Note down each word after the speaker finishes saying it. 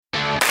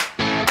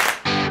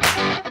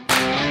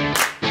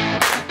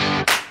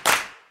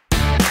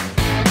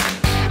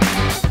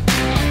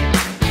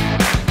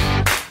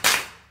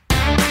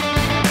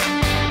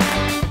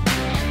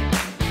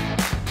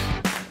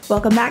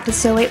Welcome back to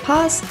So Wait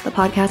Pause, the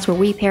podcast where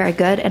we pair a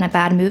good and a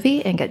bad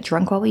movie and get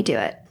drunk while we do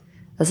it.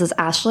 This is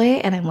Ashley,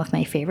 and I'm with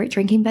my favorite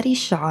drinking buddy,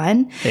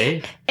 Sean.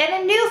 Hey. And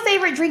a new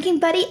favorite drinking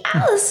buddy,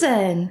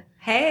 Allison.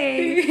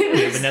 Hey.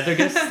 We have another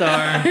guest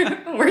star.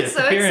 We're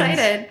so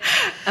excited.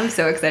 I'm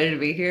so excited to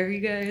be here,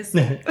 you guys.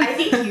 I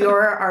think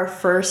you're our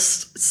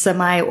first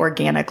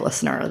semi-organic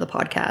listener of the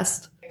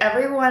podcast.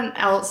 Everyone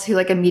else who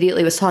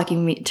immediately was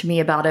talking to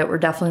me about it were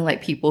definitely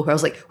people who I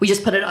was like, we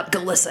just put it up, go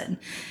listen.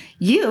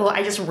 You,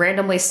 I just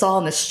randomly saw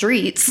in the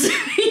streets.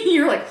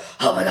 You're like,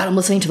 oh my God, I'm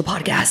listening to the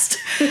podcast.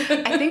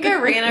 I think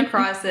I ran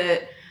across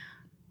it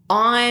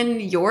on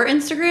your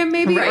Instagram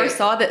maybe, or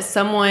saw that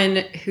someone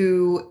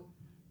who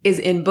is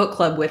in book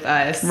club with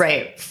us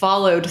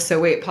followed So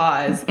Wait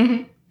Pause.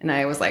 Mm-hmm. And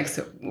I was like,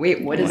 so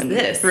wait, what is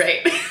this?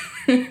 Right.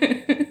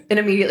 And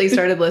immediately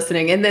started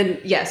listening. And then,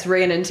 yes,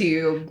 ran into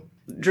you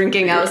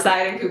drinking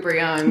outside in Cooper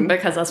Young.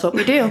 Because that's what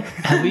we do.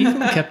 Have we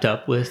even kept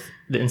up with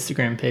the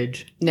Instagram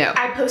page? No.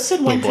 I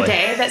posted one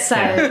today that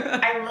said,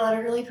 I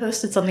literally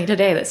posted something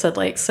today that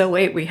said so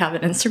wait, we have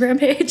an Instagram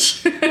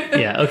page.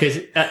 Yeah, okay.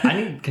 So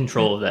I need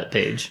control of that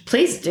page.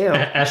 Please do.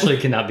 Ashley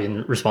cannot be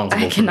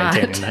responsible for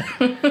maintaining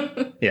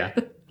that. Yeah.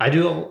 I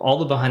do all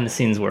the behind the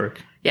scenes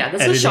work. Yeah,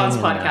 this is Sean's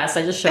podcast.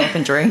 I just show up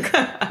and drink.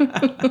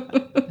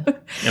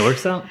 It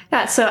works out.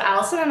 Yeah, so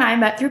Allison and I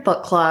met through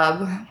book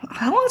club.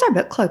 How long has our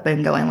book club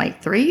been going?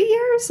 3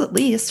 years at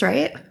least,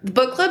 right? The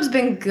book club's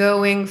been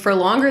going for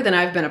longer than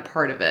I've been a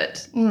part of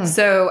it.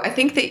 So I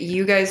think that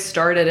you guys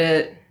started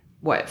it,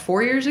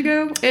 4 years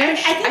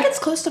ago-ish? I think it's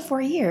close to 4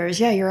 years.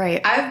 Yeah, you're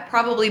right. I've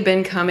probably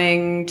been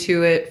coming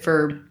to it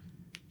for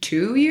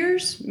 2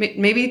 years,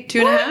 maybe two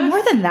and a half.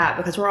 More than that,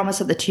 because we're almost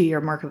at the 2-year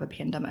mark of a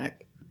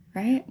pandemic,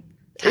 right?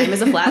 Time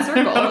is a flat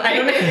circle.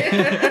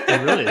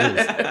 It really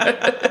is.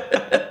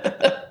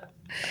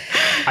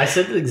 I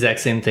said the exact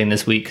same thing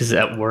this week because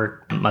at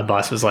work, my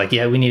boss was like,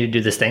 yeah, we need to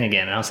do this thing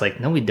again. And I was like,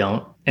 no, we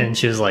don't. And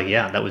she was like,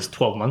 yeah, that was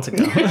 12 months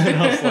ago. And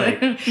I was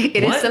like,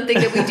 It is something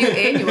that we do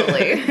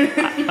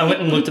annually. I went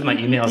and looked at my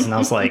emails and I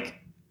was like,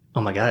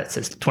 oh my God, it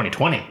says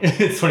 2020.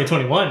 It's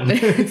 2021.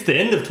 It's the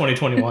end of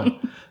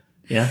 2021.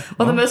 Yeah.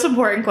 Well, the most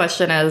important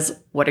question is,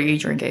 what are you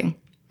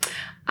drinking?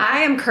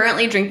 I am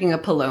currently drinking a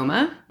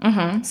Paloma.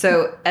 Mm-hmm.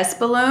 So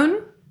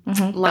Espolón,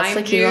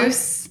 lime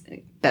juice,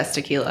 best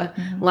tequila,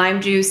 lime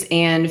juice,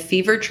 and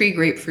Fever Tree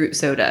grapefruit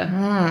soda.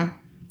 I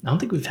don't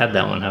think we've had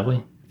that one, have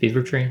we?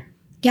 Fever Tree?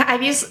 Yeah,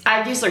 I've used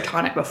their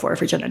tonic before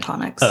for gin and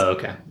tonics. Oh,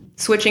 okay.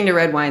 Switching to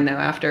red wine, though,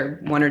 after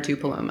 1 or 2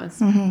 Palomas.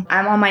 Mm-hmm.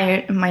 I'm on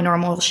my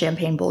normal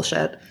champagne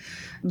bullshit.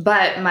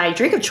 But my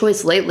drink of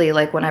choice lately,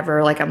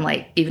 whenever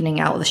I'm evening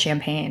out with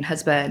champagne,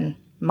 has been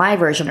my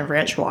version of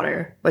ranch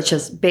water, which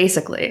is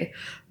basically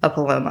a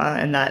Paloma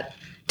and that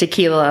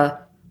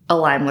tequila, a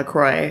lime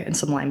LaCroix, and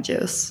some lime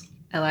juice.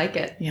 I like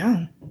it.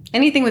 Yeah.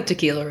 Anything with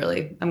tequila,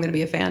 really. I'm going to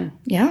be a fan.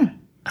 Yeah.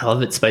 I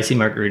love it. Spicy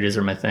margaritas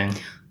are my thing.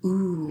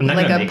 Ooh,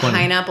 like a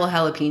pineapple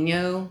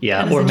jalapeno.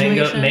 Yeah, or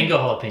mango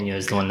jalapeno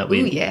is the one that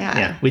we. Ooh,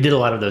 yeah. We did a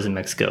lot of those in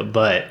Mexico,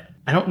 but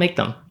I don't make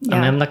them. Yeah. I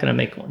mean, I'm not going to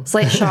make one.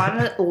 It's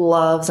Sean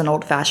loves an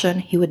old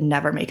fashioned. He would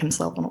never make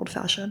himself an old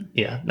fashioned.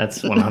 Yeah,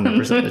 that's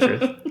 100% the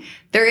truth.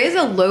 There is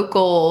a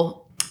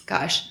local,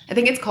 I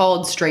think it's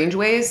called Strange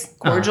Ways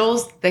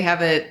Cordials. They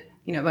have it,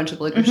 a bunch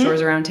of liquor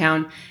stores around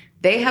town.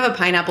 They have a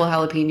pineapple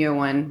jalapeno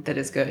one that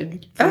is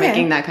good for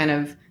making that kind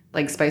of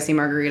spicy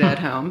margarita at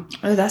home.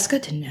 Oh, that's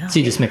good to know. So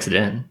you just mix it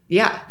in.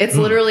 Yeah, it's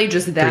literally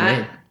just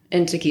that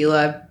and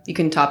tequila. You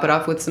can top it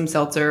off with some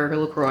seltzer or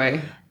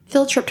LaCroix.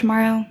 Field trip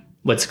tomorrow.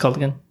 What's it called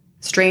again?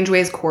 Strange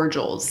Ways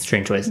Cordials.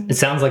 Strange Ways. It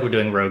sounds like we're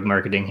doing rogue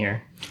marketing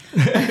here.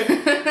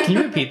 Can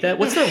you repeat that?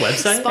 What's their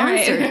website?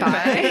 Sponsored by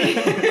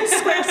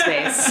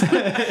Squarespace.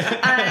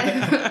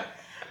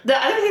 The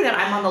other thing that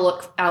I'm on the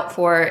lookout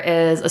for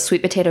is a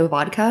sweet potato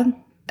vodka.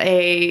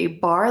 A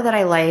bar that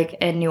I like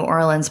in New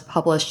Orleans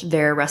published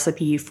their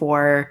recipe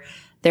for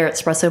their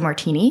espresso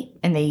martini,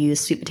 and they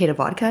use sweet potato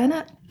vodka in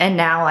it. And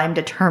now I'm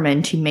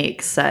determined to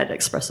make said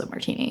espresso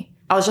martini.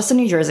 I was just in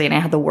New Jersey, and I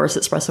had the worst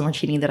espresso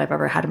martini that I've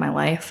ever had in my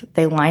life.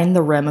 They lined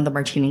the rim of the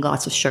martini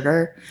glass with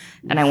sugar,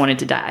 and I wanted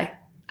to die.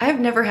 I've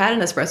never had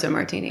an espresso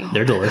martini.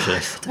 They're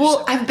delicious.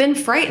 Well, I've been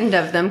frightened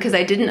of them because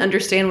I didn't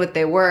understand what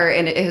they were,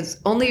 and it has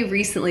only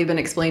recently been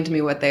explained to me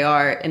what they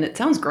are, and it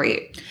sounds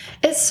great.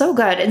 It's so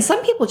good. And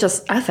some people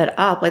just F it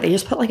up. They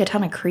just put a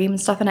ton of cream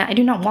and stuff in it. I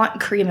do not want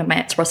cream in my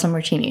espresso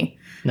martini.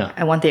 No.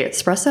 I want the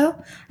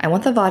espresso. I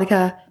want the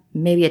vodka,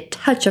 maybe a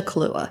touch of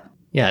Kahlua.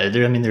 Yeah,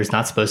 there's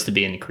not supposed to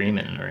be any cream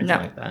in it or anything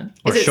like that.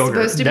 Or Is it sugar.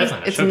 supposed to be?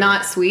 It's sugar.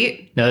 Not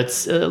sweet? No,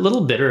 it's a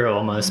little bitter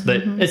almost, but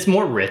it's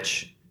more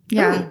rich.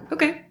 Yeah. Ooh,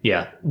 okay.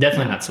 Yeah,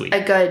 definitely not sweet.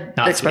 A good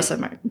not espresso sweet.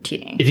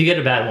 martini. If you get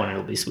a bad one,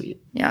 it'll be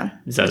sweet. Yeah.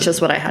 Which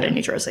is what I had in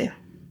New Jersey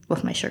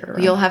with my sugar.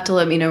 You'll have to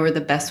let me know where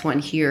the best one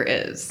here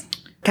is.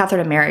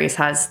 Catherine and Mary's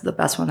has the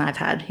best one I've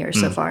had here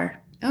so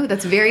far. Oh,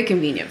 that's very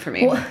convenient for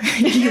me. Well,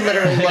 you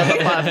literally live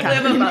above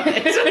Catherine. Live above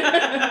it.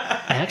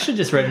 I actually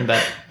just read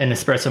about an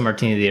espresso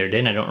martini the other day,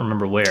 and I don't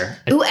remember where.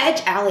 Ooh,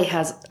 Edge Alley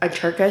has a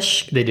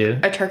Turkish. They do?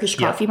 A Turkish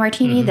coffee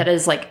martini that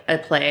is a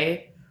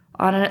play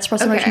on an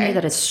espresso martini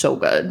that is so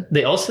good.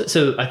 They also,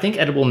 so I think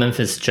Edible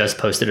Memphis just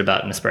posted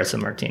about an espresso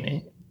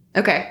martini.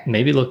 Okay.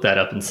 Maybe look that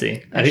up and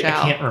see. I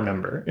can't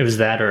remember. It was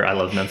that or I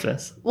Love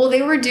Memphis. Well,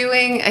 they were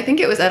doing, I think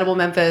it was Edible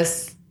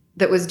Memphis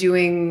that was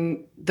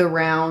doing the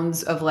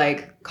rounds of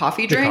like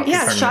coffee drinks.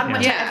 Yeah, Sean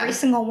went to every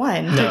single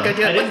one. No, I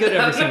didn't go to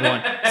every single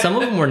one. Some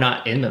of them were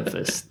not in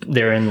Memphis.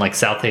 They're in like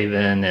South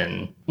Haven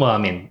and, well, I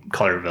mean,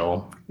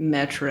 Collierville.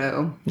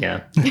 Metro.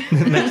 Yeah.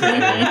 Metro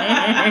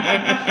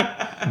area.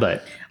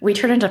 But we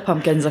turn into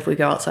pumpkins if we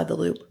go outside the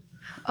loop.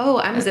 Oh,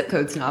 I'm a zip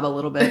code snob a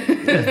little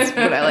bit. That's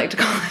what I like to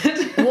call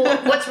it. Well,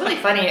 what's really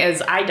funny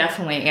is I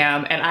definitely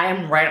am, and I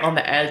am right on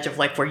the edge of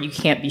like where you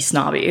can't be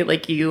snobby.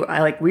 Like we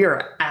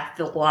are at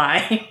the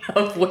line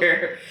of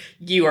where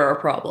you are a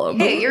problem.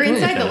 Hey, you're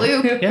inside the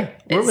loop. Yeah,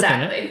 we're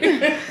exactly.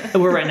 within it.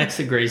 We're right next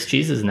to Gray's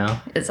Cheeses now.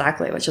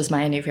 Exactly, which is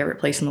my new favorite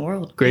place in the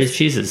world. Gray's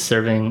Cheeses,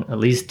 serving at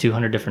least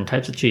 200 different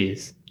types of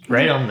cheese.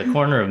 Right on the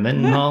corner of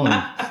Mendenhall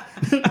and...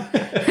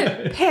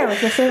 Pair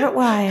with your favorite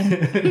wine.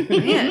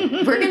 Man,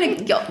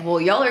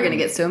 y'all are gonna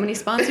get so many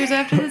sponsors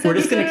after this. We're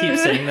just gonna keep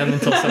saying them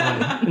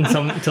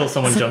until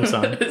someone jumps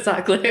on.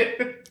 Exactly.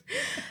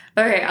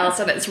 Okay,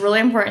 Allison, it's really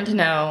important to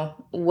know,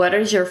 what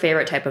is your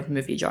favorite type of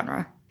movie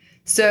genre?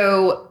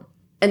 So,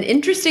 an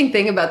interesting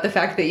thing about the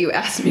fact that you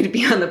asked me to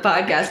be on the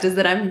podcast is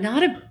that I'm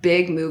not a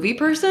big movie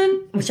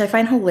person. Which I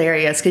find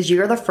hilarious because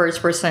you're the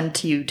first person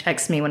to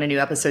text me when a new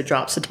episode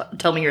drops to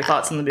tell me your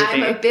thoughts on the movie.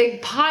 I'm a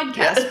big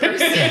podcast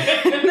person.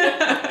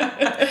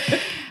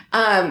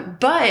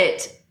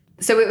 But,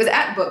 so it was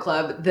at book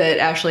club that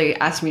Ashley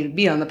asked me to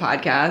be on the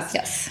podcast.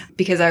 Yes.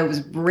 Because I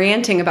was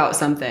ranting about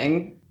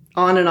something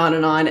on and on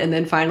and on. And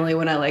then finally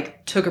when I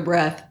like took a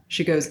breath,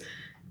 she goes,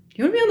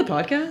 "You want to be on the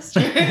podcast?"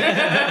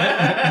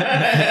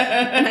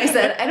 And I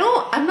said,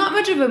 I'm not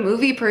much of a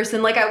movie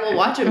person. Like, I will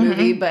watch a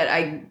movie, but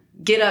I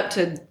get up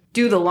to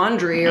do the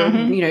laundry or,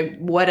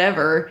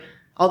 whatever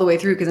all the way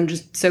through because I'm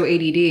just so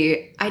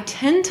ADD. I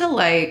tend to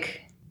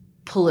like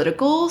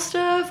political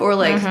stuff or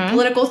like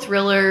political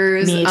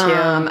thrillers. Me too.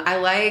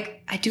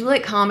 I do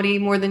like comedy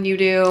more than you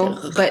do,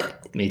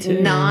 but Me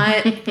too.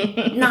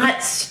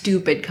 Not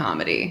stupid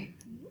comedy.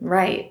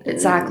 Right,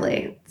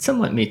 exactly.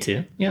 Somewhat me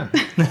too, yeah.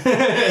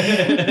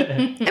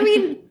 I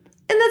mean,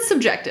 and that's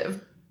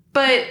subjective,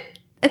 but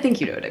I think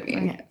you know what I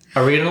mean. Okay.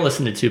 Are we going to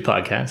listen to 2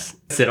 podcasts?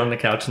 Sit on the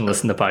couch and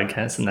listen to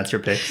podcasts, and that's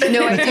your picks?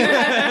 No, I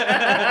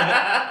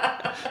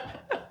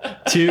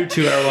do.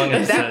 2 2-hour-long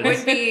episodes. That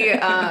would be,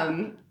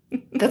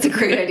 that's a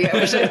great idea. I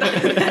wish I thought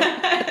of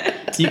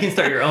that. You can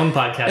start your own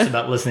podcast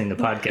about listening to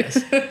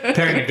podcasts.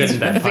 Pairing a good and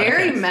bad podcast.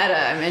 Very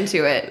meta. I'm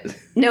into it.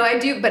 No, I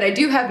do, but I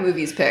do have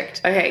movies picked.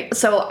 Okay,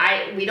 so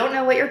we don't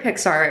know what your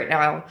picks are right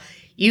now.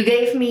 You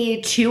gave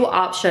me 2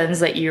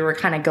 options that you were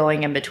kind of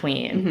going in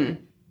between.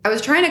 Mm-hmm. I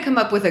was trying to come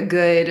up with the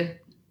good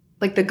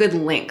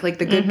link, like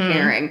the good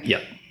pairing.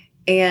 Yep.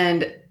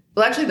 And,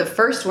 well, actually, the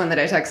first one that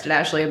I texted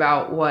Ashley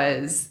about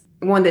was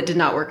one that did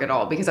not work at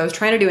all because I was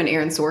trying to do an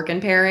Aaron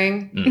Sorkin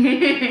pairing.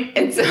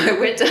 And so I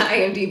went to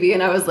IMDb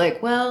and I was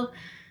like, well,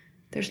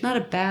 there's not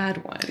a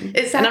bad one.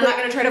 Exactly. And I'm not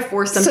going to try to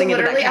force something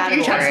into that category. After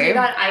you texted me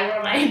that, I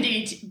went on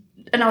IMDb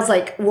and I was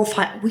like,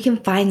 we can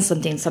find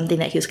something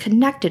that he was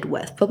connected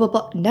with, blah, blah,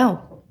 blah.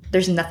 No,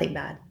 there's nothing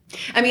bad.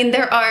 I mean,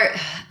 there are...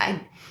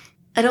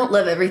 I don't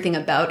love everything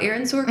about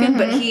Aaron Sorkin,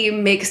 but he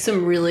makes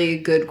some really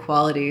good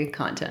quality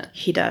content.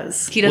 He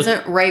does. He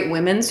doesn't write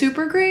women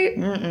super great.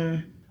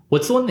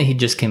 What's the one that he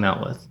just came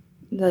out with?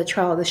 The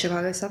Trial of the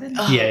Chicago 7?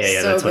 Oh,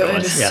 yeah, so that's what it good.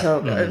 was. Yeah.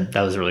 So good.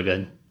 That was really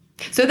good.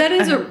 So that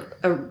is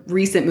a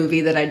recent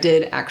movie that I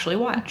did actually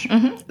watch.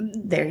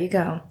 There you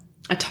go.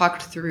 I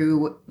talked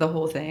through the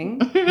whole thing,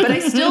 but I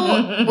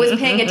still was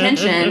paying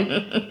attention,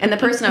 and the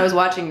person I was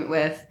watching it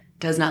with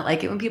does not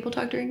like it when people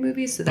talk during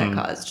movies, so that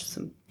caused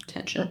some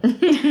tension.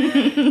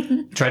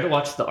 Try to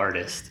watch The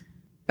Artist.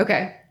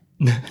 Okay.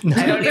 I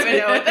don't even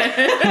know what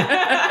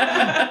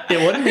that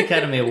It won an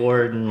Academy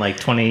Award in like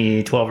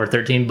 2012 or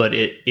 13, but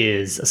it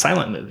is a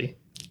silent movie.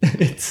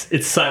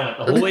 It's silent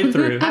the whole way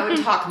through. I would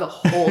talk the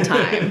whole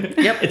time.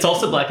 Yep. It's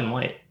also black and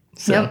white.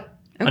 So Yep.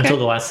 until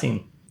the last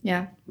scene.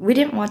 Yeah. We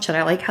didn't watch it.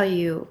 I like how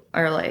you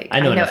are like, I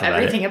know enough about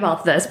everything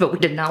about this, but we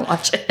did not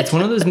watch it. It's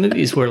one of those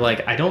movies where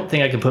like I don't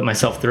think I can put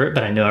myself through it,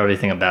 but I know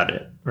everything about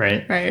it,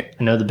 right? Right.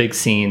 I know the big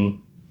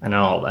scene. I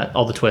know all that,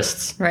 all the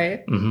twists.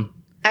 Right. Mm-hmm.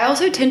 I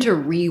also tend to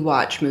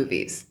rewatch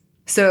movies.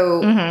 So,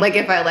 like,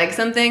 if I like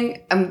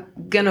something, I'm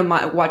gonna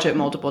watch it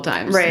multiple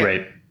times.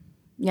 Right.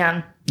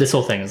 Yeah. This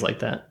whole thing is like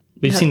that.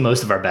 We've seen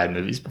most of our bad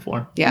movies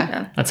before.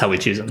 Yeah. That's how we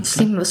choose them. I've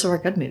seen most of our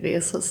good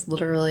movies. That's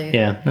literally...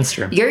 Yeah, that's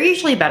true. You're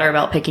usually better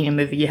about picking a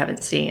movie you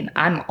haven't seen.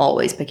 I'm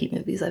always picking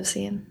movies I've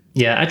seen.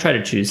 Yeah, I try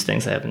to choose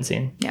things I haven't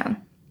seen. Yeah.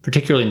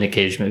 Particularly Nick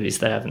Cage movies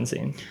that I haven't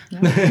seen.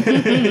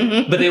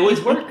 But they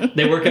always work.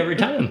 They work every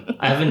time.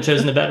 I haven't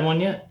chosen a bad one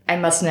yet. I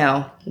must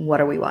know.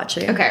 What are we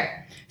watching? Okay.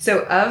 So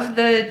of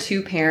the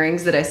 2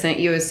 pairings that I sent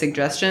you as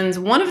suggestions,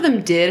 one of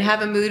them did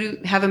have a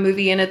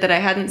movie in it that I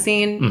hadn't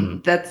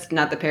seen. That's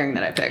not the pairing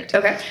that I picked.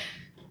 Okay.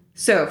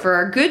 So for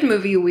our good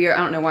movie, I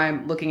don't know why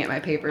I'm looking at my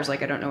papers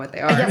like I don't know what they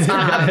are. Yes,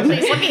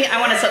 please, I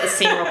want to set the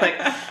scene real quick.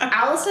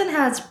 Allison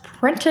has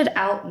printed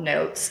out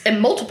notes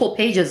and multiple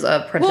pages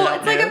of printed out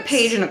notes. Well, it's like a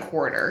page and a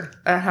quarter.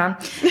 Uh-huh.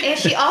 And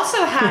she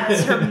also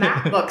has her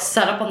MacBook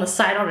set up on the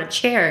side on a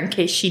chair in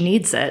case she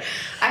needs it.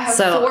 I have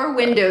 4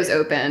 windows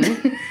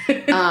open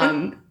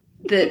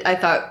that I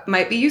thought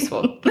might be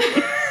useful.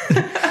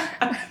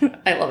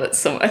 I love it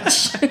so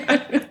much.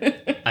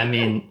 I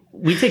mean,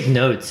 we take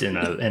notes in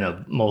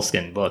a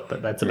Moleskine book,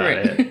 but that's about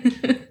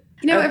it.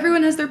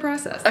 Everyone has their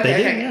process.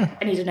 Okay. Yeah.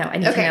 I need to know. I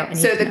need to know.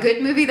 So the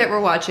good movie that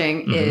we're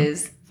watching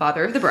is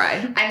Father of the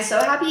Bride. I'm so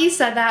happy you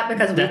said that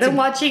because we've been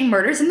watching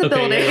Murders in the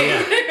Building.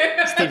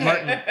 Yeah. Steve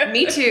Martin.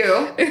 Me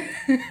too.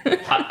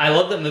 I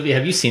love that movie.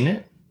 Have you seen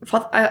it?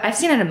 I've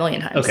seen it a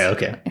million times.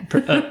 Okay.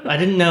 I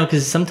didn't know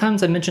because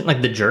sometimes I mention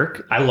like The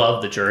Jerk. I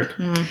love The Jerk.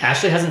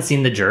 Ashley hasn't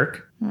seen The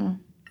Jerk.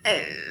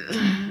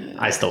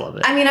 I still love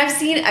it. I mean, I've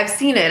seen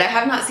it. I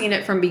have not seen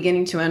it from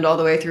beginning to end all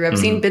the way through. I've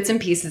seen bits and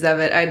pieces of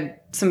it. I had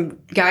some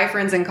guy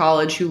friends in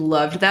college who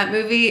loved that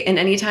movie, and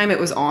anytime it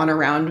was on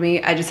around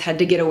me, I just had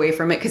to get away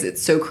from it because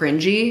it's so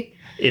cringy.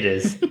 It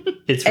is.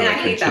 It's really and I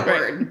hate that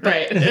word,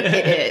 but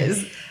it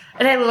is.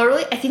 And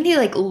I think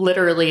they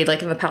literally in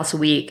the past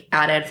week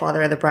added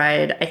Father of the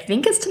Bride. I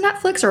think it's to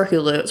Netflix or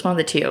Hulu. It's one of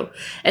the two.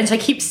 And so I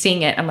keep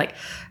seeing it. I'm like,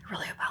 I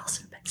really hope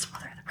Allison picks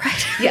Father of the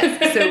Bride.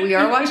 Yes. So we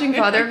are watching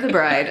Father of the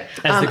Bride.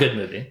 As the good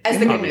movie. As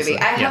the good movie.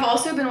 I have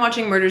also been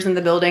watching Murders in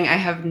the Building. I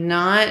have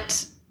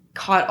not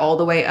caught all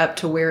the way up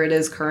to where it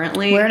is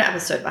currently. We're an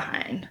episode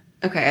behind.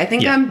 Okay. I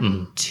think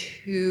I'm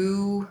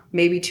 2,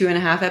 maybe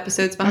 2.5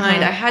 episodes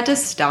behind. I had to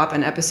stop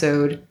an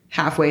episode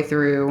halfway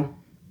through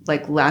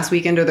last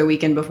weekend or the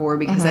weekend before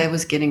because I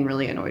was getting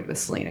really annoyed with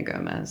Selena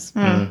Gomez.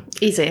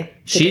 Easy.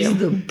 She's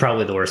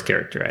probably the worst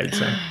character, I'd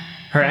say.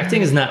 Her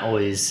acting is not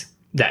always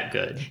that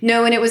good.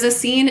 No, and it was a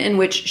scene in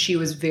which she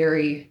was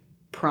very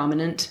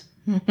prominent.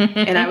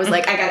 And I was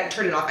like, I got to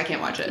turn it off. I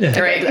can't watch it.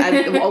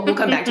 Right. We'll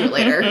come back to it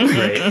later.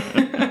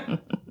 Right.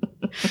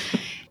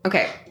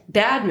 Okay.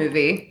 Bad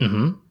movie,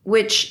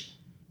 which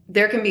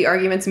there can be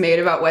arguments made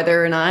about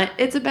whether or not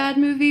it's a bad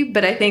movie.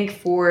 But I think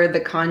for the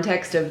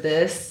context of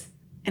this,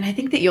 and I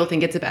think that you'll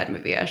think it's a bad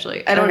movie,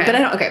 Ashley.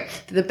 Okay.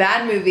 The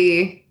bad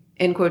movie,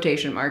 in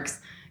quotation marks,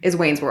 is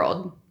Wayne's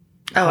World.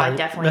 Oh, I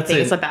definitely think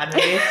it's a bad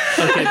movie.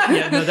 Okay,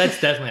 yeah, no, that's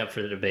definitely up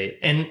for the debate.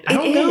 And I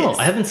don't know.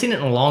 I haven't seen it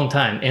in a long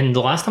time. And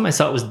the last time I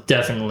saw it was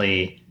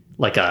definitely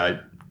a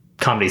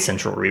Comedy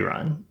Central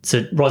rerun. So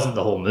it wasn't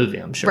the whole movie,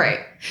 I'm sure. Right.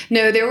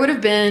 No, there would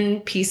have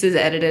been pieces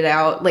edited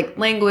out,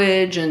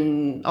 language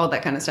and all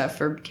that kind of stuff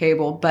for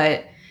cable.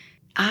 But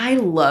I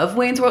love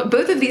Wayne's World.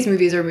 Both of these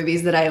movies are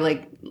movies that I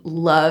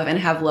love and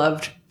have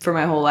loved for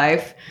my whole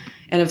life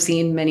and have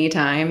seen many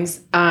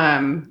times.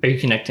 Are you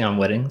connecting on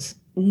weddings?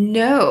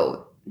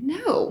 No.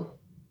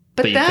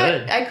 But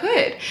that I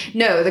could.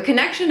 No, the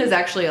connection is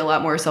actually a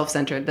lot more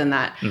self-centered than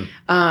that.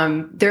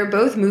 They're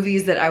both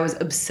movies that I was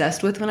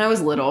obsessed with when I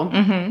was little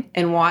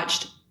and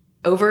watched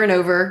over and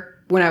over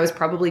when I was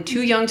probably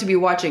too young to be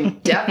watching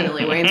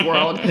definitely Wayne's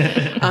World.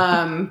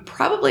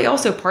 Probably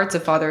also parts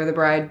of Father of the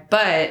Bride.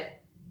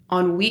 But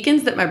on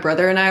weekends that my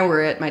brother and I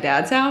were at my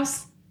dad's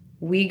house,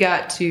 we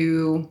got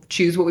to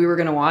choose what we were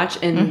going to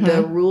watch. And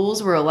the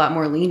rules were a lot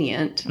more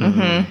lenient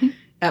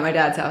at my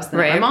dad's house than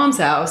at my mom's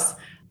house.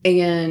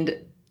 And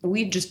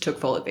we just took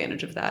full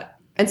advantage of that.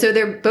 And so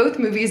they're both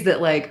movies that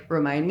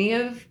remind me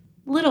of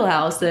little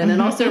Allison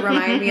and also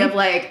remind me of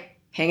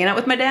hanging out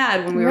with my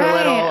dad when we were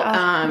little.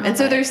 And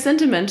so they're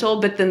sentimental,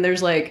 but then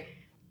there's I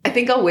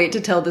think I'll wait to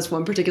tell this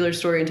one particular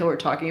story until we're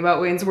talking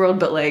about Wayne's World.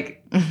 But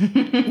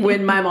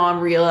when my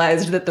mom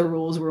realized that the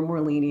rules were more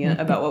lenient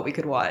about what we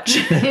could watch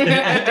at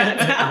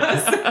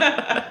dad's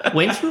house.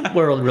 Wayne's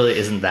World really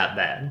isn't that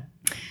bad.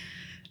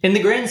 In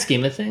the grand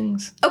scheme of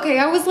things. Okay,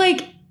 I was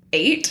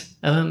 8.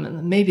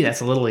 Maybe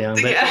that's a little young,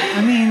 but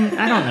I mean,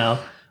 I don't know.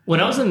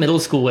 When I was in middle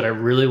school, what I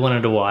really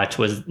wanted to watch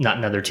was Not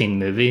Another Teen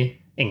Movie.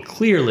 And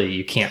clearly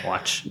you can't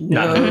watch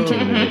Not Another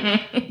Teen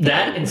Movie.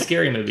 That and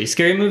Scary Movie.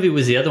 Scary Movie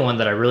was the other one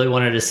that I really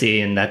wanted to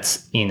see, and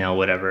that's,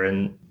 whatever.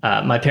 And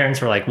my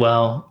parents were like,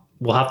 well,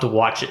 we'll have to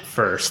watch it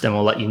first, and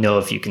we'll let you know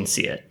if you can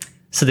see it.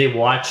 So they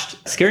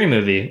watched Scary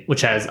Movie,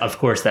 which has, of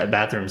course, that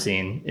bathroom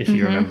scene, if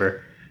you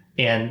remember.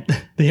 And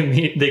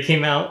they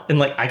came out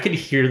and I could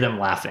hear them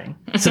laughing.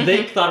 So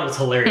they thought it was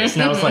hilarious.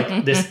 And I was like,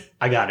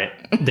 I got it.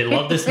 They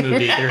love this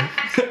movie. They're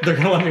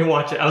going to let me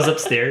watch it. I was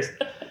upstairs.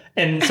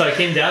 And so I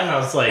came down and I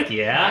was like,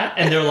 yeah.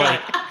 And they're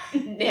like,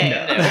 no.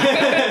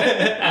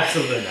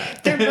 Absolutely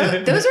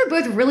not. Those are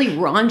both really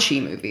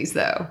raunchy movies,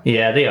 though.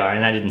 Yeah, they are.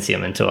 And I didn't see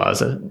them until I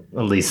was at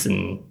least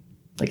in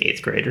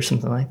 8th grade or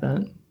something like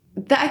that.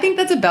 I think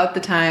that's about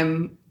the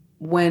time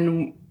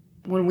when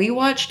we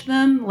watched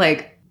them,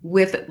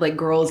 with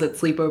girls at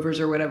sleepovers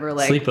or whatever,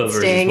 sleepovers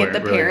staying at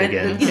the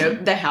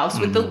parent, the house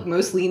with the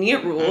most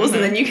lenient rules,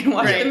 and then you can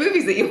watch the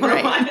movies that you want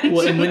to watch.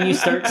 Well, and when you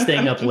start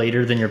staying up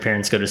later than your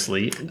parents go to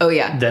sleep, oh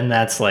yeah, then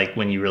that's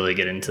when you really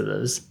get into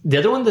those. The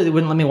other one that they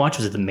wouldn't let me watch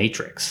was The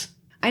Matrix.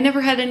 I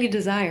never had any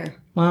desire.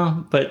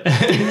 Well, but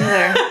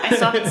I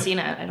still haven't seen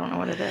it. I don't know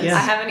what it is. Yeah. I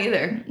haven't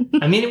either.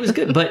 I mean, it was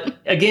good, but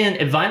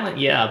again, violent,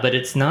 yeah, but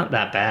it's not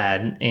that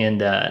bad.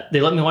 And they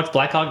let me watch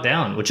Black Hawk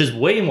Down, which is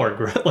way more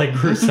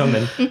gruesome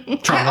and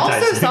traumatizing. I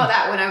also saw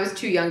that when I was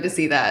too young to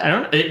see that. I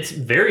don't know. It's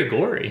very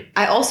gory.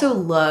 I also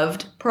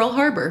loved Pearl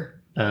Harbor.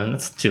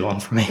 That's too long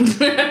for me.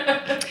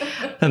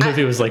 That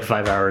movie was like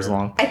 5 hours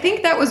long. I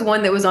think that was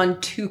one that was on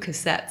 2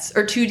 cassettes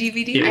or 2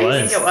 DVDs. It was.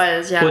 I think it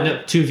was, yeah. Well,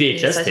 no, 2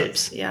 VHS Yes,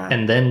 tapes. yeah.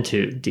 And then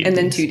 2 DVDs. And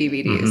then 2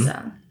 DVDs. Mhm.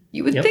 So,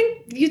 You would Yep.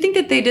 think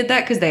that they did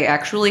that because they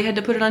actually had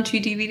to put it on 2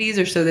 DVDs,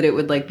 or so that it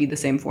would like be the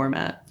same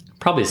format.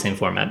 Probably the same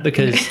format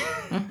because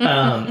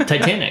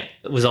Titanic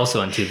was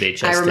also on 2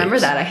 VHS I remember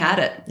tapes. that. I had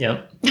it.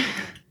 Yep.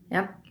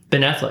 yep.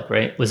 Ben Affleck,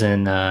 right, was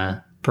in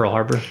Pearl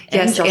Harbor.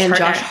 Yes, Josh and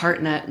Hartnett. Josh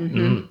Hartnett.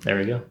 Mhm. There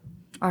we go.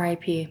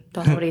 R.I.P.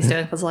 Don't know what he's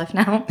doing with his life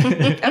now.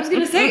 I was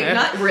gonna say,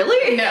 not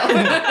really. No.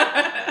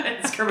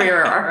 His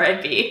career,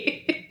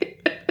 R.I.P.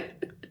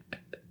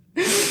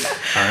 All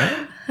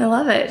right. I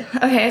love it.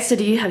 Okay, so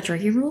do you have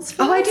drinking rules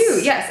for Oh, I us?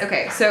 do. Yes.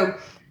 Okay. So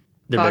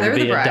There Father better of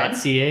the be a Bride.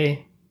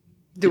 .ca.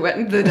 do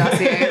it. The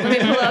dossier. Let me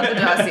pull out the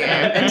dossier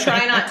and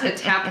try not to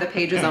tap the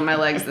pages on my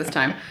legs this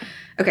time.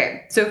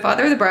 Okay. So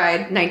Father of the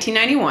Bride,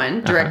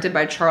 1991, directed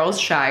by Charles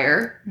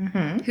Shire,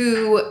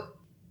 who,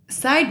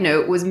 side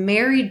note, was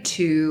married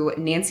to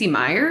Nancy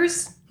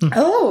Myers.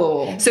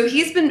 Oh. So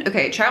he's been,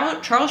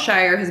 Charles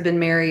Shire has been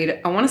married,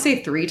 I want to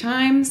say 3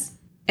 times,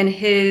 and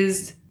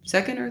his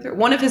second or third,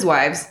 one of his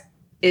wives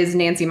is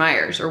Nancy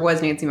Myers, or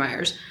was Nancy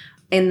Myers.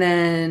 And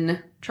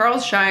then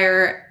Charles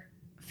Shire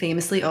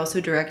famously also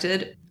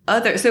directed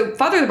so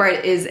Father of the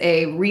Bride is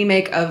a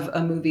remake of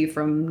a movie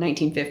from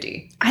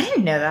 1950. I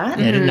didn't know that.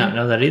 Yeah, I did not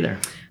know that either.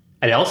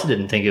 I also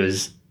didn't think it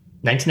was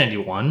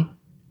 1991.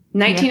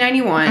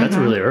 1991. That's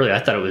really early. I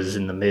thought it was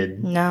in the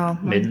mid No.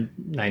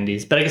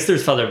 90s. But I guess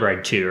there's Father of the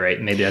Bride 2,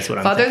 right? Maybe that's what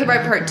I'm Father of the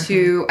thinking. Bride Part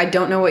 2, I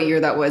don't know what year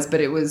that was, but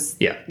it was,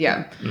 Yeah.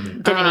 yeah.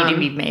 Didn't need to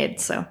be made,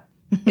 so.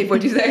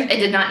 What'd you say? It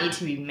did not need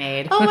to be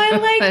made. Oh, I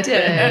liked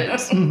it.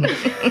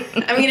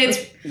 I mean, it's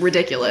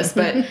ridiculous,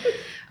 but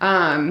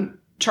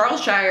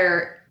Charles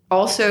Shire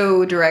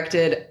also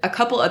directed a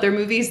couple other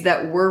movies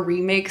that were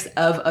remakes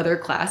of other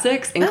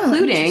classics,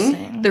 including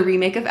interesting. the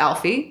remake of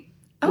Alfie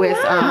with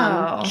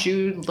wow.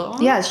 Jude Law.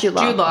 Yeah, it's Jude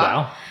Law.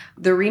 Wow.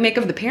 The remake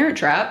of The Parent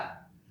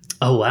Trap.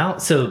 Oh, wow.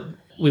 So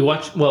we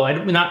watched,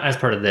 not as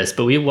part of this,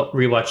 but we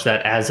rewatched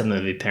that as a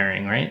movie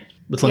pairing, right?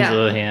 With Lindsay Yeah.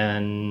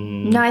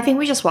 Lohan. No, I think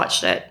we just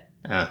watched it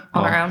on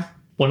our own.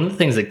 One of the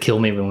things that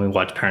killed me when we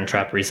watched Parent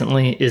Trap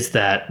recently is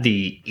that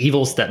the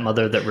evil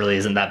stepmother that really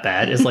isn't that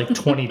bad is like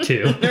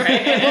 22.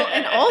 Well,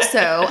 and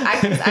also,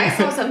 I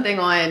saw something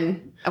on,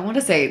 I want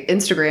to say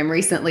Instagram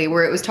recently,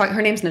 where it was talking,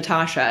 her name's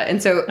Natasha.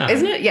 And so,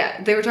 isn't it?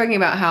 Yeah, they were talking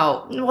about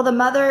how. Well, the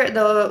mother,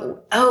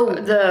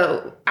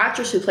 the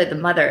actress who played the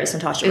mother is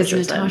Natasha Is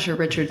Richardson. Natasha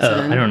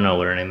Richardson. I don't know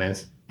what her name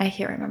is. I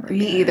can't remember.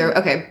 Me either.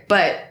 Okay,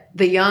 but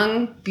the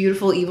young,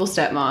 beautiful, evil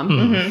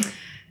stepmom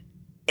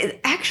is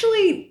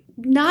actually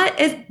not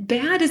as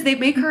bad as they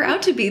make her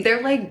out to be.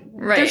 They're like,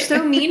 they're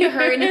so mean to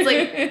her, and it's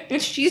like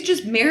she's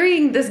just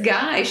marrying this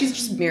guy. She's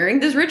just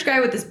marrying this rich guy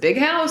with this big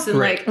house, and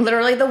Right. like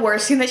Literally, the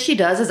worst thing that she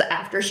does is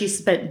after she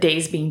spent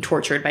days being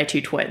tortured by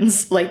 2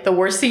 twins. Like, the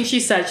worst thing she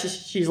said,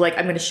 she's like,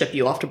 I'm going to ship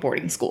you off to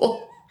boarding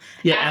school.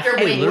 Yeah, After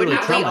they we literally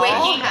waking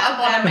traumatized up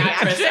on a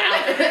mattress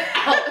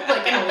out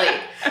like in a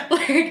lake.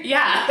 Like,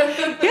 yeah.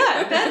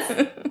 yeah, that's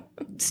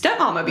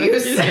stepmom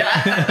abuse.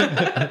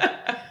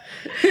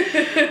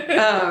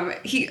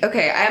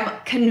 I'm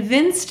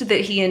convinced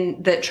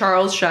that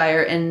Charles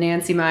Shire and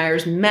Nancy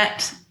Myers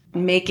met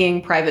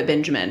making Private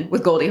Benjamin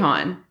with Goldie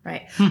Hawn.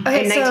 Right. Okay,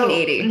 In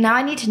 1980. So now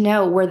I need to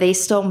know, were they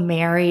still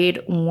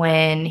married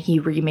when he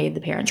remade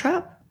The Parent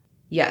Trap?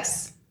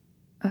 Yes.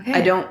 Okay.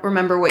 I don't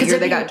remember what 'Cause year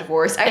it'd they be- got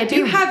divorced. I it'd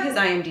do be- have his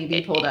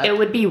IMDb pulled up. It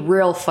would be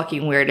real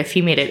fucking weird if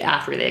he made it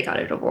after they got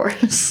a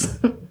divorce.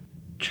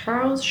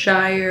 Charles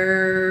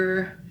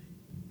Shire.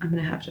 I'm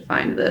going to have to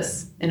find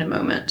this in a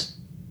moment.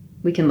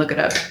 We can look it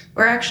up.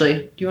 Or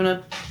actually, do you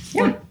want to?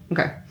 Yeah.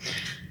 Okay.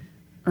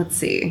 Let's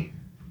see.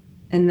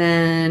 And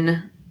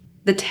then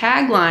the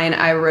tagline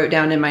I wrote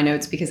down in my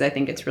notes because I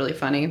think it's really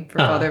funny for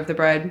Father of the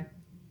Bride.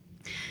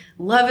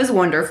 Love is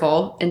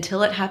wonderful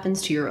until it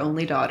happens to your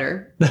only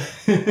daughter. Which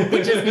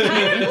is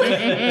kind of like,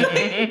 I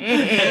mean,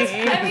 it's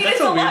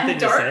a a weird lot thing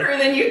to darker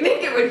than you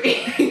think it would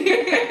be.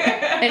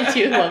 I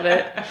do love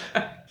it.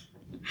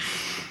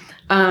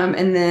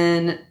 And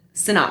then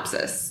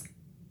synopsis.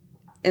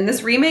 In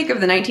this remake of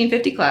the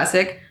 1950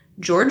 classic,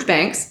 George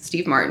Banks,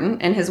 Steve Martin,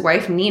 and his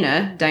wife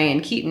Nina,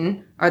 Diane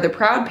Keaton, are the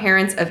proud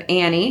parents of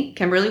Annie,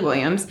 Kimberly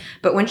Williams,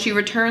 but when she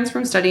returns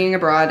from studying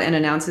abroad and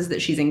announces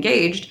that she's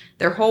engaged,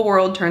 their whole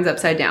world turns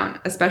upside down,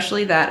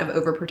 especially that of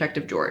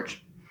overprotective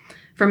George.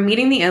 From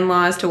meeting the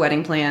in-laws to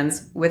wedding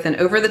plans, with an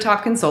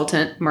over-the-top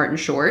consultant, Martin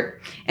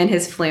Short, and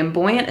his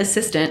flamboyant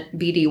assistant,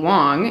 B.D.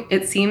 Wong,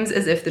 it seems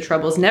as if the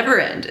troubles never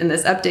end in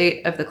this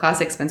update of the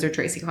classic Spencer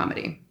Tracy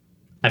comedy.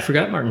 I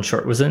forgot Martin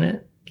Short was in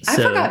it. I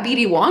forgot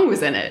BD Wong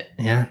was in it.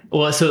 Yeah.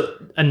 Well, so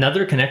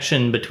another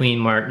connection between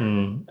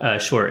Martin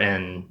Short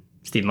and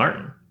Steve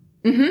Martin.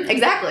 Mm-hmm,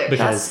 exactly.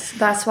 Because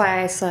that's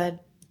why I said.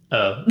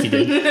 Oh, you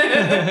did?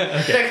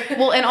 Okay.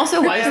 Well, and also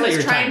why I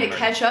was trying to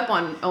catch up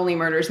on Only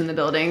Murders in the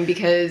Building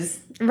because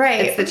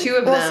it's the two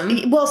of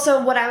them. Well,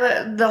 so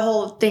the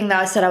whole thing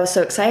that I said I was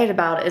so excited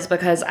about is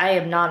because I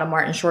am not a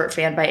Martin Short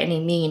fan by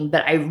any mean,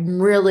 but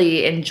I'm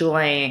really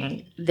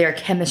enjoying their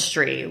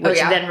chemistry, which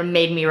then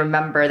made me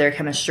remember their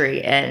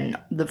chemistry in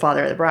The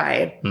Father of the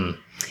Bride.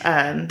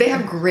 They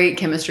have great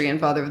chemistry in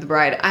Father of the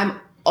Bride. I'm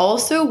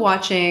also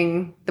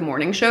watching The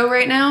Morning Show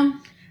right now.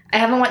 I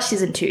haven't watched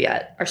season 2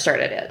 yet or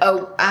started it.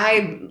 Oh,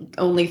 I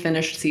only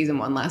finished season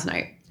 1 last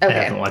night. Okay.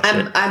 I haven't watched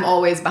it. I'm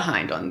always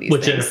behind on these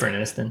With things. Jennifer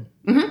Aniston.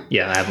 Mm-hmm.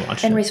 Yeah, I haven't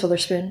watched and it. Reese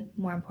Witherspoon,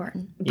 more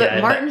important.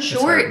 But Martin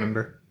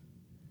Short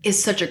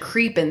is such a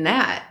creep in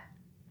that.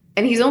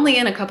 And he's only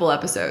in a couple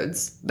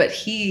episodes, but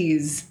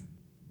he's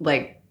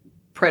like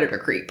predator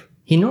creep.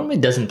 He normally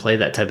doesn't play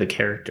that type of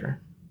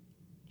character.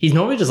 He's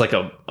normally just like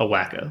a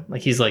wacko.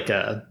 Like he's like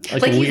a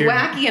like he's weird...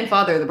 wacky in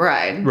Father of the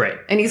Bride. Right.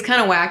 And he's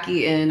kind of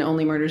wacky in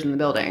Only Murders in the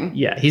Building.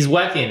 Yeah, he's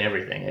wacky in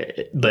everything.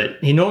 But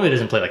he normally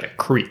doesn't play like a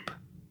creep.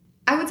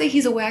 I would say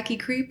he's a wacky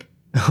creep.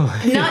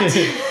 Not...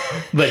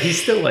 But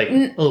he's still like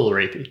a little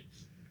rapey.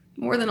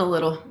 More than a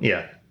little.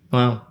 Yeah.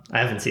 Well, I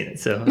haven't seen it,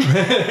 so...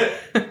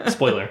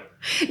 Spoiler.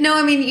 No,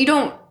 I mean, I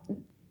don't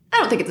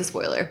think it's a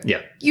spoiler.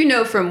 Yeah. You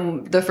know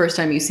from the first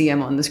time you see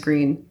him on the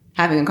screen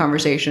having a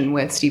conversation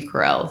with Steve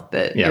Carell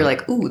that you're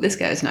like, ooh, this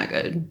guy's not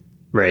good.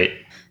 Right.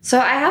 So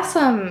I have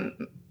some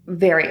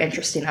very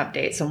interesting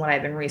updates on what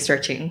I've been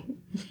researching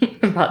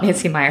about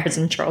Nancy Meyers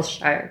and Charles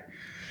Shire.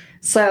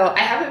 So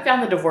I haven't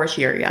found the divorce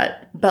year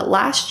yet, but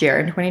last year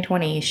in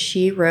 2020,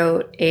 she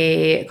wrote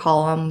a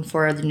column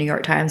for the New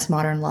York Times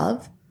Modern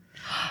Love.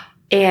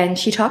 And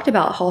she talked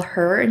about how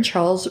her and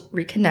Charles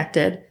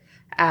reconnected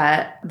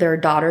at their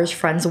daughter's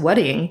friend's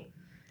wedding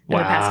in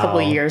the past couple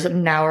of years.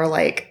 And now we're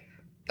like,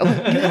 you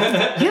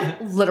have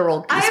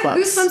literal goosebumps. I have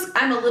goosebumps.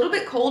 I'm a little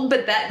bit cold,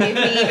 but that gave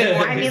me even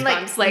more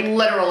goosebumps. like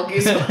literal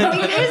goosebumps.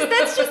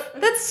 Because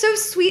that's so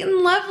sweet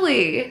and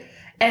lovely.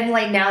 And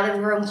like now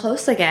they've grown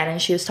close again, and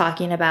she was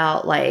talking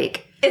about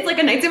like it's like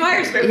a Nancy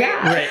Meyers movie.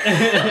 Yeah, right.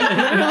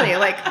 Literally,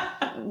 like,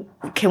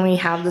 can we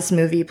have this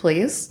movie,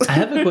 please? I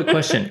have a quick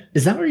question.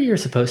 Is that what you're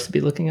supposed to be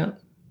looking up?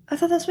 I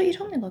thought that's what you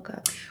told me to look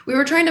up. We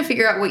were trying to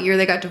figure out what year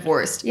they got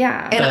divorced.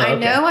 Yeah, and I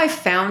know I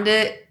found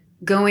it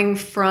going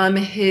from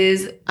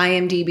his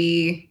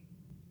IMDb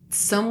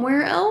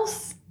somewhere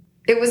else.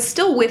 It was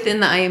still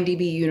within the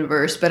IMDb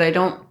universe, but I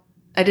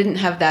didn't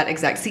have that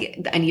exact.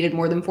 See, I needed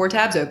more than 4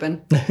 tabs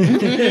open.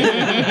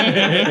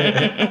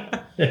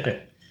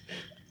 Okay.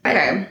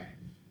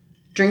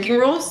 Drinking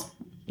rules?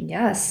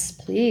 Yes,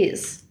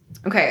 please.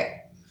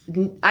 Okay.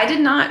 I did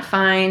not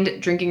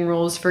find drinking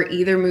rules for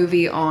either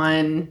movie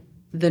on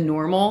the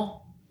normal.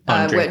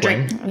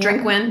 Drinkwin.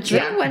 Drinkwin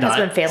has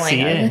been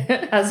failing.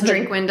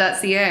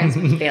 Drinkwin.ca has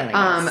been failing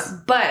us.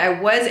 But I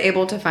was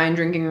able to find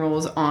drinking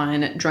rules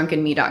on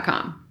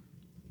drunkennme.com.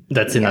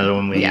 That's another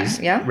one we use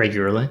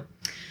regularly.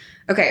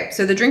 Okay,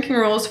 so the drinking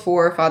rules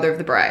for Father of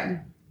the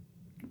Bride.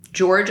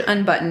 George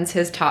unbuttons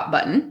his top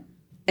button.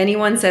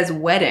 Anyone says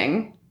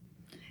wedding.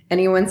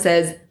 Anyone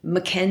says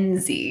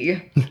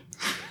Mackenzie.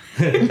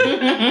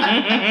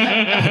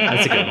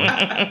 That's a good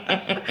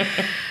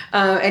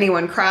one.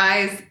 Anyone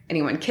cries.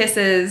 Anyone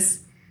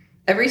kisses.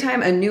 Every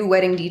time a new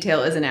wedding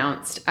detail is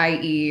announced,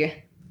 i.e.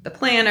 the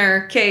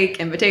planner, cake,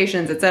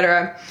 invitations,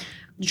 etc.,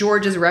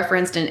 George is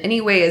referenced in any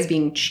way as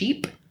being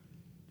cheap,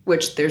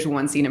 which there's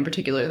one scene in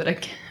particular that I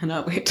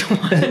cannot wait to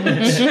watch.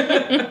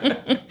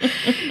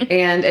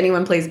 And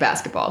anyone plays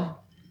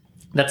basketball.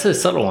 That's a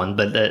subtle one,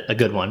 but a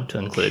good one to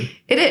include.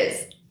 It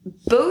is.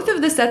 Both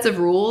of the sets of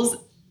rules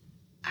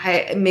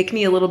make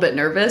me a little bit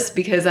nervous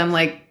because I'm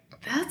like,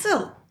 that's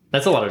a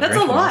lot of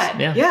drinking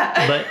rules.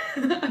 Yeah. But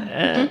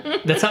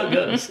that's how it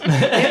goes.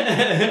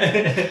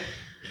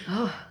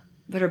 Oh,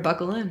 better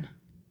buckle in.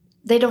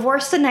 They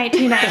divorced in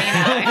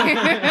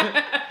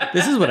 1999.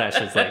 This is what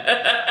Ashley's like.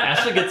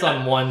 Ashley gets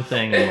on one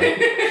thing and like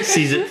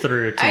sees it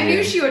through. I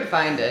knew she would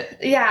find it.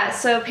 Yeah,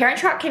 so Parent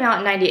Trap came out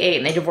in 98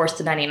 and they divorced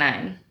in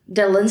 99.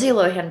 Did Lindsay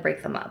Lohan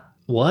break them up?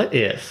 What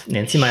if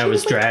Nancy Meyer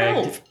was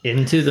dragged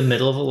into the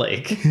middle of a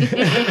lake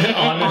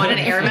on an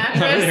air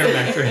mattress? On an air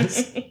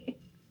mattress.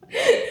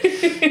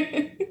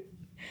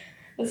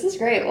 This is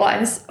great.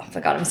 Well, oh my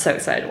God, I'm so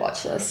excited to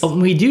watch this. Well,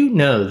 we do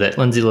know that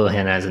Lindsay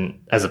Lohan,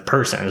 as a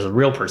person, as a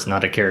real person,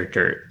 not a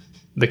character,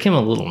 became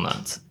a little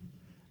nuts.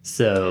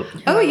 So,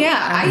 more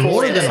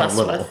than a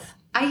little.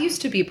 I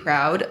used to be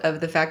proud of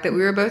the fact that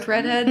we were both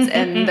redheads,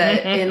 and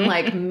that in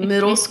like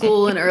middle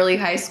school and early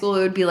high school,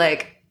 it would be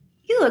like,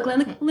 you look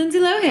like Lindsay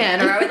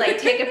Lohan. Or I would like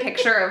take a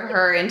picture of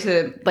her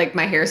into like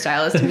my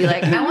hairstylist and be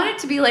like, I want it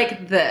to be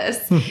like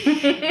this.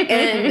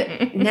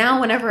 And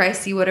now whenever I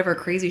see whatever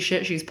crazy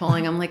shit she's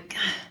pulling, I'm like,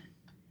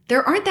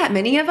 there aren't that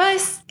many of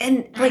us.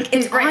 And like,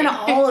 it's on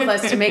all of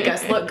us to make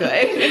us look good.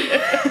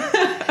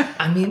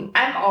 I mean,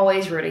 I'm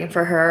always rooting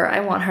for her.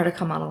 I want her to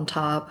come out on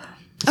top.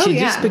 She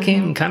just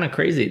became kind of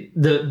crazy.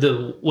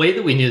 The way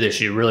that we knew that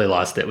she really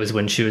lost it was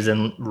when she was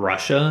in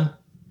Russia,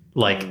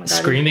 like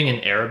screaming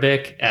in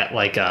Arabic at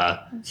like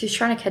a... She's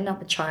trying to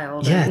kidnap a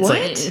child. Yeah,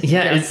 what?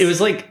 It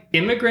was like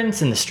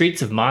immigrants in the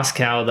streets of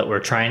Moscow that were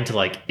trying to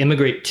like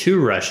immigrate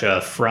to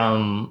Russia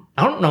from...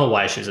 I don't know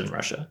why she was in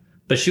Russia,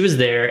 but she was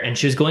there and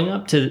she was going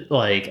up to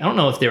like... I don't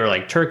know if they were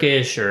like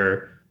Turkish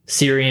or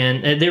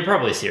Syrian. They were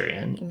probably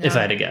Syrian, if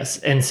I had to guess.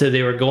 And so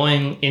they were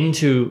going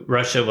into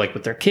Russia like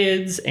with their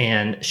kids,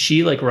 and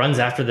she like runs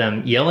after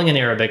them yelling in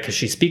Arabic because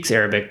she speaks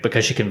Arabic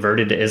because she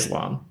converted to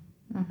Islam,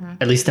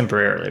 at least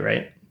temporarily,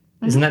 right?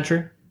 Isn't that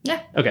true?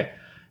 Yeah. Okay.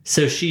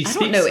 So she speaks... I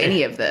don't know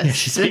any of this.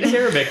 She speaks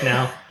Arabic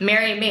now.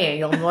 Marry me,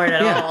 you'll learn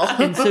it all.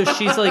 And so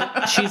she's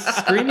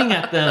screaming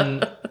at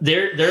them.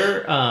 They're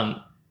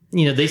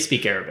they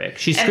speak Arabic.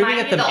 She's screaming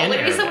at them in Arabic. The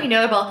only reason we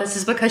know about this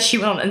is because she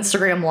went on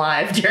Instagram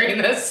Live during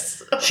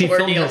this. She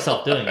filmed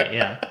herself doing it,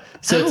 yeah.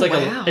 So it's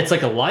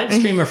like a live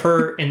stream of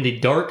her in the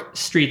dark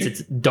streets.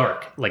 It's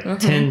dark, like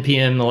 10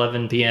 p.m.,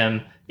 11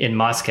 p.m. in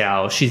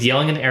Moscow. She's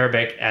yelling in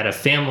Arabic at a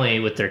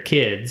family with their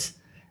kids.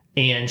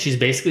 And she's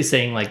basically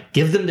saying, like,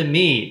 give them to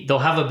me. They'll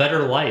have a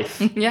better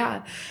life.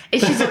 Yeah. And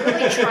she's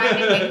really trying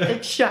to take the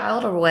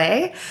child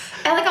away.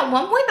 And, like, at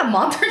one point, the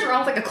mom turns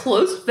around with, like, a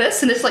closed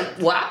fist and is, like,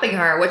 whapping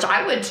her, which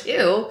I would,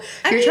 too.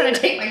 You're trying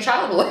to take my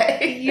child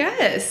away.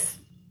 Yes.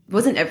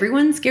 Wasn't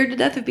everyone scared to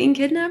death of being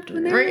kidnapped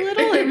when they were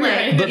little? And,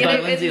 like, but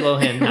by Lindsay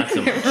Lohan, not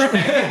so much.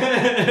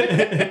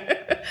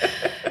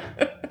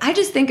 I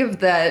just think of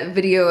the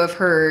video of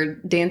her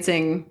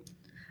dancing...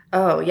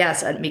 Oh,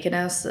 yes, at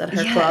Mykonos, at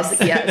her club.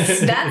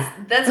 Yes.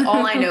 That's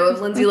all I know of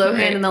Lindsay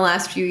Lohan in the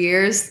last few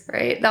years.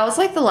 Right. That was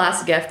like the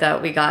last gift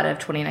that we got of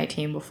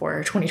 2019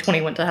 before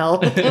 2020 went to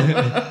hell.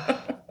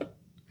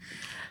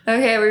 Okay,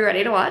 are we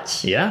ready to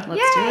watch? Yeah.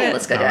 Let's do it.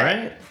 Let's go. All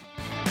right.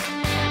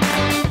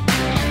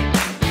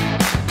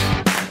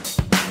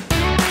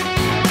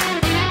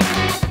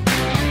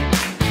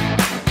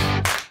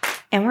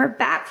 And we're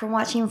back from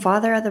watching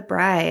Father of the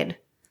Bride.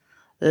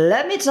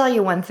 Let me tell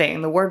you one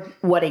thing. The word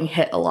wedding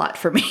hit a lot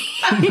for me.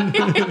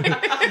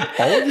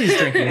 All of these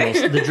drinking rules,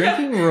 the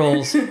drinking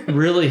rules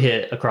really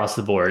hit across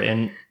the board.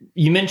 And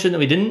you mentioned that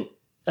we didn't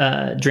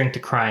drink to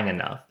crying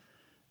enough.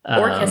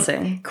 Or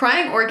kissing.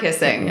 Crying or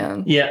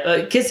kissing.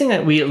 Yeah,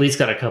 kissing we at least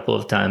got a couple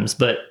of times.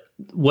 But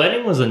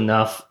wedding was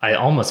enough,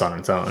 almost on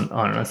its own,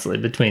 honestly,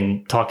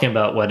 between talking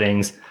about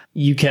weddings.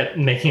 You kept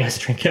making us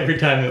drink every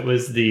time it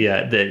was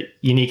the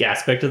unique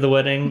aspect of the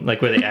wedding, like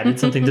where they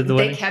added something to the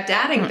wedding. They kept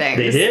adding things.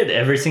 They did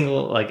every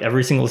single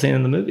scene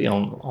in the movie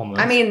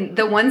almost. I mean,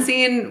 the one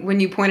scene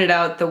when you pointed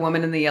out the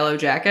woman in the yellow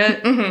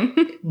jacket,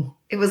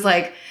 it was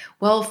like,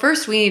 well,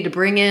 first we need to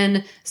bring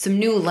in some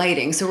new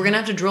lighting, so we're gonna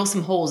have to drill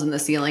some holes in the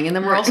ceiling, and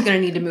then we're also gonna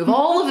need to move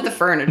all of the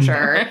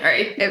furniture.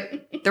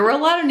 Right. There were a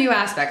lot of new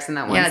aspects in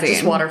that one scene. Yeah,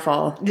 just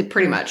waterfall.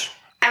 Pretty much.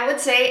 I would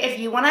say if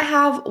you want to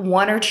have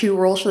one or two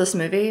rules for this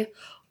movie,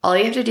 all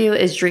you have to do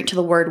is drink to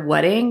the word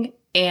wedding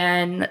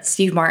and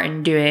Steve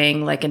Martin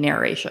doing like a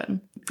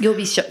narration. You'll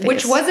be shit-faced.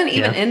 Which wasn't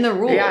even in the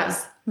rules. Yeah.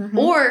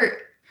 Or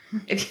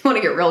if you want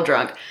to get real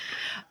drunk,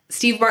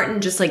 Steve Martin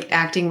just like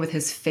acting with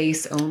his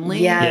face only.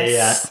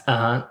 Yes.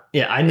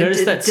 Yeah, I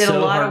noticed that did so a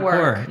lot of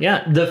work. hardcore.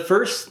 Yeah, the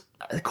first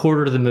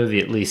quarter of the movie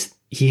at least,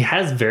 he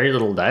has very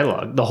little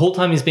dialogue. The whole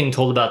time he's being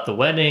told about the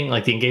wedding,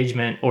 like the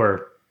engagement,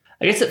 or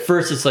I guess at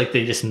first it's like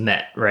they just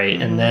met,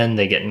 right? And then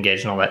they get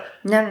engaged and all that.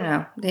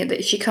 No.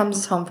 She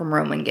comes home from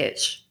Rome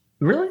engaged.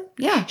 Really?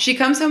 Yeah. She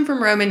comes home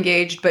from Rome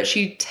engaged, but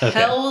she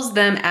tells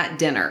them at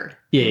dinner.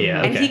 Yeah.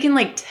 Okay. And he can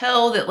like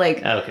tell that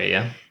like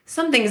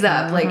something's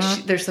up. Like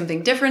there's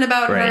something different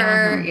about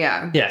her.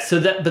 Yeah. Yeah.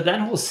 So that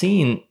whole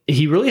scene,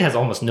 he really has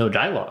almost no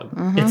dialogue.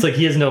 It's like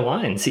he has no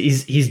lines.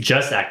 He's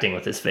just acting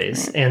with his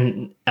face,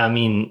 and I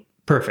mean,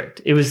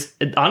 perfect. It was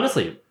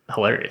honestly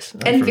hilarious.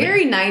 And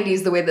very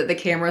 90s, the way that the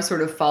camera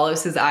sort of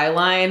follows his eye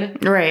line.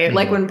 Right.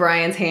 Like when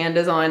Brian's hand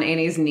is on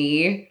Annie's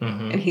knee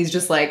and he's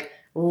just like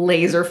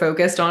laser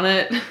focused on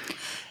it.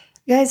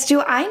 Guys,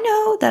 do I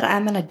know that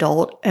I'm an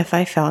adult if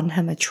I found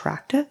him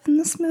attractive in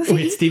this movie?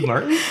 Wait, Steve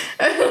Martin?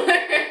 I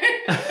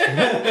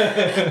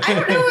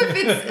don't know if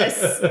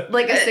it's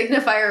like a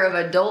signifier of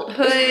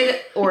adulthood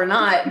or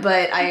not,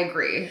 but I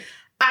agree.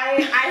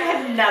 I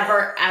have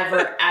never,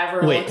 ever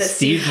Wait, looked at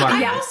Steve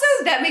Martin. Also,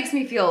 that makes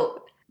me feel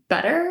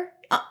better.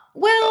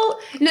 Well,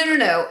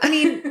 no. I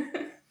mean,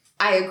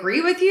 I agree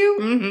with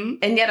you,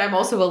 and yet I'm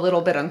also a little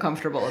bit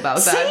uncomfortable about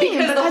that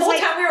because the whole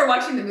time we were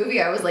watching the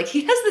movie, I was like,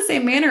 he has the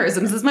same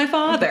mannerisms as my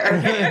father.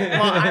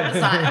 Well, I was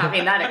not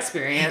having that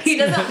experience. He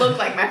doesn't look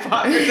like my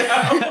father,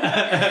 though.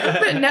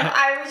 But no,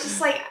 I was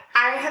just like,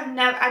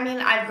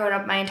 I've grown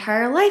up my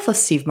entire life with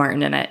Steve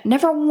Martin in it.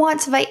 Never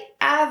once have I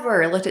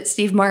ever looked at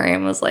Steve Martin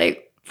and was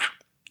like,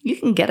 you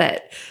can get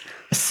it.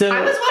 So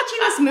I was watching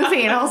this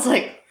movie and I was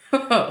like,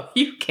 oh,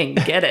 you can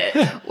get it.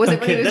 Was it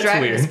when he was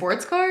driving a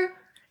sports car?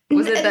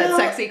 Was it that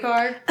sexy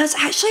car?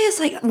 It's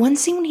like one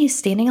scene when he's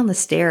standing on the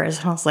stairs,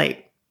 and I was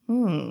like,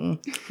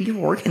 you're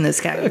working this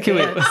guy. Okay,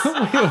 wait.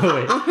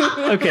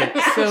 Okay,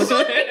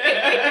 so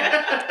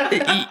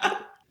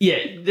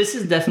Yeah, this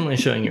is definitely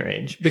showing your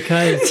age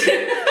because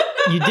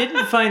you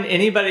didn't find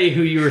anybody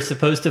who you were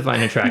supposed to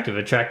find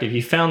attractive.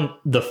 You found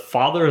the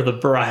father of the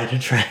bride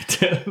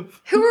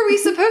attractive. Who are we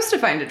supposed to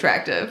find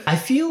attractive? I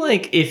feel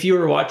like if you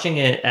were watching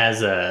it as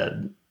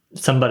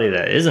somebody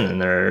that isn't in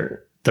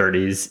their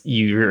 30s,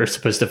 you're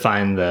supposed to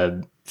find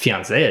the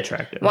fiance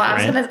attractive. Well,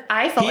 right?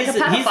 I felt like a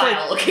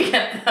pedophile looking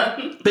at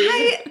them. But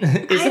I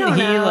don't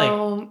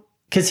know. Like,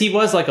 because he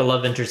was like a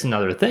love interest in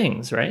other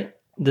things, right?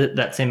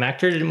 That same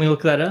actor? Didn't we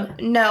look that up?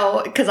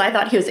 No, because I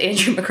thought he was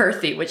Andrew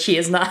McCarthy, which he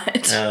is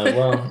not. Oh,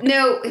 well.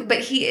 No, but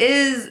he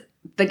is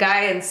the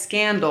guy in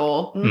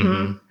Scandal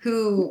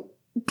who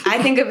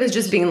I think of as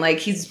just being like,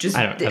 he's just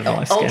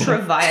ultra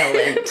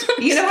violent.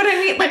 You know what I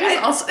mean? Like,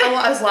 I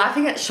was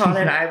laughing at Sean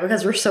and I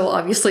because we're so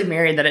obviously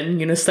married that in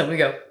unison we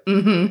go,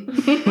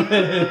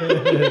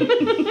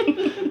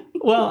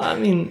 Well, I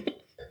mean,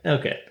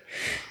 okay.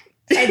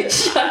 And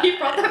Sean, you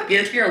brought that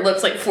beer to your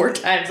lips like 4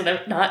 times and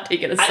I've not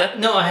taken a sip.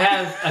 No, I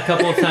have a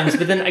couple of times,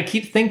 but then I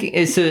keep thinking,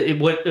 it's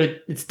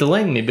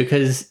delaying me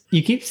because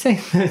you keep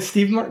saying that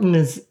Steve Martin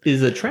is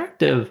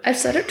attractive. I've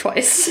said it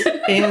twice.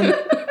 And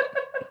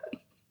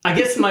I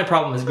guess my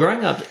problem is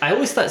growing up, I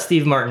always thought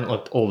Steve Martin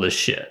looked old as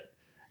shit.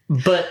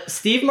 But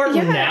Steve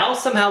Martin now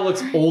somehow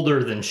looks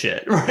older than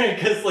shit, right?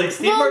 Because like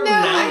Steve Martin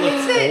now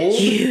looks old.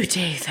 You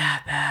take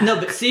that back. No,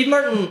 but Steve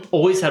Martin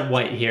always had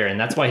white hair, and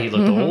that's why he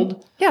looked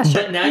old. Yeah,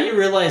 sure. But now you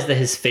realize that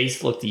his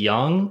face looked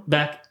young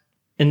back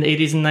in the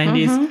 80s and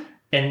 90s,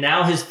 and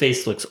now his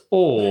face looks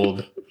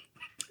old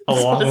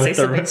along with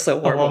the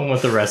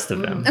rest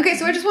of him. Okay,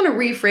 so I just want to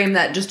reframe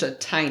that just a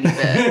tiny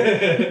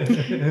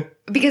bit.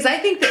 Because I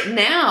think that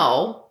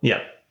now,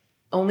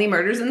 Only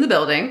Murders in the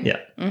Building.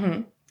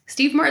 Yeah.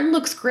 Steve Martin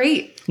looks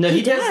great. No,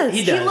 he does.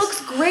 He looks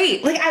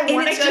great. Like, I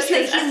want to go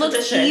to he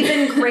looks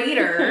even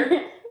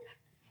greater.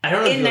 I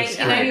don't know in if he looks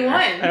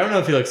 1991. I don't know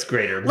if he looks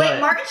greater.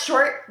 Like, Martin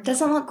Short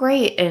doesn't look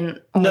great in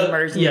Only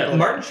Murders in the Building.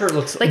 Martin Short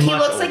looks like he much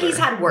looks older. like he's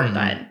had work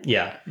done.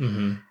 Yeah.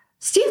 Mm-hmm.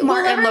 Steve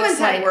Martin everyone's looks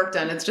had like work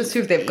done. It's just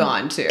who they've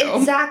gone to.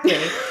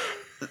 Exactly.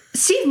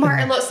 Steve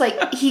Martin looks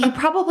like he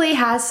probably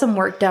has some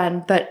work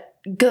done, but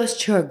goes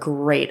to a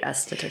great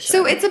esthetician.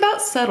 So it's about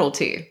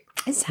subtlety.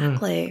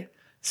 Exactly.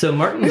 So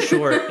Martin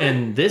Short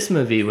in this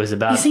movie was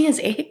about using his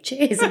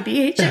AHAs and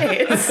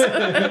BHAs.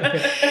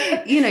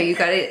 You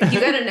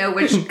gotta know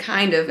which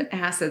kind of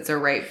acids are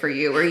right for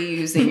you. Are you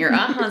using your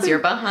ahas, your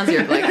bahas,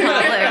 your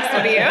glycolics?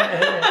 What are you?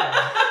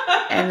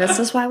 And this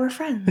is why we're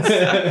friends.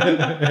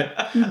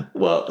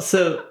 Well,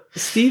 so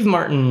Steve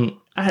Martin,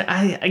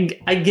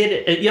 I get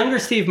it. Younger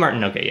Steve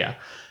Martin, okay, yeah.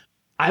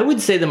 I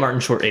would say the Martin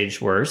Short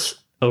aged worse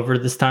over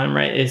this time,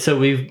 right? And so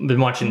we've been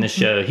watching this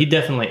show. He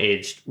definitely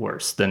aged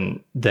worse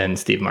than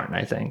Steve Martin,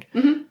 I think.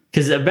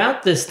 Because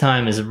about this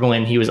time is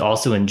when he was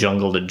also in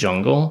Jungle to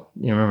Jungle.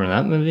 You remember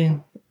that movie?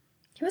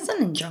 He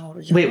wasn't in Jungle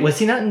to Jungle. Wait, was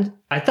he not in...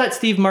 I thought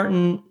Steve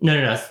Martin... No,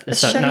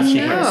 it's not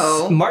Steve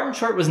Martin. Martin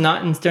Short was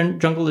not in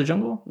Jungle to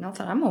Jungle? Not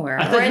that I'm aware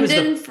of.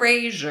 Brendan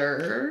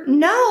Fraser.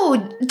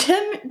 No,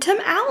 Tim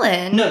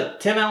Allen. No,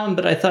 Tim Allen,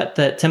 but I thought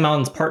that Tim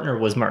Allen's partner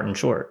was Martin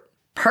Short.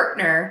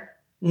 Partner?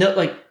 No,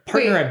 like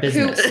partner at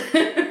business.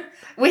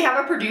 We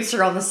have a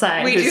producer on the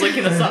side who's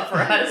looking this up for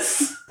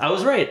us. I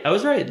was right.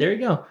 There you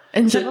go.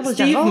 And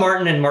Steve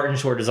Martin and Martin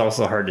Short is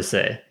also hard to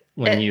say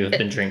when you have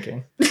been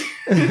drinking.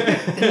 When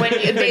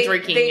you've been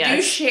drinking, they do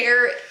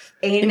share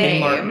a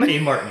name. A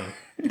Martin.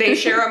 They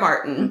share a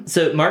Martin.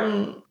 So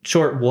Martin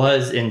Short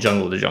was in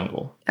Jungle to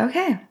Jungle.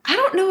 Okay. I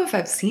don't know if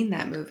I've seen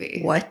that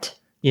movie. What?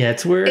 Yeah,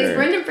 it's where... Is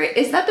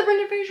that the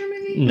Brendan Fraser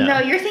movie? No,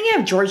 you're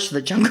thinking of George of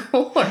the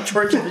Jungle or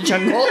George of the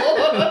Jungle.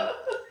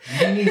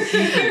 I'm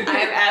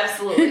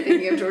absolutely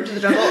thinking of George of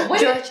the Jungle.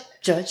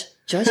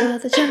 George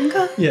of the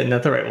Jungle. Yeah,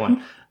 not the right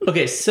one.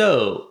 Okay,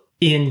 so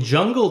in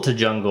Jungle to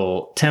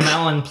Jungle, Tim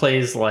Allen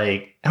plays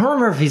like... I don't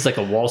remember if he's like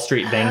a Wall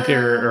Street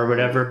banker or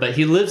whatever, but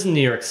he lives in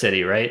New York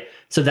City, right?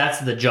 So that's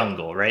the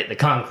jungle, right? The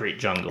concrete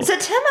jungle. Is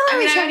it Tim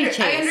Allen or Chevy Chase?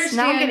 I understand.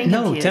 Now I'm getting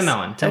confused.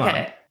 No, Tim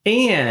Allen.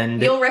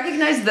 And you'll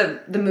recognize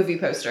the movie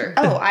poster.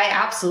 Oh, I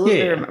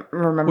absolutely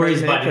remember where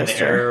he's biting the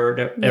arrow or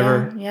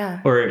whatever.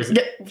 Yeah. Or is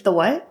it the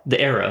what? The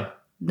arrow.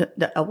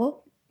 The elbow?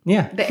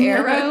 Yeah. The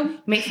arrow?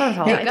 Make fun of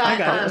how it got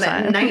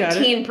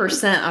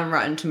 19% on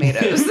Rotten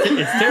Tomatoes.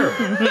 It's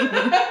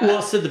terrible.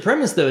 Well, so the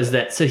premise though is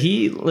that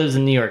he lives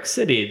in New York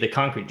City, the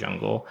concrete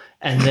jungle,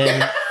 and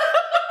then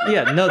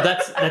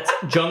that's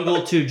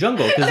jungle to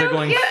jungle because they're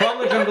going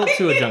from a jungle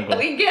to a jungle.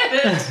 We get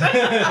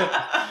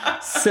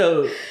it.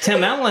 So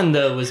Tim Allen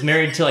though was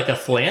married to like a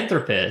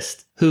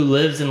philanthropist who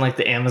lives in like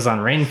the Amazon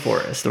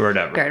rainforest or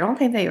whatever. I don't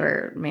think they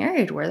were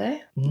married, were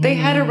they? They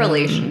had a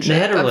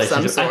relationship. Of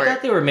some sort. I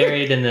thought they were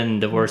married and then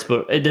divorced,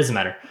 but it doesn't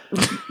matter.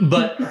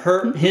 But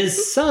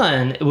his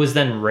son was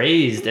then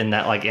raised in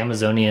that like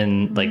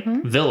Amazonian like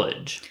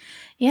village.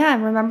 Yeah,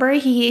 remember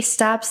he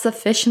stabs the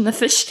fish in the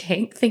fish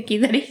tank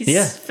thinking that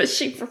he's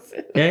fishing for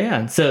food.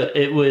 Yeah. So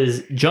it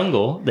was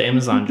jungle, the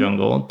Amazon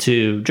jungle,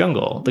 to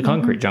jungle, the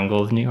concrete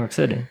jungle of New York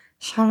City.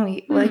 Sean,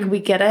 we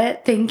get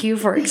it. Thank you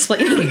for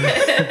explaining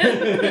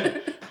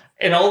it.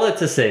 And all that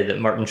to say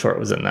that Martin Short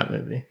was in that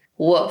movie.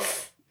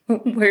 Woof.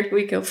 Where do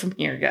we go from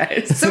here,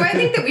 guys? So I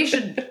think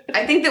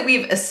that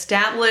we've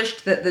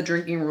established that the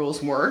drinking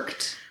rules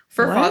worked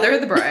for Father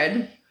of the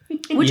Bride.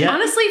 Which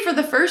honestly, for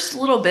the first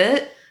little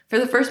bit, for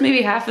the first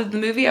maybe half of the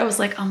movie, I was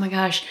like, oh my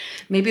gosh,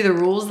 maybe the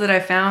rules that I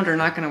found are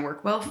not going to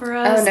work well for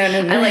us.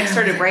 Oh, no. I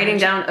started writing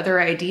down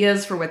other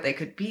ideas for what they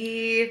could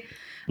be.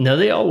 No,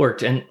 they all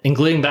worked, and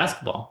including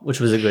basketball, which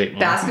was a great one.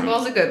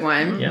 Basketball's a good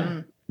one.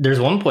 Yeah. There's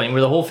one point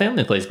where the whole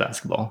family plays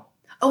basketball.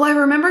 Oh, I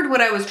remembered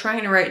what I was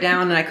trying to write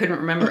down, and I couldn't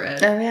remember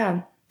it. Oh,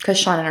 yeah. Because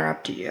Sean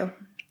interrupted you.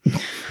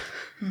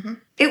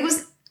 It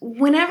was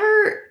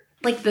whenever,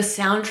 like, the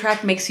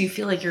soundtrack makes you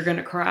feel like you're going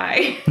to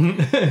cry.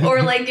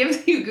 Or, like,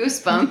 gives you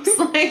goosebumps.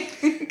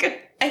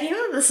 Like... I think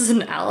that this is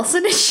an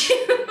Allison issue.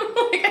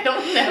 Like, I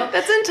don't know.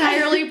 That's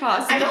entirely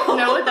possible. I don't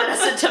know if that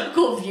is a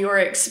typical viewer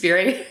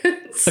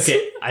experience.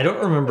 Okay, I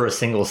don't remember a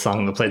single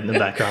song that played in the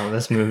background of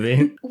this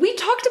movie. We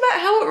talked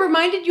about how it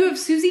reminded you of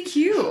Susie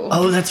Q.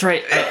 Oh, that's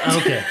right.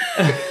 Okay.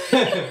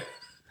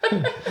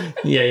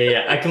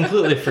 Yeah. I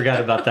completely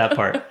forgot about that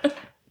part.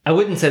 I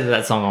wouldn't say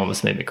that song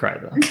almost made me cry,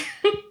 though.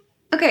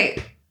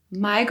 Okay,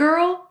 My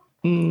Girl?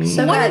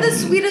 So one of the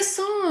sweetest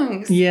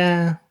songs.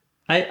 Yeah,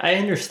 I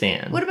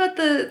understand. What about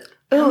the...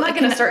 I'm not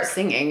going to start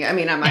singing. I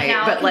mean, I might,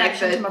 but like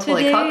the...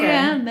 Today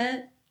I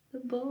met the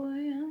boy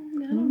I'm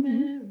going to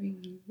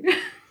marry.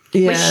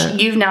 Yeah.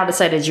 Which you've now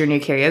decided is your new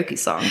karaoke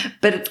song.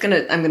 But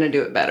I'm going to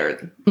do it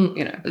better,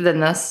 than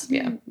this.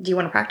 Yeah. Do you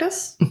want to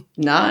practice?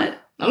 Not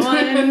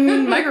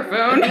on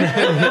microphone.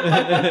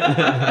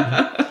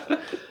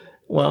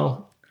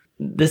 Well,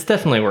 this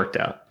definitely worked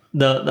out.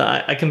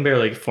 I can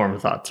barely form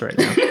thoughts right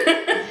now.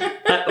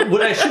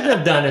 What I should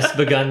have done is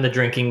begun the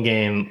drinking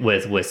game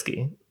with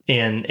whiskey.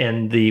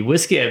 And the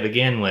whiskey I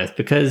began with,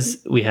 because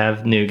we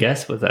have new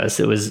guests with us,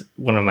 it was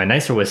one of my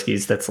nicer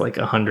whiskeys that's like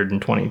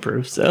 120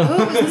 proof. So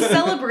it was a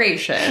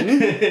celebration.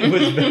 It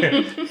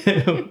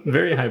was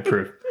very high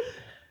proof.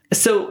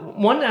 So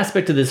one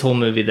aspect of this whole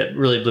movie that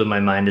really blew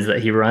my mind is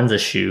that he runs a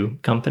shoe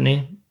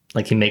company.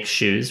 Like, he makes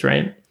shoes,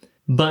 right?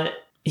 But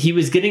he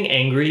was getting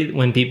angry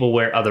when people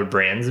wear other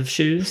brands of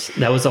shoes.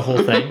 That was the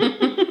whole thing.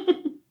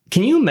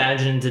 Can you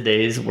imagine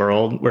today's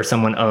world where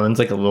someone owns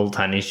like a little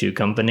tiny shoe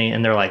company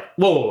and they're like,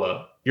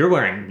 whoa, you're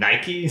wearing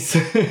Nikes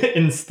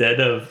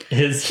instead of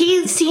his...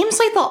 He seems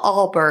like the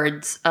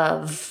Allbirds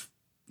of,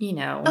 Oh,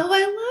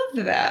 I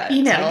love that.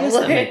 I guess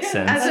that makes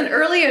sense. As an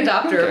early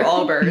adopter of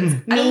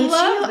Allbirds, I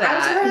love that. I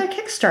was part of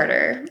the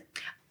Kickstarter.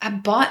 I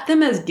bought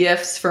them as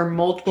gifts for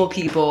multiple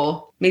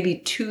people maybe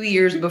 2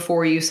 years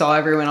before you saw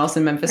everyone else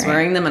in Memphis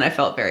wearing them, and I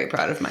felt very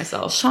proud of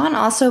myself. Sean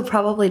also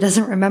probably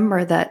doesn't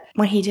remember that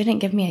when he didn't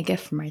give me a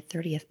gift for my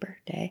 30th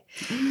birthday,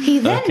 he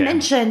then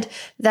mentioned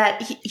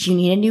that you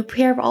need a new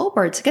pair of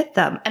Allbirds to get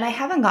them. And I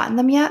haven't gotten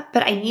them yet,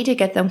 but I need to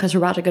get them because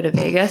we're about to go to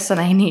Vegas and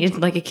I need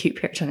like a cute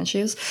pair of tennis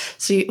shoes.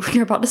 So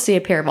you're about to see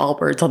a pair of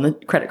Allbirds on the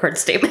credit card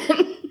statement.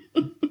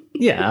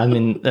 Yeah, I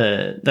mean,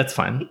 that's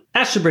fine.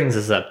 Ashley brings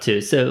this up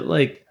too. So,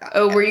 like...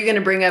 Oh, were you going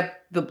to bring up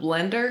the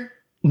blender?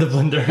 The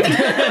blender.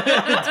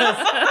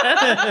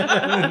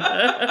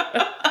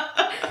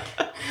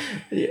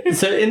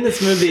 So in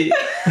this movie,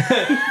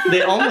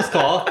 they almost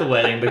call off the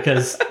wedding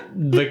because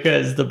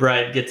the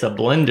bride gets a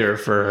blender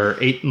for her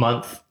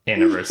 8-month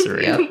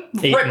anniversary. Yep.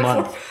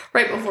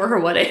 Right before her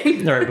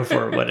wedding. Right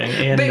before her wedding.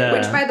 And,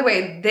 which, by the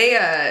way,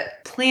 they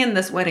planned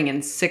this wedding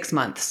in 6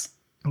 months.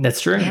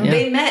 That's true. Yeah.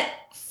 They met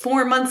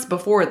 4 months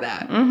before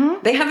that.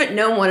 Mm-hmm. They haven't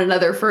known one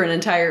another for an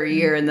entire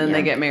year, and then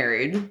they get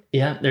married.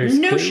 Yeah, there's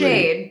no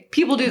shade.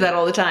 People do that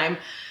all the time.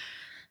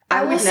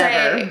 I would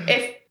say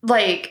if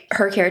like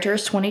her character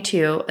is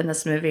 22 in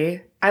this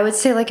movie, I would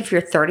say like if you're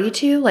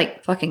 32,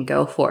 like fucking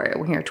go for it.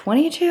 When you're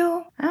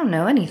 22, I don't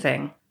know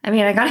anything. I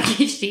mean, I got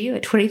engaged to you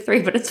at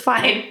 23, but it's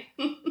fine.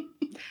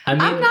 I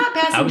mean, I'm not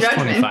passing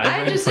judgment.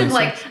 I just am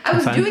like, I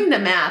was 25. doing the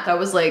math. I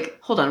was like,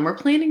 hold on, we're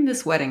planning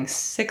this wedding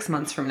 6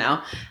 months from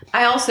now.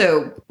 I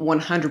also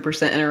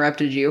 100%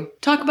 interrupted you.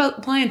 Talk about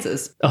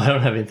appliances. Oh, I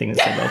don't have anything to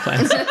say about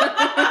appliances.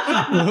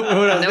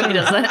 Nobody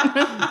does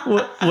that.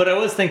 What I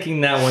was thinking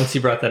now, once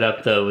you brought that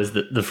up, though, was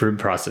the food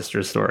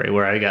processor story,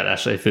 where I got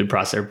actually a food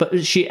processor.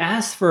 But she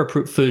asked for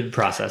a food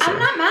processor. I'm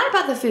not mad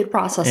about the food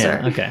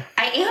processor. Yeah, okay.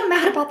 I am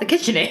mad about the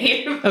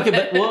KitchenAid. Okay,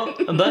 but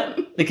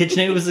the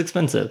KitchenAid was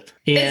expensive.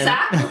 And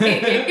exactly.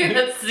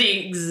 That's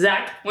the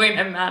exact point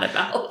I'm mad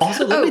about.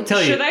 Also, let me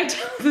tell you. Should I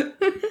tell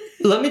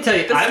Let me tell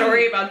you the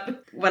story about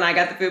when I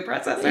got the food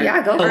processor?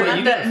 Yeah, go for it.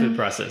 You got a food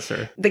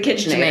processor. The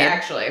KitchenAid,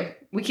 actually.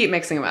 We keep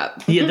mixing them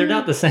up. Yeah, they're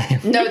not the same.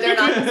 No, they're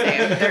not the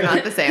same. They're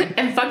not the same.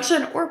 In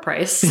function or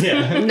price.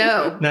 Yeah.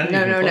 No. Not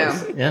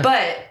No. Yeah.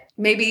 But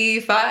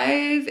maybe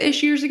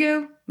 5-ish years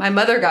ago, my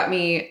mother got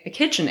me a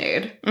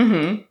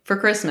KitchenAid for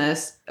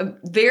Christmas. A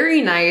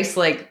very nice,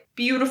 like,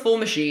 beautiful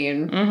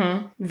machine.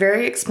 Mm-hmm.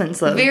 Very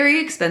expensive. Very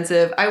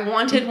expensive. I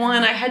wanted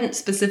one. I hadn't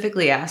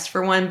specifically asked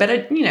for one, but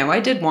I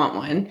did want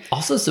one.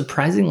 Also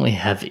surprisingly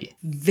heavy.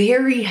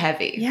 Very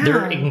heavy. Yeah.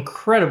 They're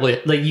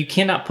incredibly, like, you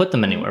cannot put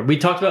them anywhere. We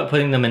talked about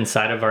putting them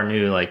inside of our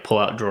new, like,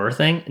 pull-out drawer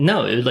thing.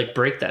 No, it would, like,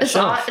 break that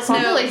shelf. It's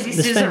not the Lazy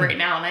Susan right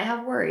now, and I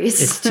have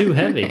worries. It's too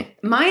heavy.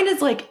 Mine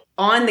is, like,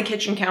 on the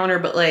kitchen counter,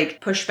 but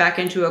like pushed back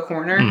into a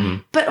corner.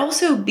 Mm-hmm. But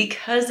also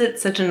because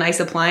it's such a nice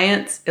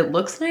appliance, it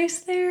looks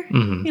nice there,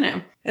 you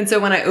know. And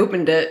so when I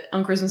opened it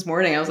on Christmas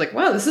morning, I was like,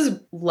 wow, this is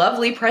a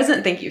lovely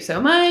present. Thank you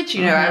so much.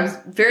 You know, I was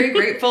very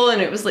grateful,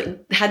 and it was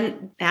like,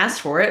 hadn't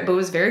asked for it, but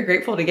was very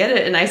grateful to get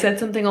it. And I said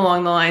something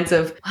along the lines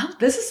of, well,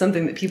 this is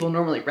something that people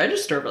normally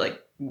register, but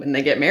like when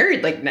they get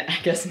married, like, I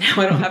guess now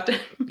I don't have to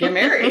get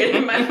married.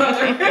 And my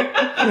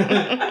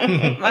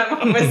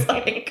mom was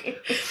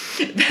like,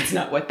 that's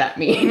not what that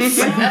means.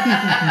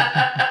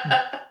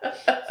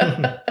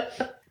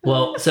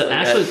 Well, so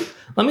Ashley,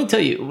 let me tell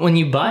you, when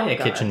you buy a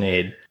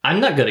KitchenAid, I'm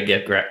not good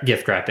at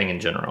gift wrapping in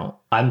general.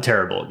 I'm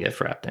terrible at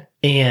gift wrapping.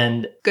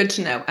 And good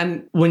to know.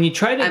 I'm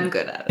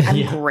good at it.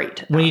 I'm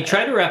great. When you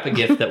try to wrap a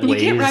gift that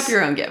weighs... You can't wrap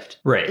your own gift.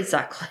 Right.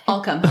 Exactly.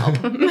 I'll come help.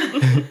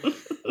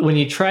 When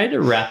you try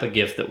to wrap a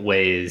gift that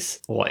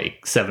weighs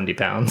like 70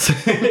 pounds,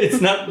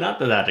 it's not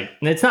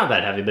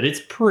that heavy, but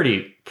it's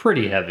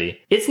pretty heavy.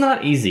 It's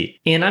not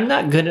easy. And I'm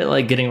not good at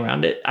like getting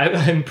around it.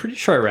 I'm pretty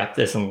sure I wrapped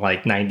this in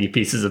like 90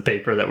 pieces of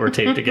paper that were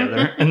taped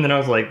together. And then I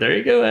was like, there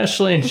you go,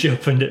 Ashley. And she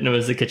opened it and it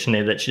was a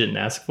KitchenAid that she didn't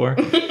ask for.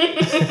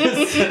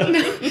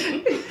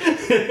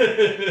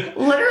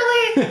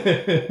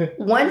 Literally,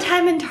 one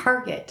time in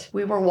Target,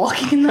 we were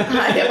walking in the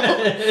aisle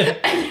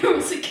and there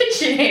was a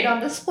KitchenAid on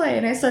display.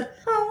 And I said,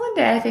 oh, one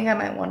day I think I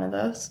might want one of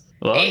those.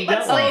 Well, 8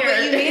 months later.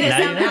 But you made it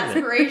sound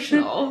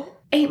aspirational.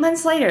 8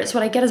 months later, it's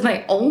what I get as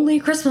my only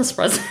Christmas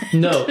present.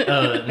 No,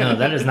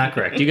 that is not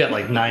correct. You got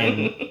like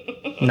nine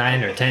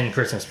or 10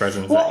 Christmas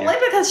presents. Well, only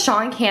because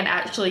Sean can't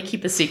actually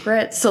keep a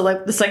secret. So,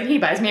 like, the second he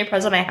buys me a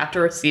present, I have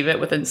to receive it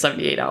within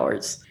 78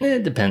 hours.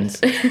 It depends.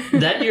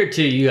 That year,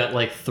 too, you got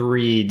like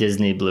 3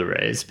 Disney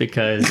Blu-rays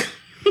because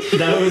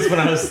that was when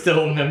I was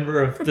still a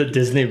member of the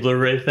Disney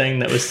Blu-ray thing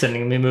that was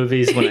sending me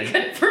movies. When I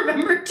couldn't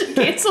remember to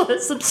cancel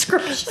his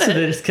subscription. So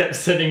they just kept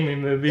sending me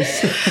movies.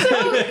 So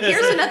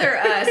here's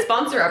another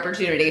sponsor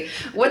opportunity.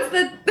 What's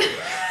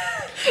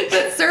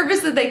that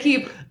service that they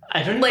keep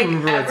I don't like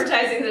remember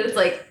advertising that it's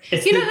like,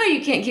 you know how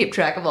you can't keep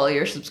track of all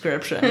your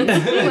subscriptions?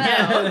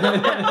 Well.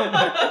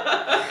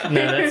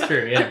 No, that's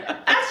true, yeah.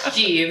 Ask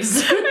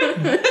Jeeves.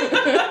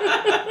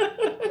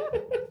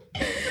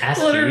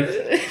 Ask Jeeves?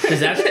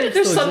 Does Ask Jeeves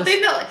There's still something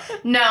exist?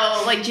 that,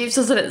 no, like Jeeves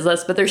doesn't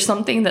exist, but there's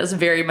something that's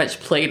very much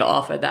played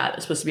off of that.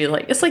 It's supposed to be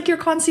like, it's like your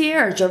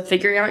concierge of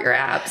figuring out your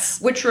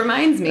apps. Which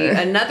reminds me,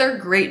 another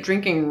great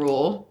drinking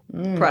rule.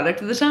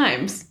 Product of the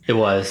Times. It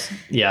was,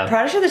 yeah.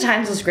 Product of the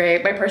Times was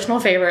great. My personal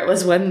favorite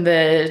was when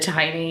the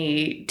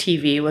tiny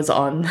TV was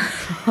on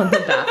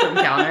the bathroom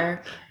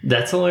counter.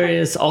 That's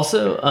hilarious.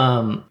 Also,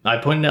 I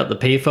pointed out the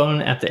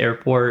payphone at the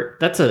airport.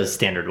 That's a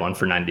standard one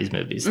for 90s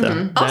movies, though.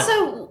 Mm-hmm.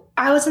 Also,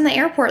 I was in the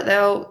airport,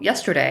 though,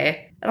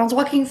 yesterday, and I was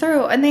walking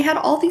through, and they had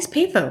all these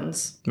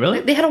payphones. Really?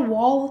 They had a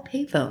wall of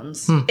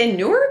payphones. In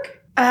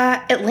Newark?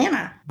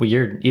 Atlanta.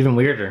 Weird. Even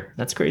weirder.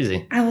 That's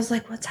crazy. I was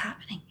like, what's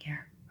happening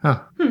here?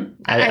 Huh.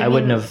 I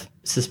wouldn't have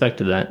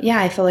suspected that.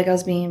 Yeah, I feel like I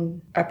was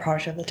being a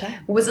product of the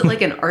time. Was it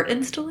like an art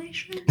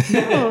installation? No,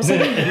 it was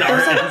like An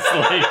art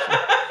installation.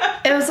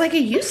 It was like a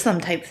use them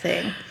type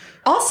thing.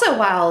 Also,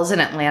 while I was in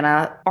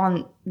Atlanta,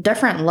 on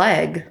different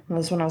leg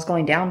was when I was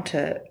going down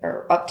to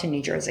or up to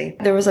New Jersey.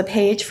 There was a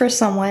page for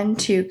someone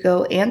to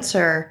go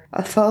answer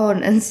a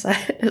phone and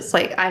said, it's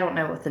like, I don't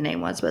know what the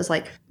name was, but it's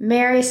like,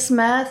 Mary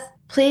Smith,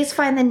 please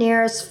find the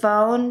nearest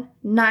phone.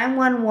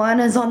 911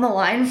 is on the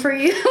line for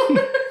you.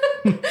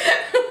 And,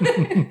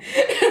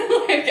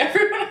 like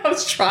everyone I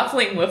was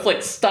traveling with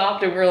like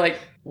stopped and we were like,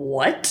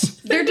 what?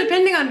 They're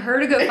depending on her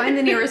to go find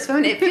the nearest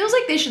phone. It feels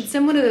like they should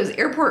send one of those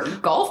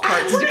airport golf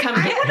carts to come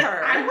get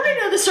her. I want to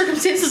know the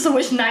circumstances in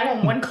which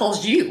 911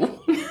 calls you.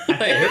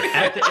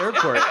 At the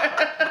airport.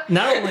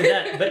 Not only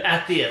that, but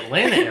at the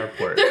Atlanta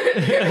airport. One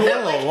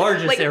of the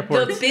largest like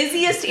airports. the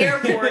busiest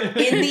airport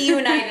in the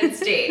United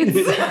States.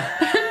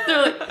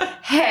 They're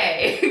like,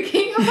 hey,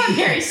 can you go find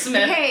Mary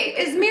Smith? Hey,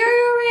 is Mary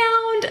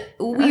around?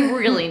 We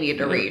really need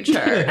to reach her.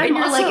 And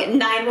you're also, like,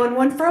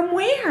 911 from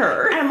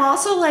where? I'm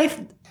also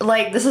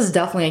like this is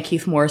definitely a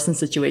Keith Morrison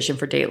situation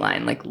for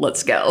Dateline. Like,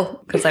 let's go.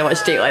 Because I watch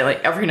Dateline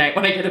like every night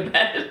when I go to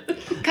bed.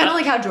 Kind of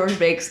like how George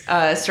Bakes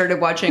started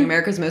watching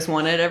America's Most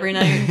Wanted every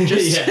night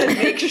just to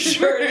make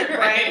sure that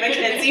Ryan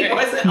McKenzie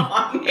wasn't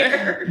on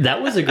there.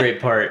 That was a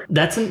great part.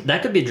 That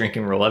could be a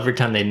drinking rule every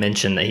time they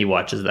mention that he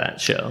watches that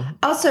show.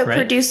 Also, right?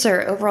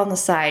 Producer over on the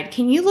side,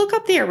 can you look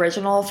up the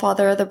original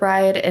Father of the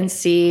Bride and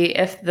see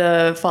if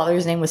the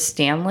father's name was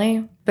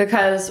Stanley?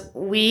 Because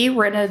we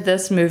rented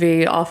this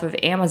movie off of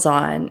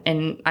Amazon,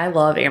 and I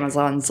love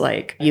Amazon's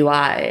like UI,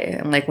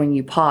 and like when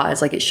you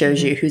pause, like it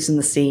shows you who's in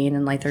the scene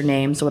and like their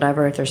names or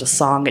whatever. If there's a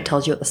song, it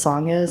tells you what the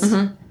song is.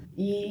 Mm-hmm.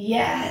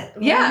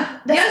 Yeah.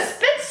 That's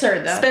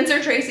Spencer though.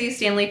 Spencer Tracy,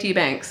 Stanley T.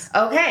 Banks.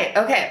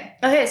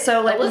 Okay.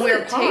 So like when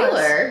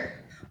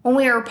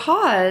we were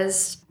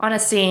paused on a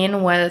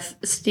scene with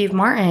Steve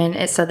Martin,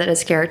 it said that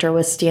his character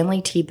was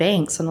Stanley T.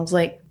 Banks. And I was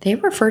like, they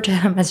refer to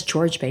him as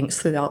George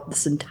Banks throughout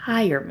this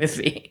entire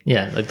movie.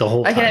 Yeah, like the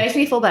whole time. Okay, that makes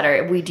me feel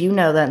better. We do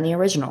know that in the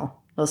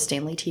original, it was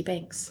Stanley T.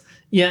 Banks.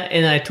 Yeah,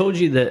 and I told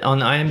you that on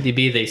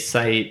IMDb they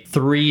cite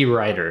 3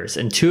 writers,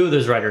 and 2 of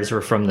those writers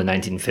were from the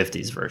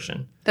 1950s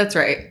version. That's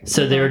right.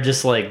 So they were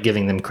just like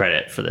giving them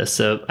credit for this.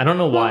 So I don't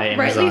know why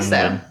Amazon. Rightly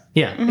so.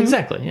 Yeah,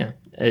 exactly. Yeah,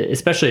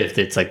 especially if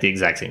it's like the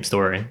exact same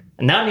story.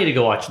 And now I need to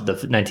go watch the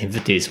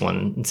 1950s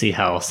one and see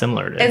how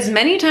similar it is. As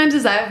many times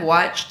as I've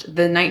watched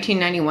the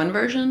 1991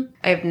 version,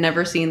 I've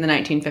never seen the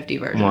 1950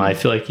 version. Well, I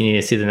feel like you need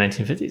to see the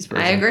 1950s version.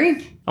 I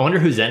agree. I wonder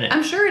who's in it.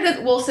 I'm sure it is.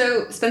 Well,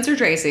 so Spencer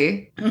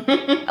Tracy,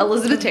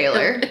 Elizabeth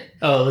Taylor.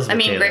 Oh,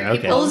 Elizabeth Taylor. great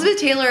Okay. people. Elizabeth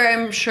Taylor,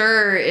 I'm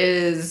sure,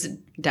 is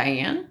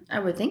Diane. I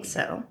would think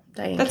so.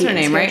 Diane That's her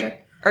Keaton's name, character. right?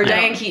 Or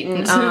Diane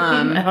Keaton.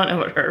 I don't know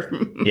what her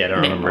Yeah, I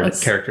don't name remember was.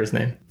 the character's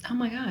name. Oh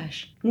my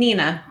gosh.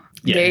 Nina.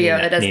 Yeah, There you go.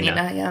 It is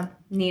Nina. Yeah.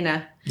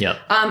 Nina. Yep.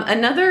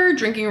 Another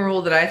drinking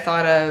rule that I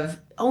thought of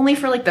only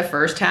for like the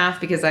first half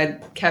because I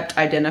kept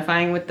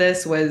identifying with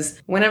this was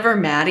whenever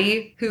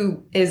Maddie,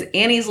 who is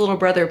Annie's little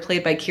brother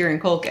played by Kieran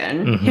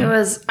Culkin, He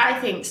was, I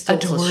think, still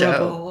to the show.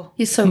 Adorable.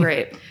 He's so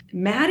great.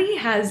 Maddie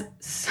has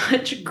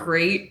such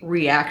great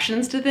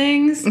reactions to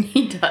things.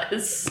 He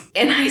does.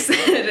 And I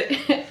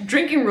said,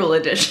 drinking rule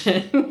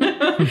edition.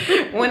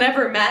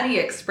 Whenever Maddie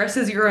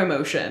expresses your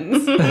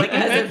emotions, like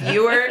as a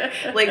viewer,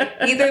 like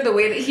either the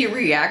way that he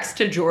reacts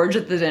to George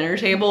at the dinner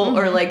table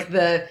or like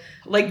the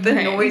Right.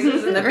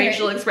 noises and the Right.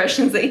 facial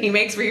expressions that he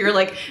makes where you're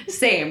like,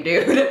 same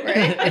dude.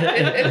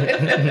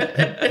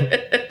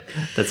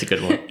 That's a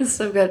good one. It's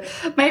so good.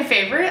 My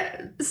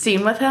favorite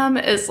scene with him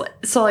is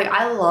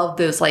I love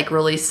those like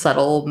really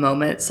subtle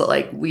moments that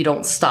like we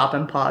don't stop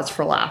and pause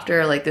for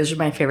laughter. Like those are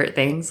my favorite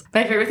things.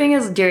 My favorite thing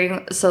is in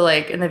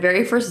the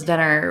very first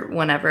dinner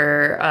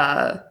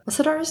whenever what's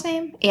the daughter's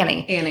name?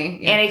 Annie.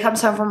 Annie. Yeah. Annie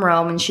comes home from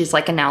Rome and she's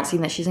like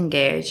announcing that she's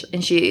engaged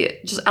and she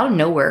just out of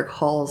nowhere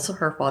calls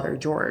her father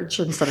George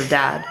instead of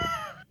dad.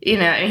 You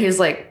know, and he's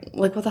like,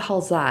 what the hell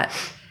is that?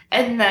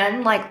 And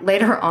then, like,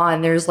 later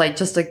on, there's, like,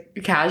 just a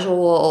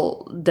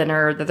casual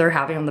dinner that they're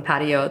having on the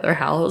patio at their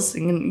house.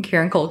 And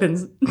Kieran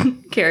Culkin's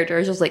character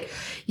is just like,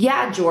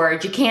 yeah,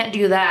 George, you can't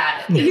do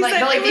that. He's like,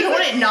 but, like, they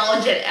don't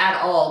acknowledge it at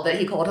all that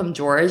he called him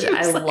George.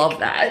 I love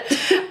that.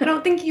 I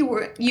don't think you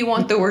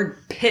want the word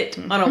pit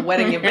on a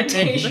wedding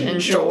invitation,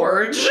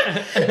 George.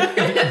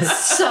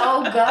 It's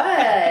so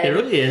good. It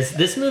really is.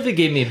 This movie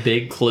gave me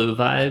big Clue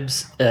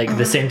vibes, like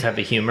the same type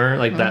of humor,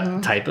 like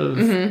that type of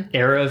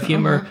era of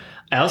humor.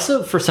 I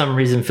also, for some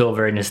reason, feel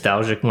very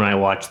nostalgic when I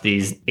watch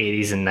these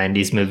 80s and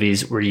 90s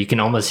movies where you can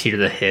almost hear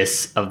the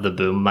hiss of the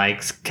boom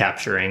mics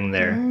capturing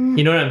their...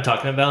 You know what I'm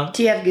talking about?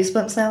 Do you have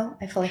goosebumps now?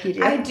 I feel like you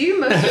do. I do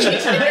most of the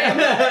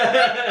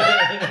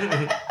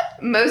time.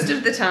 Most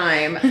of the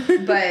time,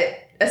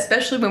 but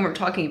especially when we're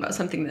talking about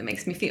something that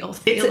makes me feel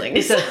feelings.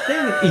 It's a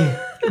thing.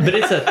 But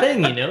it's a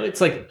thing, you know? It's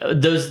like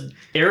those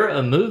era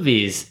of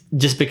movies,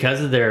 just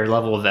because of their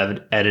level of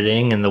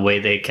editing and the way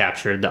they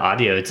captured the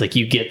audio, it's like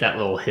you get that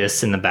little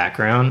hiss in the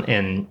background,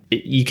 and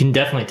you can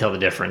definitely tell the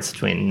difference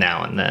between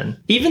now and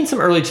then. Even some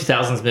early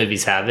 2000s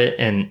movies have it,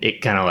 and it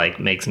kind of like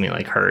makes me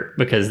like hurt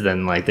because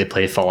then like they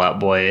play Fall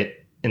Out Boy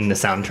in the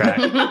soundtrack,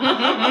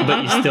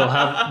 but you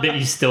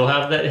still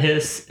have that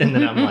hiss, and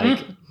then I'm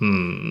like,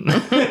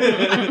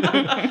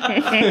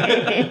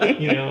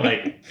 you know,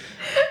 like.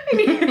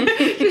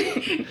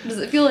 Does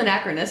it feel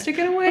anachronistic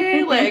in a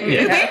way? Like,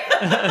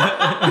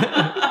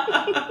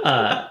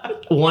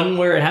 one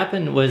where it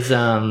happened was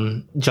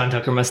John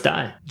Tucker Must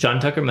Die. John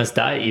Tucker Must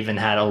Die even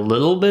had a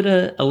little bit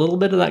of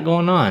that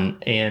going on,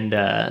 and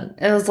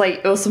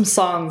it was some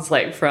songs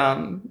like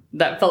from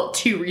that felt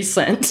too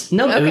recent.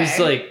 no, Okay. it was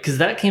like because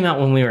that came out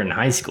when we were in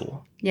high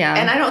school. Yeah,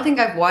 and I don't think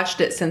I've watched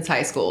it since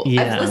high school.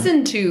 Yeah. I've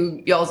listened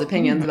to y'all's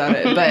opinions about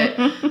it, but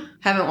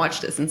haven't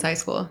watched it since high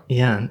school.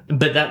 Yeah,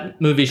 but that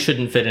movie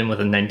shouldn't fit in with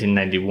a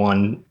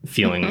 1991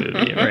 feeling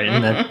movie, right?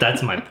 And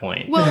that's my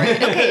point. Well,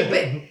 okay,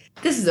 but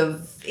this is a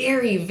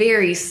very,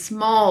 very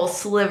small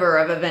sliver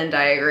of a Venn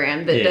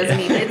diagram that doesn't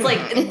even, it's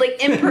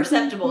like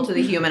imperceptible to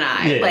the human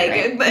eye.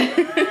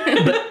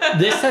 But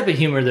this type of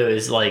humor, though,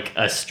 is like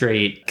a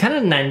straight kind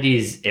of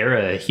 90s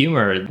era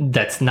humor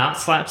that's not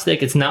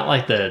slapstick. It's not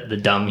like the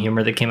dumb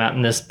humor that came out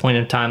in this point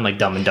in time, like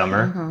Dumb and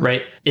Dumber,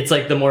 right? It's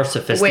like the more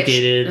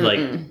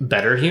sophisticated,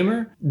 better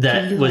humor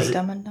that was. like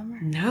Dumb and Dumber?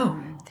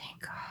 No.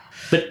 Thank God.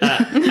 But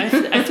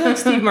I feel like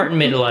Steve Martin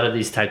made a lot of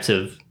these types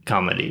of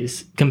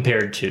comedies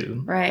compared to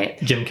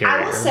Jim Carrey.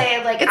 I will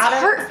say, like, It's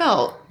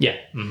heartfelt. Yeah.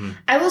 Mm-hmm.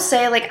 I will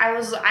say, like,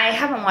 I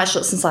haven't watched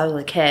it since I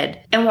was a kid.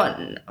 And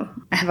I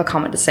have a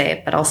comment to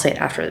say, but I'll say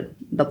it after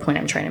the point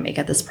I'm trying to make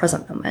at this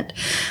present moment,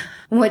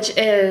 which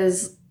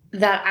is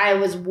that I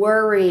was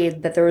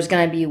worried that there was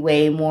going to be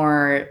way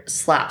more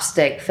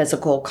slapstick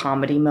physical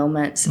comedy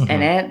moments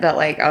in it, that,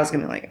 like, I was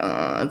going to be like,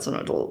 it's an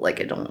adult, like,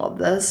 I don't love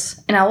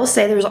this. And I will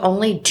say there's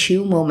only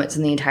 2 moments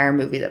in the entire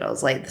movie that I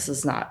was like, this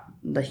is not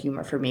the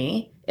humor for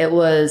me. It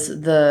was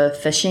the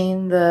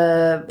fishing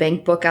the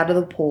bank book out of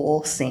the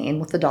pool scene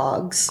with the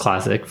dogs.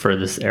 Classic for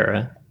this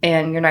era.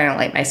 And you're not going to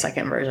like my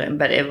second version,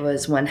 but it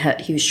was when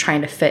he was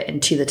trying to fit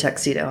into the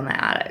tuxedo in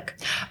the attic.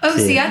 Oh,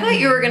 see, I thought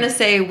you were going to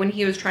say when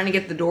he was trying to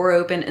get the door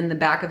open and the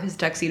back of his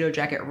tuxedo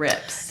jacket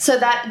rips. So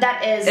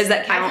that is... Does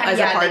that count as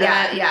a part of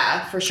that?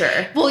 Yeah, for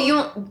sure.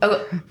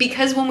 Well,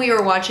 because when we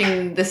were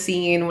watching the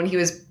scene when he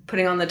was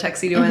putting on the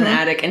tuxedo in the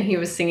attic and he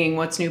was singing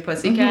What's New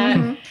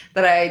Pussycat,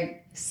 that I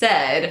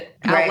said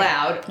out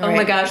loud, oh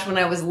my gosh, when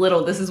I was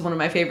little, this is one of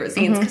my favorite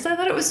scenes because I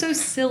thought it was so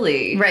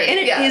silly. Right. And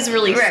it is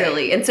really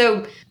silly. And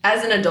so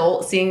as an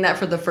adult, seeing that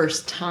for the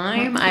first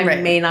time, I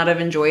may not have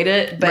enjoyed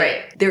it,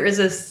 but there is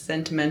a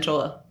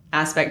sentimental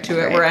aspect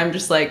to it where I'm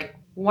just like,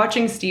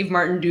 watching Steve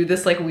Martin do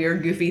this like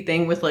weird goofy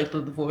thing with like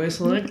the voice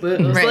like this.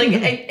 Like,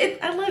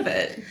 I love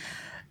it.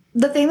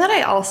 The thing that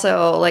I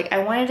also, like, I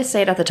wanted to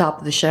say it at the top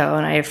of the show,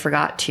 and I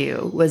forgot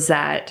to, was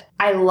that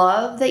I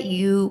love that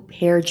you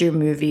paired your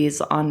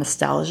movies on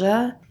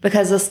nostalgia,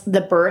 because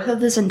the birth of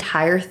this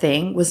entire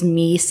thing was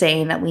me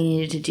saying that we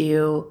needed to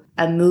do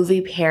a movie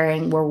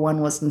pairing where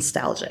one was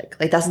nostalgic.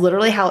 Like, that's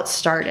literally how it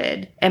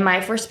started. And my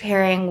first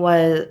pairing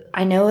was,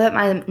 I know that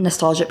my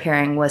nostalgic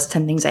pairing was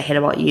 10 Things I Hate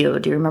About You.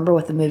 Do you remember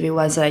what the movie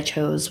was that I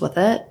chose with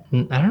it?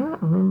 I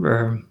don't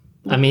remember.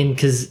 I mean,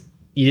 because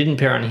you didn't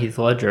pair on Heath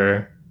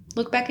Ledger.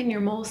 Look back in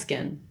your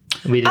moleskin.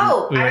 I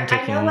know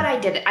what I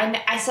did.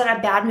 I said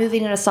a bad movie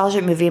and a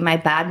nostalgic movie, and my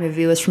bad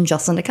movie was from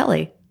Justin to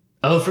Kelly.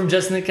 Oh, from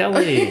Justin to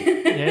Kelly.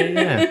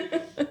 Yeah.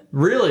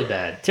 Really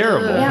bad.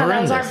 Terrible. Yeah,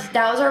 horrendous.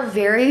 that was our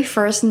very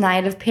first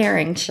night of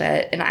pairing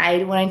shit, and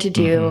I wanted to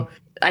do...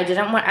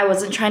 I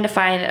wasn't trying to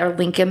find a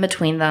link in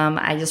between them.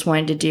 I just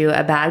wanted to do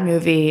a bad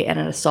movie and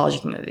a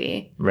nostalgic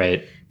movie.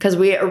 Right. Because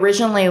we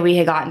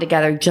had gotten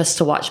together just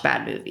to watch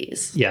bad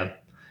movies. Yeah.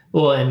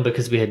 Well, and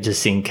because we had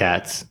just seen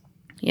Cats.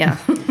 Yeah,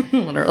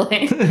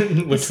 literally.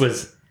 Which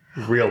was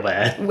real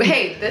bad.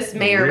 Hey, this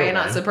may or may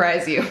not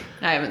surprise you.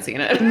 I haven't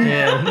seen it.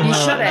 Yeah, you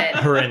shouldn't.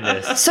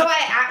 Horrendous. So I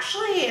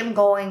actually am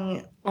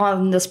going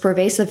on this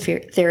pervasive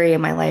theory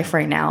in my life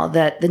right now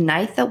that the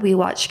night that we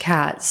watched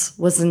Cats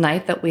was the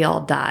night that we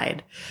all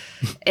died.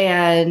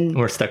 And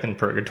we're stuck in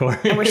purgatory.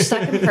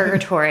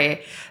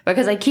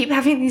 Because I keep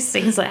having these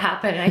things that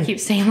happen, and I keep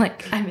saying,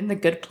 like, I'm in the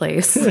good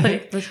place.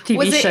 Like, the TV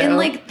was it show. in,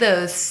 like,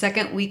 the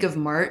second week of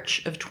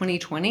March of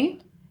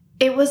 2020?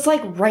 It was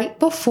like right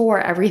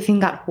before everything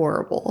got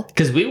horrible.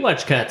 Because we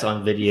watched Cats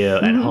on video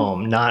at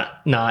home,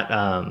 not in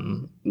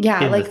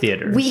the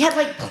theater. We had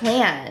like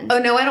planned. Oh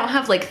no, I don't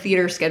have like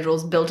theater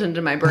schedules built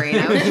into my brain.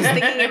 I was just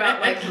thinking about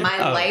like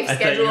my life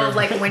schedule of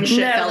like when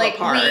shit fell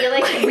apart.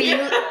 We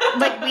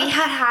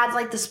had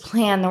like this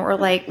plan that we're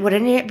like,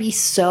 wouldn't it be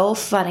so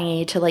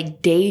funny to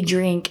like day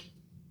drink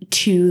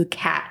 2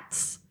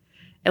 Cats?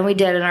 And we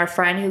did, and our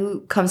friend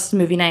who comes to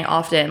movie night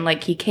often,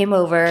 like he came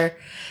over.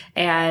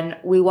 And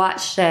we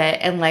watched it,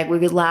 and like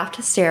we laughed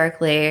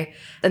hysterically.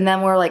 And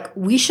then we're like,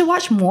 we should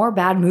watch more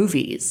bad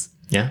movies.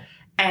 Yeah.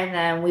 And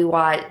then we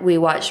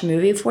watched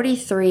movie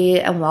 43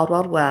 and Wild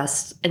Wild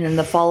West. And then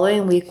the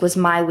following week was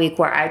my week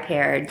where I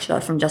paired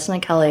from Justin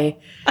and Kelly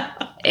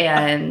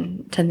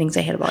and 10 Things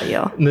I Hate About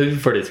You. Movie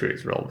 43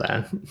 is real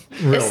bad.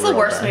 It's the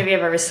worst movie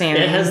I've ever seen.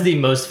 It has the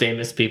most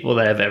famous people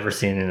that I've ever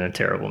seen in a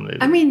terrible movie.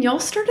 I mean, y'all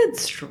started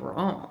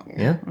strong.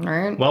 Yeah.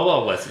 Right. Wild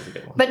Wild West is a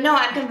good one. But no,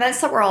 I'm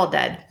convinced that we're all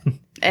dead.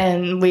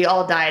 And we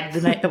all died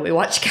the night that we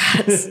watched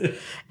Cats. And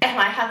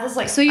I have this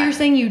like... So you're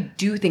saying you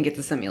do think it's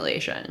a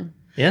simulation?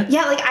 Yeah.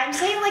 Yeah, like I'm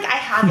saying like I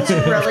have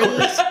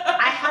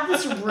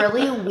this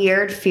really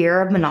weird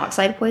fear of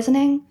monoxide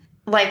poisoning.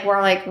 Like where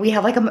like we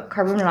have like a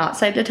carbon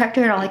monoxide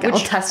detector, and I'll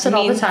test it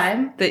all the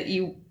time. That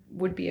you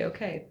would be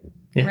okay.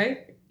 Yeah. Right?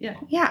 Yeah.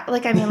 Yeah.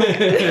 Like I mean like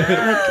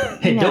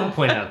hey, don't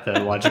point out the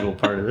logical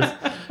part of this.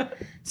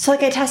 So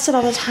like I test it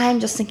all the time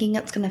just thinking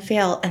it's gonna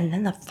fail, and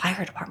then the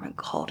fire department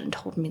called and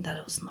told me that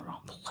it was in the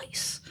wrong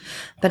place.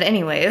 But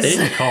anyways, they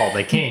didn't call,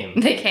 they came.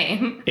 They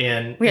came.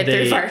 And we had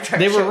 3 fire trucks.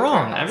 They were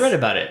wrong. I read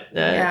about it.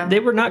 They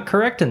were not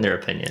correct in their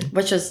opinion.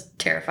 Which is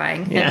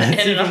terrifying. Yeah,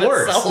 it's even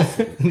worse.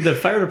 The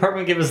fire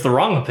department gave us the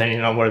wrong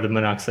opinion on where the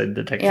monoxide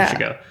detector should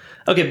go.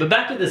 Okay, but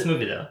back to this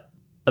movie though.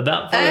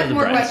 About Father I of have the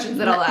more Bride. questions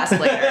that I'll ask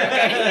later.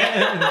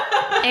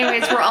 Okay.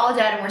 Anyways, we're all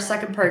dead and we're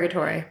stuck in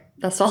purgatory.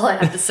 That's all I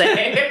have to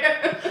say.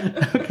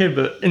 Okay,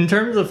 but in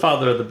terms of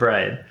Father of the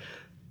Bride,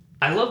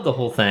 I love the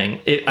whole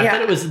thing. I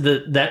thought it was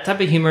that type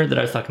of humor that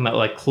I was talking about,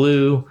 like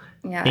Clue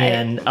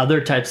and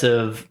other types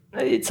of...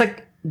 It's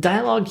like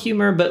dialogue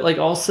humor, but like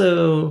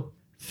also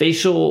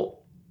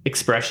facial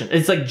expression.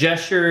 It's like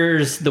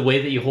gestures, the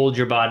way that you hold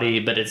your body,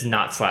 but it's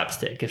not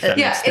slapstick, if that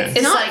makes sense.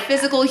 It's not like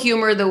physical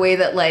humor the way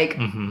that like...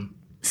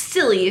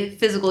 silly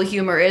physical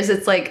humor is.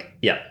 It's like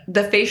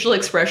the facial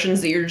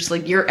expressions that you're just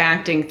like you're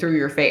acting through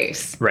your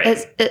face.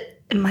 Right.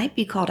 It might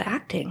be called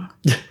acting.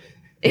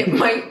 It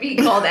might be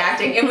called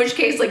acting, in which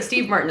case like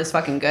Steve Martin is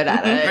fucking good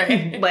at it.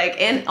 Right. Like,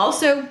 and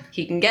also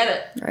he can get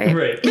it.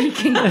 Right. He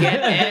can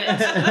get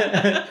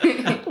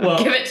it. Well,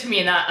 give it to me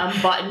in that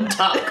unbuttoned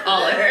top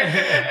collar.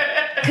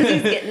 Because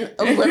he's getting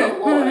a little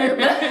warm.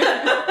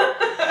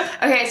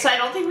 Okay, so I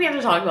don't think we have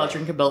to talk about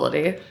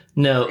drinkability.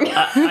 No,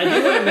 I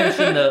do want to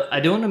mention I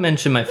do want to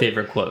mention my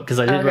favorite quote because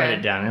I did write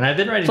it down, and I've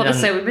been writing down.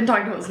 Say we've been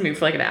talking about this movie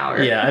for like an hour.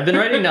 Yeah, I've been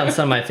writing down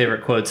some of my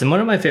favorite quotes, and one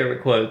of my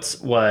favorite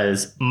quotes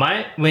was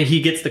when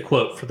he gets the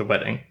quote for the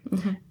wedding,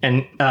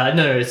 and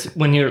it's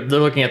when they're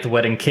looking at the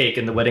wedding cake,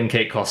 and the wedding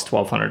cake costs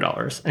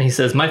 $1,200, and he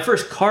says, "My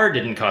first car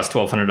didn't cost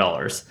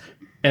 $1,200,"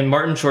 and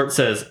Martin Short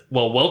says,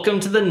 "Well, welcome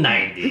to the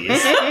 '90s."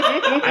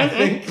 I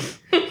think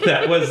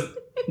that was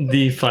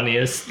the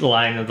funniest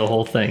line of the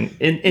whole thing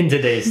in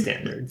today's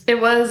standards. It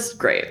was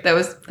great. That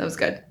was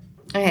good.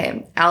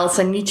 Okay,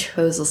 Allison, you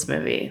chose this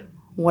movie.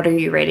 What are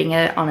you rating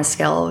it on a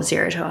scale of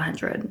 0 to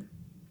 100?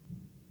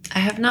 I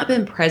have not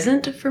been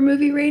present for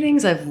movie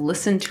ratings. I've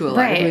listened to a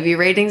lot of movie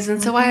ratings,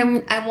 and so I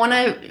want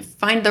to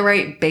find the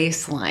right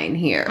baseline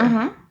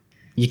here.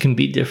 You can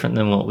be different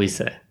than what we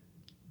say.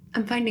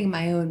 I'm finding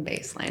my own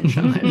baseline,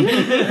 Sean.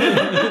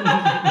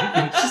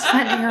 She's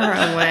finding her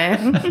own way.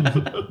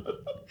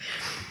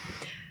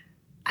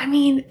 I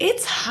mean,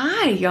 it's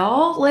high,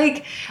 y'all.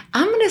 Like,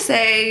 I'm going to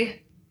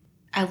say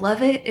I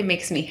love it. It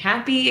makes me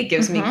happy. It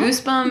gives me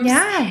goosebumps.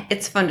 Yeah.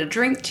 It's fun to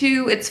drink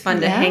to. It's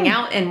fun to hang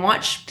out and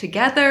watch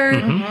together.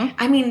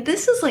 I mean,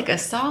 this is like a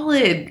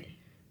solid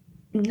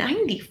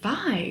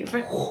 95.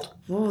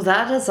 Ooh,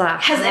 that is a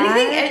Has high.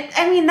 anything...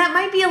 I mean, that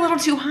might be a little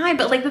too high,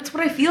 but like that's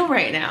what I feel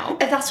right now.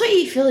 If that's what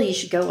you feel, you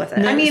should go with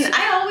it. I mean,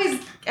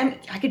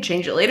 I could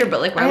change it later, but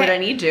like, why would I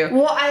need to?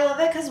 Well, I love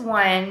it because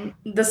one,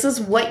 this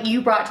is what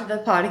you brought to the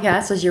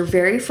podcast as your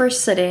very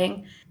first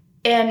sitting,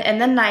 and in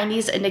the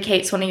 90s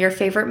indicates one of your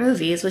favorite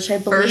movies, which I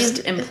believe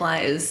First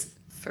implies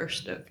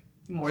first of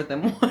more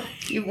than one.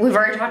 We've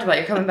already talked about.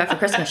 You're coming back for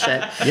Christmas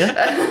shit.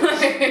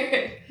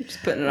 Yeah.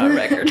 Just putting it on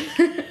record.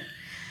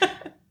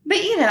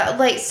 But you know,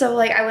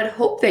 I would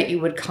hope that you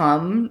would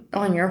come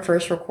on your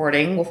first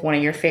recording with one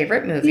of your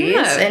favorite movies,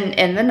 and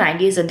in the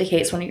 90s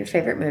indicates one of your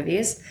favorite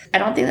movies. I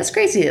don't think that's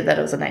crazy that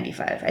it was a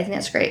 95. I think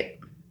that's great.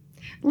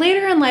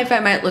 Later in life,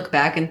 I might look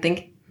back and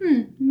think,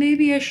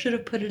 maybe I should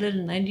have put it at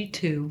a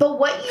 92. But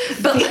what you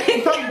feel, I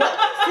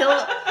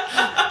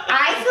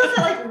feel that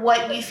like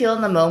what you feel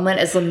in the moment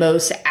is the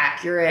most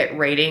accurate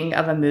rating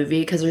of a movie,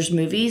 because there's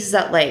movies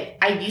that like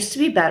I used to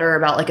be better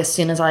about like as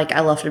soon as I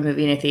left a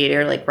movie in a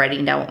theater, like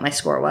writing down what my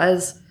score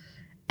was,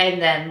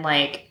 and then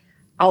like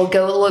I'll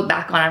go look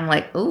back on it, I'm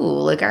like,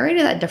 ooh, like I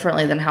rated that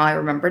differently than how I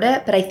remembered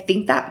it. But I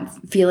think that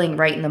feeling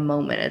right in the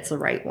moment, it's the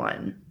right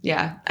one.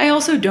 Yeah. I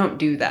also don't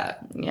do that.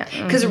 Yeah.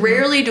 Because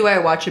rarely do I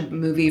watch a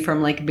movie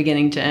from like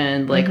beginning to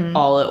end, like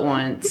all at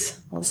once.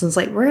 Allison's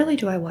like, rarely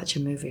do I watch a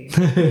movie.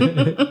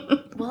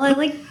 Well, I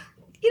like,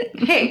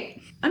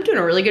 hey, I'm doing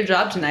a really good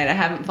job tonight. I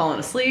haven't fallen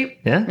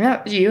asleep. Yeah.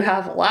 Yeah. You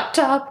have a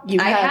laptop.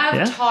 I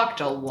have talked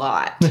a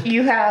lot.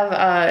 You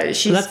have,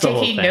 she's the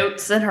whole taking thing.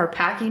 notes in her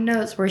packing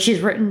notes where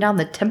she's written down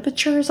the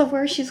temperatures of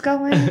where she's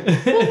going.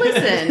 Well,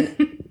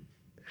 listen,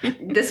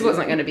 this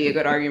wasn't going to be a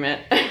good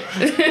argument.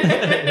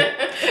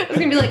 I was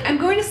going to be like, I'm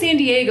going to San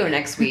Diego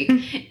next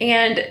week.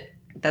 And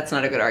that's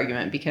not a good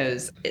argument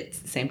because it's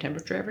the same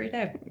temperature every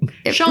day.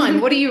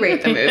 Sean, what do you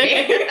rate the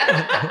movie?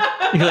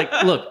 You're like,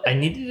 look, I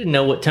needed to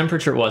know what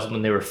temperature it was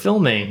when they were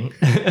filming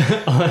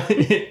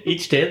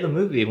each day of the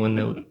movie when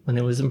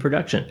it was in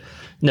production.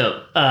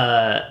 No,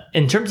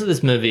 in terms of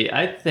this movie,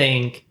 I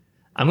think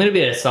I'm going to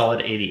be at a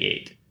solid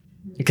 88.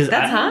 Because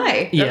that's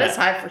high. Yeah, That's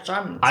high for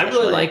Sean. I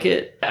really like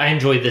it. I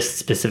enjoy this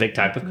specific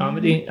type of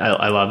comedy.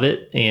 I love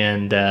it.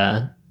 And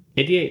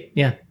 88,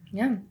 yeah.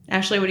 Yeah.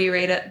 Ashley, what do you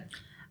rate it?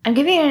 I'm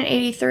giving it an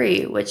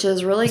 83, which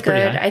is really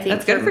good. I think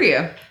that's good for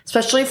you.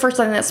 Especially for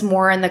something that's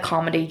more in the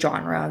comedy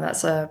genre.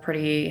 That's a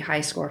pretty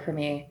high score for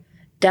me.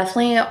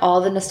 Definitely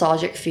all the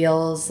nostalgic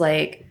feels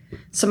like...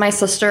 So my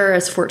sister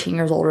is 14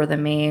 years older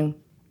than me.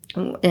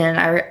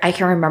 And I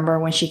can remember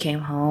when she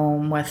came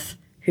home with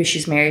who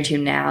she's married to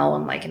now,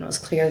 and it was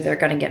clear they're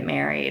going to get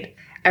married.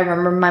 I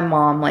remember my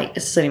mom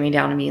sitting me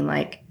down and being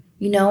like,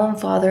 in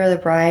Father of the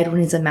Bride,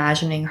 when he's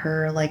imagining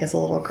her as a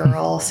little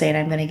girl saying,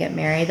 I'm going to get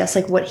married, that's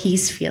what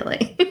he's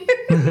feeling.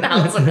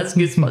 Allison has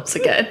goosebumps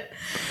again.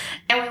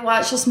 And we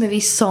watched this movie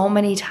so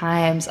many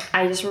times.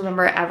 I just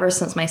remember ever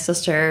since my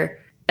sister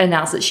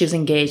announced that she was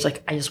engaged,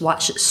 I just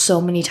watched it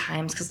so many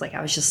times because I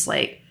was just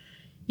it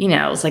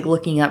was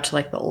looking up to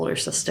the older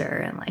sister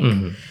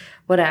and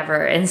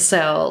whatever. And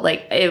so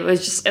it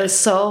was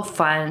so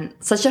fun,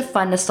 such a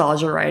fun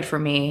nostalgia ride for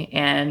me.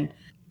 And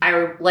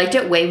I liked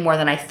it way more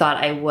than I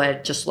thought I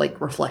would, just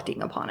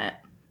reflecting upon it.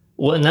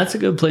 Well, and that's a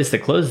good place to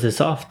close this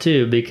off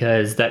too,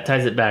 because that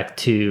ties it back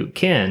to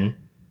Ken,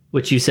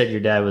 which you said your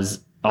dad was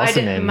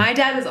also named. My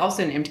dad was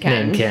also named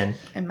Ken.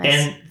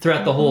 And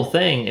throughout the whole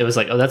thing, it was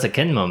oh, that's a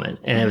Ken moment.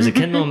 And it was a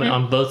Ken moment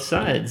on both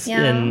sides.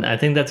 Yeah. And I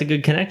think that's a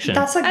good connection.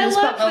 That's a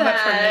goosebump moment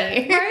for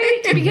me.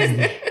 Right?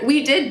 Because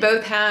we did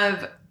both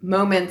have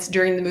moments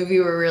during the movie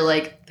where we were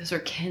like, those are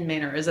Ken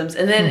mannerisms.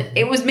 And then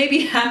it was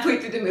maybe halfway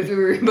through the movie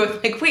where we were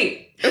both like,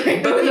 wait,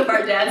 both of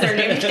our dads are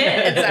named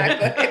Ken.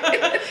 Exactly.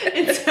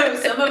 And so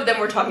some of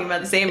them were talking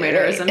about the same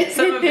mannerisms,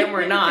 some of them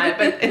were not.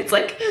 But it's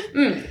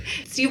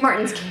Steve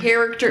Martin's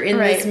character in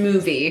this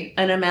movie,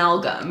 an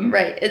amalgam.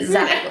 Right,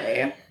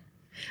 exactly.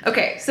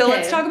 Okay, so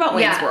let's talk about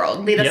Wayne's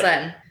World. Lead us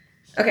in.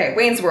 Okay,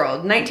 Wayne's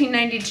World,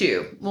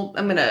 1992. Well,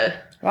 I'm going to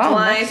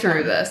fly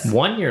through this.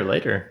 1 year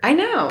later. I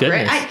know,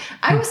 Goodness. right?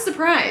 I was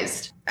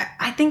surprised.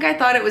 I think I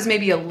thought it was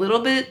maybe a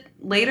little bit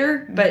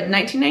later, but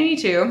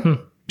 1992,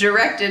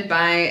 directed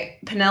by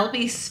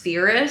Penelope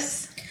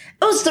Spheeris.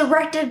 It was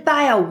directed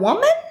by a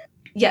woman?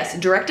 Yes,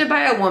 directed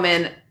by a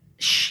woman.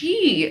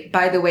 She,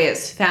 by the way,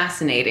 is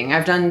fascinating.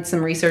 I've done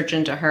some research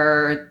into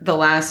her the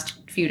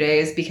last few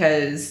days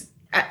because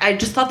I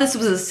just thought this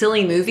was a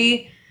silly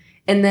movie.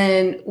 And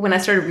then when I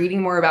started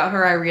reading more about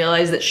her, I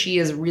realized that she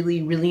is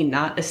really, really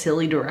not a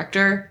silly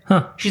director.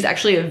 She's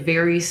actually a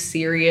very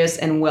serious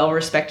and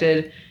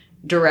well-respected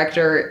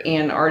director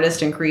and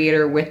artist and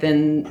creator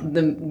within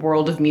the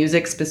world of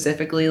music,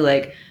 specifically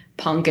like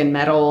punk and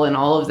metal and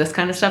all of this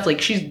kind of stuff.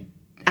 Like, she's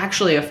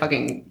actually a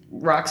fucking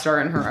rock star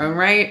in her own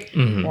right.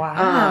 Mm-hmm.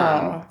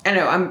 Wow. I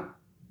know.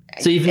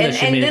 So even though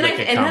she made it like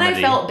a comedy. Then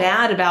I felt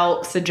bad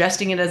about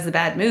suggesting it as the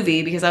bad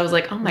movie because I was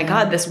like, oh my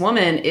God, this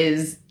woman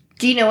is...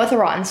 Do you know what the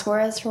Rotten score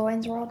is for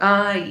Wayne's World?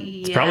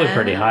 It's probably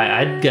pretty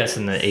high. I'd guess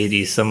in the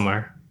 80s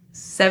somewhere.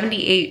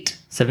 78.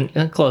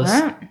 Close.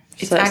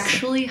 It's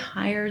actually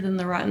higher than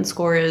the Rotten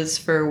score is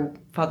for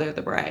Father of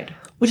the Bride.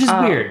 Which is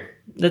weird.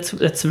 That's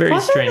very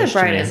strange. Father of the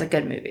Bride to me. is a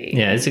good movie.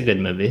 Yeah, it's a good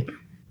movie.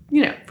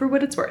 You know, for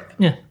what it's worth.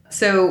 Yeah.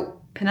 So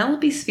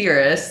Penelope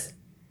Spheeris,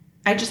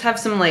 I just have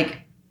some like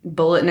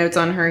bullet notes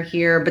on her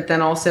here, but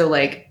then also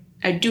like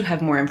I do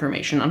have more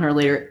information on her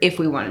later if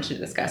we wanted to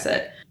discuss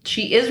it.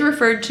 She is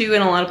referred to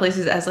in a lot of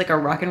places as like a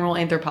rock and roll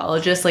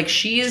anthropologist. Like,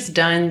 she has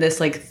done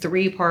this like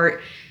 3-part,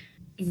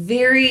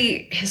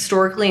 very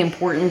historically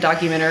important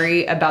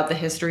documentary about the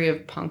history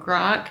of punk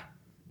rock,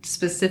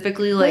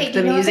 specifically like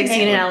the music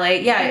scene in LA.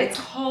 Yeah, it's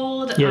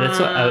called. Yeah,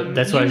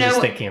 that's what I was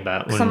just thinking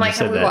about when you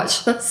said that.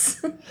 Watch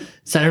this.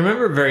 So I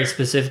remember very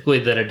specifically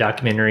that a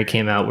documentary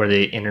came out where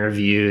they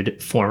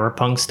interviewed former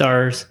punk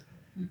stars.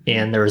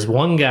 And there was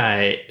one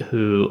guy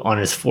who on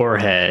his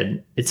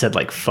forehead, it said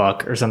like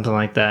fuck or something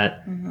like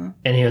that. Mm-hmm.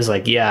 And he was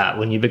like, yeah,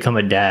 when you become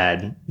a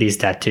dad, these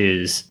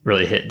tattoos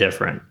really hit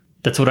different.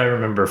 That's what I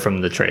remember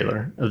from the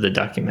trailer of the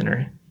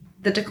documentary.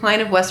 The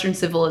Decline of Western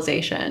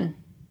Civilization.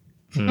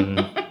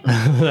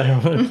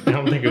 I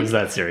don't think it was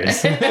that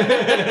serious.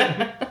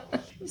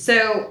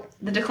 So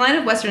The Decline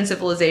of Western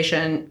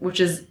Civilization, which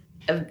is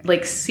a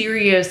like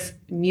serious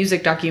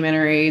music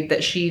documentary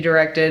that she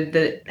directed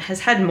that has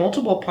had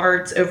multiple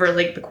parts over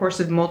like the course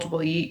of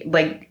multiple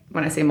like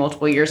when I say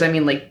multiple years, I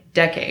mean like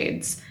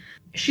decades.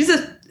 She's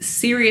a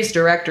serious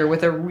director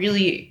with a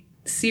really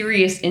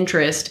serious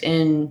interest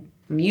in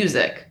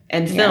music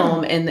and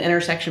film and the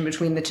intersection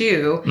between the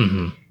two.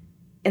 Mm-hmm.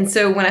 And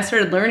so when I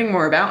started learning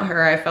more about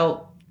her, I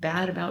felt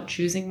bad about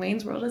choosing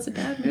Wayne's World as a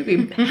bad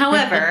movie.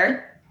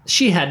 However,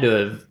 she had to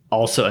have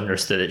also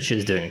understood that she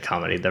was doing a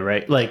comedy, though,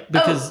 right? Like,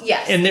 because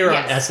and they were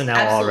on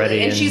SNL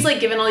already. And she's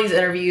like given all these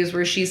interviews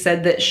where she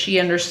said that she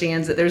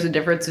understands that there's a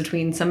difference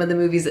between some of the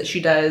movies that she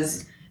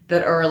does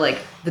that are like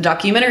the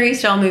documentary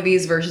style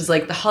movies versus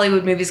like the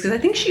Hollywood movies. Because I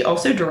think she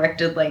also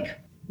directed like,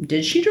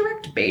 did she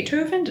direct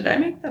Beethoven? Did I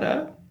make that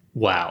up?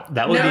 Wow,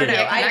 that would be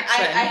a I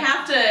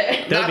have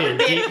to. That would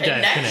be a deep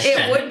dive connection.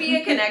 It would be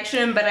a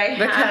connection, but I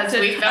have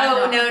to.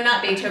 No,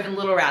 not Beethoven.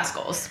 Little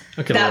Rascals.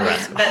 Okay, Little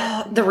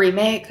Rascals. The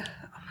remake.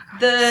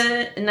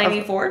 The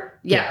 94?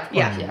 Yeah.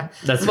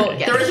 That's the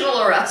original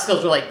Little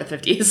Rascals were like the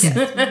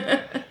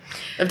 50s.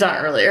 I've done it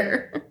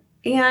earlier.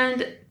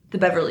 And the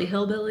Beverly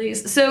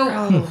Hillbillies.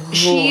 So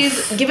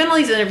she's given all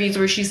these interviews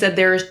where she said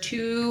there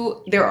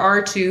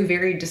are two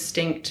very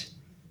distinct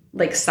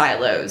like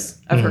silos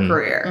of her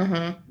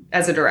career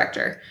as a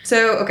director.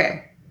 So,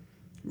 okay.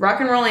 Rock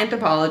and Roll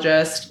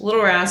Anthropologist,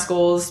 Little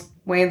Rascals,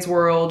 Wayne's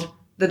World,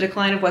 The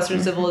Decline of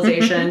Western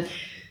Civilization.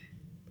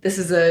 This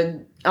is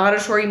a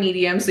auditory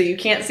medium, so you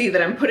can't see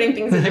that I'm putting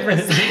things in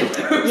different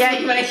silos. Yeah,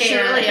 you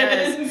really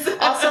is.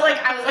 Also,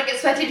 like, I was like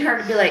expecting her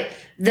to be like,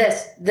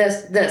 this,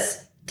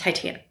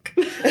 Titanic.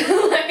 No,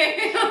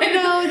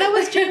 that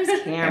was James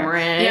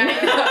Cameron.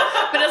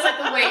 Yeah, but it's like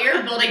the way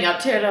you're building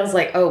up to it, I was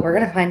like, oh, we're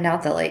gonna find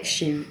out that like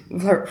she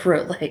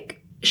wrote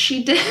like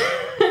she did.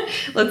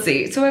 Let's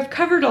see. So I've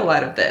covered a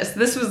lot of this.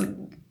 This was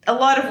a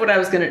lot of what I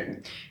was gonna.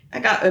 I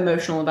got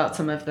emotional about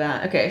some of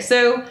that. Okay,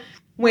 so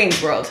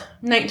Wayne's World,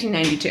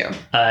 1992.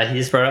 He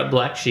just brought up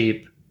Black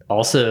Sheep,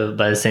 also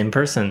by the same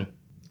person.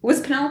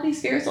 Was Penelope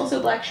Spheeris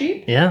also Black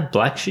Sheep? Yeah,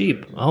 Black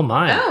Sheep. Oh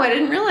my. Oh, I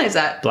didn't realize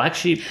that. Black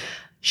Sheep.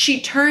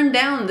 She turned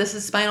down This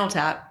Is Spinal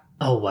Tap.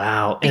 Oh,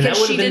 wow. And that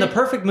would have been the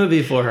perfect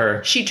movie for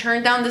her. She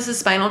turned down This Is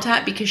Spinal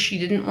Tap because she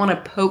didn't want to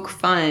poke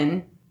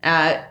fun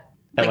at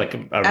like a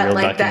real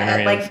like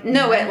documentary.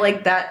 At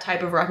like that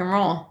type of rock and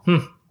roll.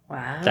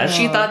 Wow.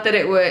 She thought that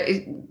it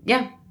would,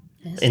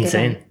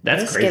 insane.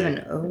 That's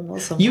crazy.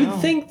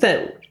 You'd think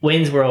that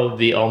Wayne's World would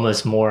be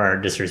almost more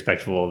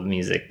disrespectful of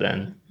music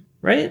then,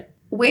 right?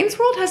 Wayne's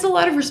World has a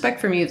lot of respect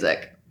for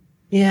music.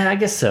 Yeah, I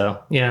guess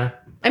so. Yeah.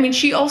 I mean,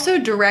 she also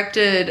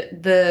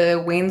directed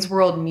the Wayne's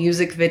World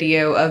music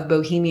video of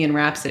Bohemian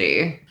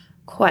Rhapsody.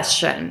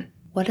 Question.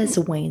 what is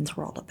Wayne's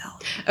World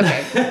about? Okay.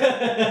 I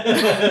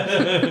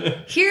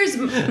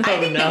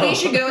think that we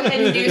should go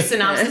ahead and do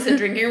synopsis and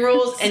drinking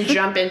rules and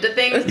jump into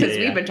things because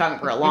we've been talking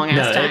for a long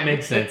ass time. It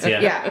makes sense, yeah.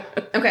 Yeah.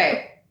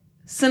 Okay.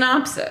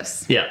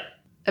 Synopsis. Yeah.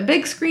 A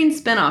big screen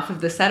spinoff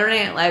of the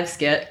Saturday Night Live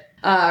skit.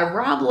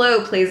 Rob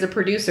Lowe plays a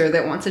producer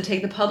that wants to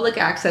take the public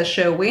access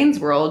show Wayne's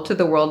World to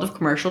the world of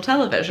commercial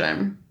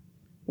television.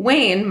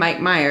 Wayne,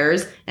 Mike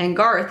Myers, and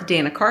Garth,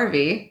 Dana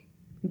Carvey,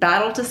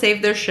 battle to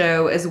save their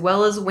show as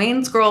well as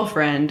Wayne's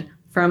girlfriend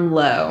from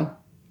Lowe,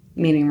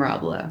 meaning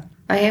Rob Lowe.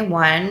 Okay,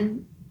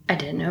 one, I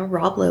didn't know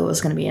Rob Lowe was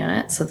going to be in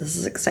it, so this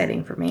is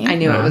exciting for me. I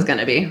knew it was going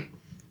to be.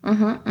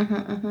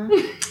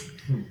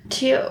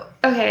 Two,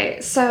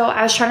 okay, so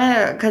I was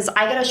trying to, because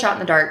I get a shot in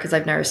the dark because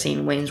I've never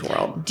seen Wayne's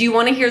World. Do you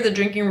want to hear the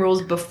drinking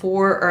rules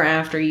before or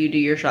after you do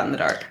your shot in the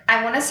dark?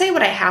 I want to say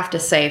what I have to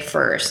say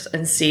first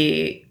and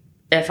see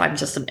if I'm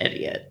just an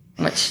idiot,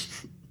 which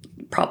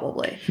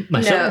probably.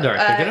 My shot in the dark,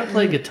 they're going to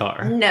play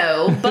guitar.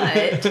 No,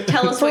 but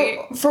tell us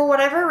for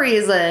whatever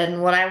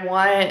reason, what I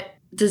want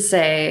to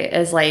say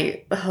is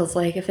like, I was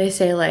like, if they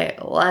say like,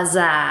 what's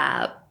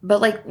up?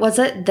 But like, was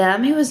it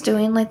them who was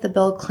doing like the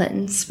Bill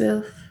Clinton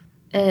spoof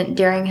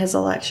during his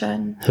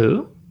election?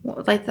 Who?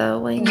 Like the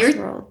Wayne's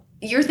World.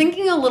 You're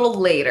thinking a little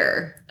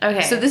later.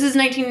 Okay. So this is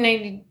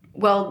 1990,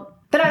 well...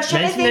 But I was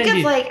trying to think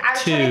of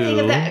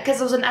that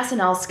because it was an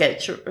SNL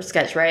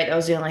sketch, right? I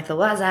was doing like the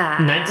what's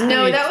up?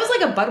 No, that was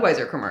like a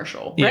Budweiser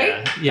commercial,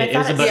 right? Yeah, it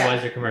was a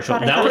Budweiser commercial.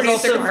 That was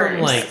also from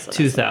like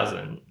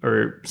 2000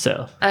 or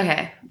so.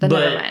 Okay, then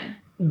never mind.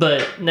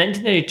 But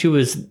 1992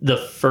 was the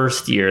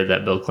first year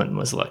that Bill Clinton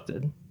was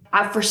elected.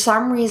 For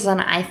some reason,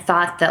 I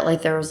thought that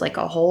like there was like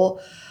a whole.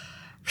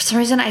 For some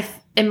reason,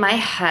 in my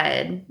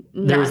head,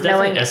 there was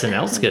definitely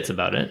SNL skits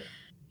about it.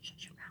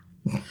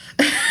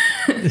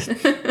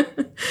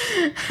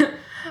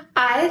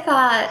 I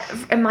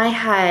thought in my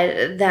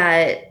head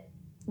that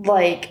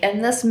like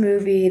in this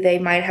movie they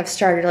might have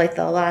started like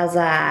the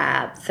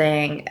Lazap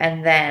thing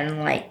and then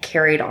like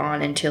carried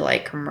on into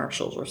like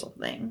commercials or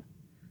something.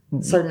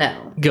 So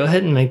no. Go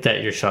ahead and make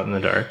that your shot in the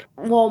dark.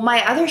 Well,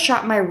 my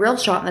real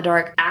shot in the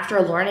dark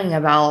after learning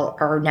about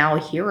our now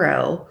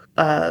hero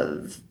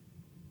of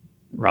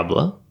Rob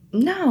Lowe?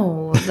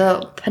 No,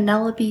 the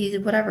Penelope,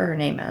 whatever her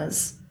name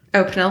is.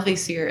 Oh, Penelope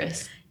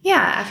Spheeris. Yeah,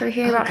 after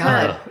hearing about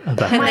her.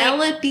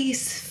 Penelope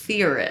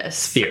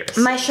Spheeris.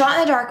 My shot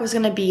in the dark was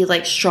going to be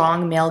like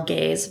strong male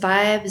gaze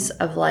vibes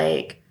of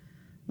like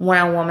when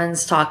a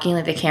woman's talking,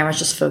 like the camera's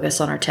just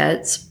focused on her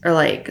tits or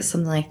like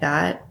something like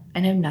that. I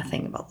know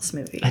nothing about this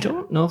movie. I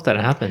don't know if that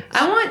happened.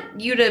 I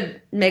want you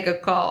to make a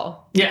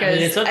call. Yeah, I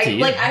mean, it's up to you.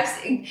 Like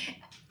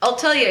I'll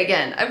tell you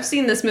again, I've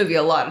seen this movie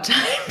a lot of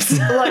times.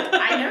 Look,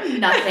 I know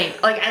nothing.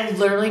 Like, I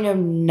literally know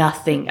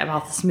nothing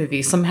about this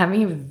movie, so I'm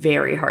having a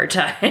very hard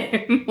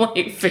time,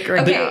 like,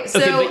 figuring it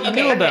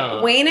out.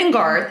 About... Wayne and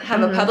Garth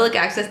have a public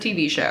access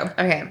TV show.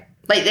 Okay.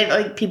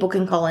 Like people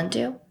can call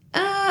into?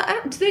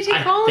 Do they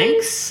take call-ins? I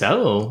think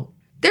so.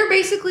 They're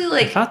basically,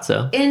 like, I thought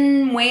so.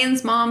 In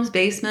Wayne's mom's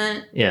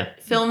basement. Yeah.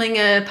 Filming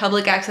a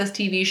public access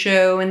TV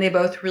show, and they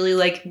both really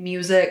like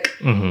music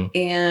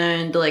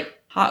and, like,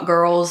 hot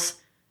girls.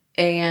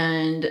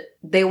 And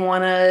they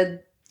want to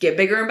get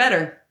bigger and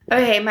better.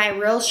 Okay, my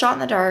real shot in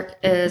the dark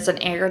is an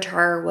air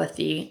guitar with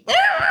the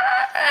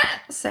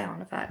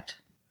sound effect.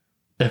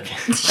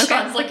 Okay.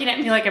 Sean's looking at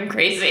me like I'm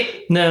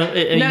crazy.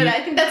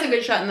 I think that's a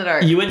good shot in the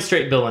dark. You went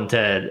straight Bill and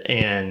Ted,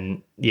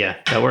 and yeah,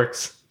 that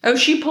works. Oh,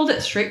 she pulled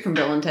it straight from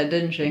Bill and Ted,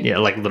 didn't she? Yeah,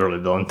 like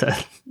literally Bill and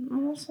Ted.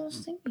 What I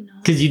was thinking of.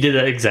 Because you did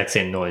that exact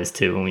same noise,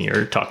 too, when you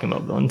were talking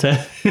about Bill and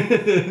Ted.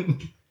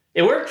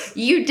 It works.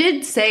 You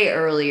did say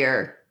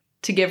earlier...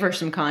 to give her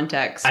some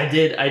context. I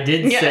did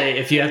say,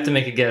 if you have to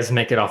make a guess,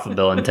 make it off of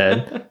Bill and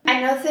Ted. I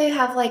know they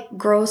have, like,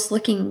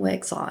 gross-looking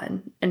wigs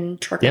on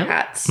and trucker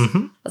hats.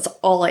 Mm-hmm. That's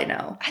all I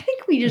know. I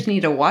think we just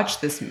need to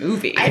watch this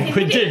movie. I think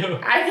we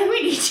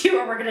need to,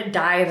 or we're going to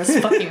die in this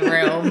fucking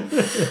room.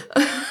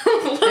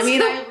 I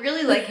mean, I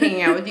really like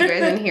hanging out with you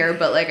guys in here,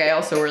 but, like, I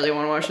also really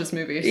want to watch this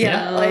movie. So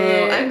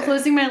yeah. I'm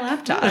closing my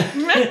laptop.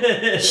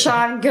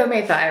 Sean, go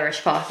make the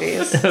Irish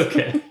coffees.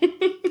 Okay.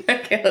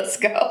 Okay, let's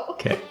go.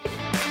 Okay.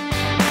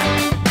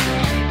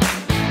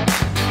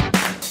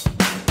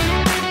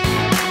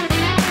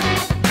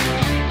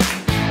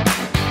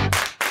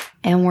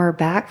 And we're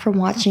back from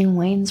watching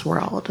Wayne's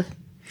World.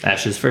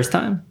 Ash's first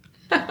time.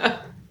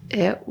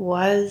 It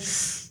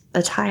was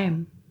a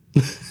time.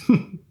 This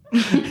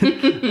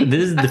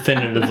is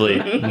definitively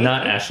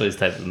not Ashley's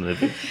type of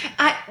movie.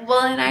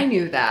 I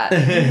knew that.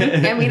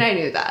 I mean, I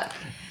knew that.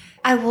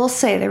 I will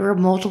say there were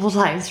multiple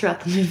times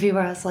throughout the movie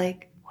where I was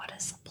like, what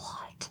is the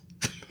plot?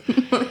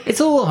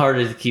 It's a little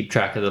harder to keep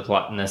track of the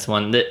plot in this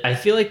one. I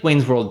feel like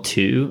Wayne's World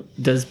 2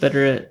 does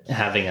better at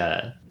having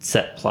a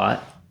set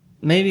plot.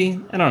 Maybe.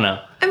 I don't know.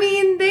 I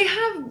mean, they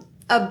have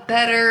a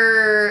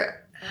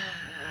better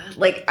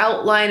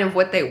outline of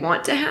what they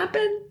want to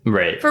happen.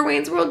 Right. For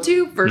Wayne's World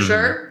 2, for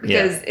sure.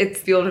 Because it's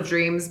Field of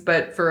Dreams,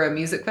 but for a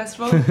music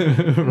festival,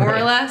 more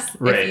or less.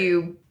 Right. If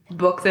you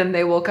book them,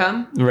 they will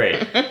come. Right.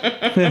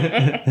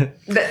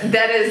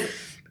 That is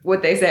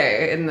what they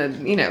say in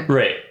the,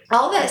 Right.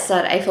 All that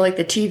said, I feel like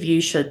the two of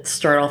you should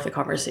start off the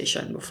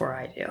conversation before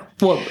I do.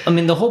 Well, I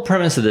mean, the whole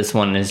premise of this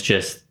one is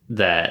just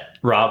that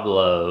Rob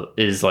Lowe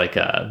is like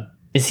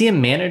is he a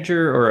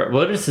manager or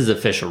what is his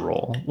official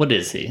role? What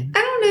is he? I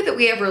don't know that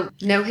we ever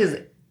know his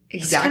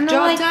exact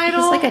job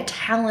title. He's like a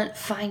talent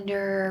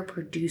finder,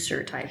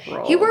 producer type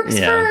role. He works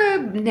for a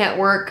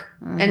network,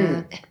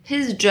 and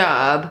his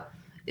job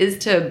is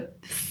to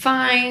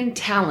find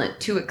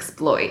talent to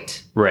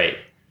exploit. Right.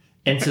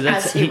 And so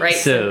that's as he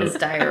writes in his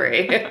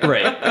diary.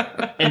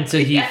 Right. And so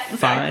he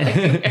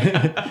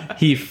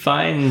he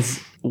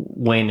finds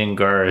Wayne and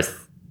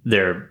Garth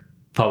their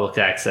public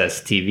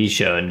access TV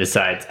show and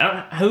decides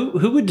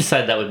who would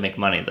decide that would make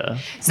money though.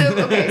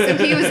 So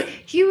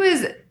he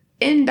was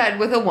in bed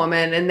with a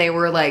woman and they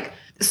were like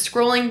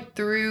scrolling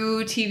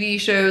through TV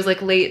shows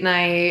like late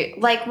night.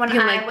 Like when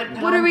I would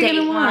put on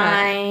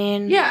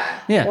Dateline.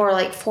 Yeah. Or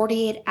like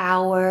 48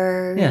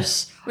 Hours.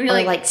 Yes. When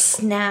you're like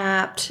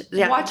Snapped.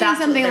 Yeah, watching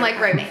something like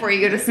right before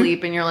you go to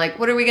sleep and you're like,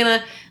 what are we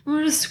gonna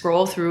just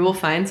scroll through, we'll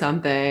find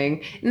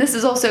something. And this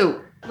is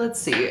also, let's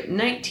see,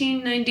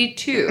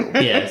 1992.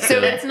 Yeah. So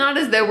it's not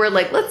as though we're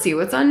like, let's see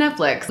what's on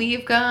Netflix.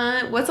 We've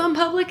got what's on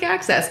public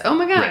access. Oh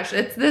my gosh,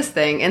 It's this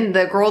thing. And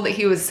the girl that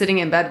he was sitting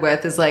in bed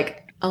with is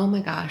like, oh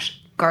my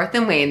gosh, Garth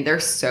and Wayne, they're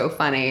so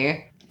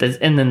funny.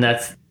 And then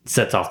that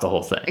sets off the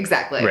whole thing.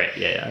 Exactly. Right.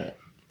 Yeah.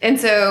 And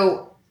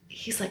so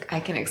he's like, I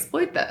can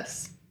exploit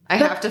this. I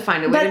have to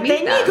find a way to meet them.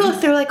 But then you go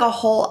through like a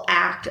whole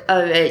act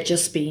of it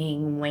just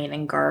being Wayne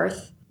and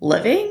Garth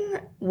living,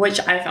 which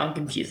I found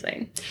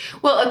confusing.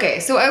 Well, okay,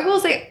 so I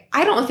will say,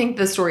 I don't think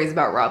the story is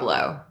about Rob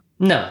Lowe.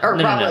 No. Or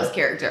Rob Lowe's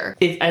character.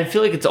 I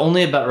feel like it's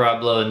only about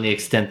Rob Lowe in the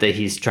extent that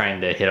he's trying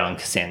to hit on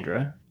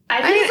Cassandra.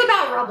 I think it's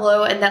about Rob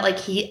Lowe and that like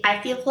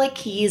I feel like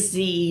he's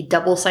the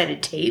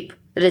double-sided tape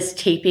that is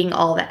taping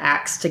all the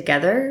acts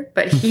together,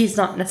 but he's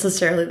not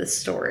necessarily the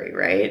story,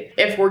 right?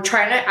 If we're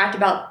trying to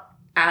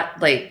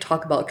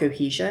talk about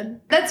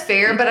cohesion. That's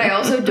fair, but I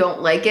also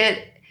don't like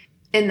it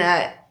in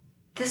that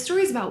this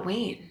story is about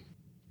Wayne.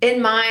 In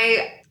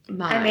my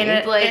mind,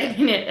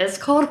 it is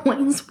called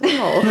Wayne's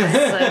World.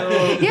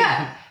 So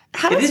yeah.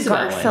 How does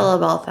Garth feel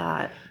about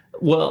that?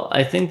 Well,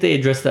 I think they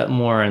address that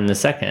more in the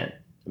second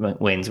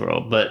Wayne's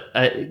World, but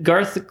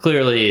Garth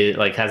clearly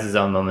like has his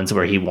own moments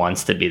where he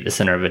wants to be the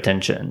center of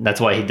attention. That's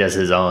why he does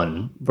his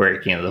own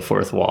breaking of the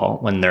fourth wall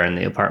when they're in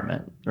the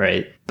apartment,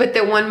 right? But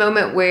the one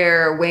moment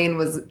where Wayne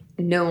was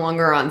no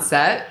longer on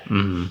set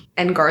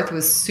and Garth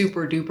was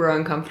super duper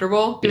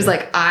uncomfortable, he was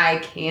like, I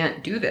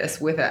can't do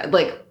this with it.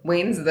 Like,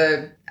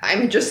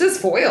 I'm just his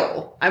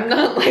foil. I'm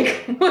not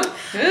like, But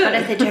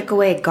if they took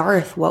away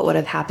Garth, what would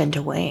have happened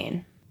to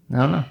Wayne? I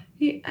don't know.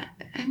 He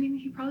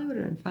probably would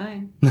have been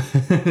fine.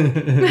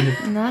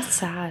 And that's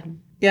sad.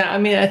 Yeah, I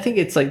mean, I think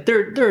it's like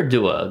they're a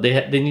duo.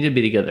 They need to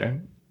be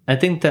together. I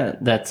think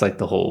that's like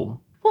the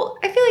whole. Well,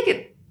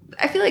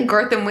 I feel like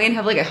Garth and Wayne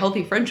have like a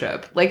healthy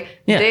friendship.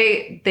 Like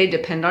they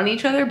depend on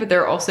each other, but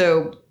they're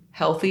also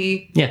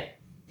healthy. Yeah.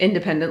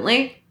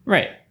 Independently.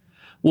 Right.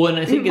 Well, and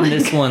I think in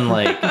this one,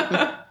 like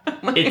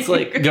it's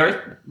like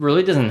Garth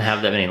really doesn't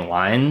have that many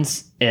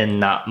lines and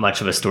not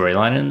much of a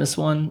storyline in this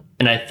one.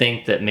 And I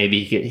think that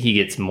maybe he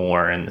gets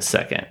more in the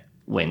second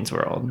Wayne's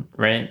World,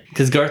 right?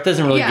 Because Garth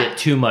doesn't really get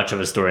too much of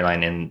a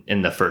storyline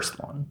in the first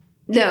one.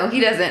 No, he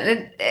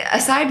doesn't.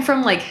 Aside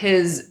from like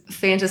his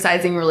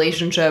fantasizing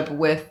relationship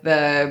with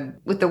the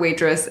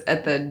waitress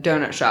at the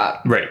donut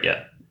shop. Right,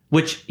 yeah.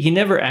 Which he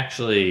never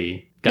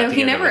actually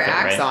he never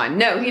acts on.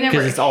 No, he never.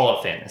 Because it's all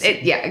a fantasy.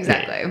 Yeah,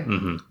 exactly. Yeah.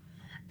 Mm-hmm.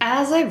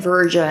 As a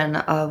version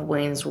of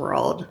Wayne's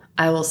World,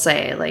 I will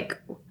say,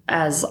 like,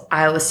 as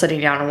I was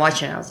sitting down and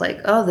watching it, I was like,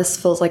 oh, this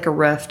feels like a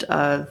rift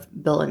of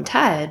Bill and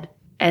Ted.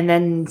 And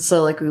then,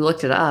 so, like, we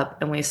looked it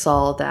up and we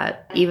saw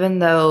that even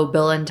though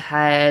Bill and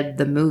Ted,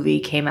 the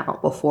movie, came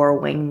out before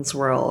Wayne's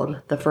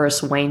World, the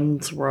first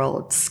Wayne's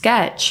World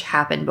sketch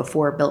happened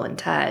before Bill and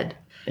Ted.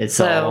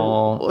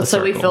 So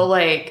we feel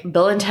like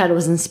Bill and Ted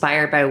was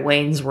inspired by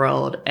Wayne's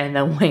World, and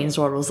then Wayne's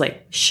World was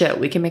like, shit,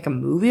 we can make a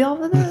movie off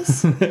of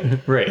this?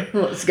 Right.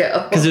 Let's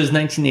go. Because it was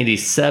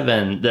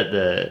 1987 that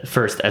the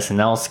first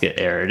SNL skit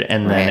aired,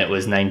 and then it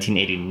was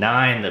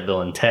 1989 that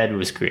Bill and Ted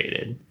was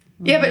created.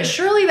 Yeah, but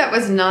surely that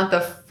was not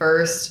the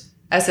first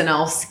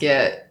SNL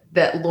skit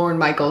that Lorne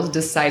Michaels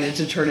decided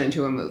to turn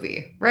into a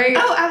movie, right?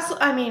 Oh,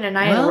 absolutely. I mean, A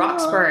Night in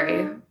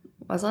Roxbury,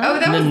 wasn't it? Oh,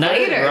 that was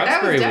later.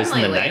 That was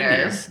definitely in the later.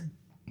 90s.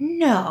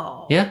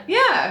 No. Yeah?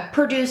 Yeah.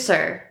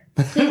 Producer,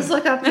 please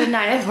look up The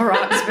Night of the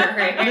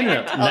Roxbury.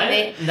 No.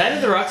 Night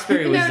of the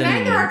Roxbury was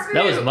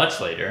that was much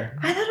later.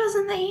 I thought it was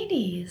in the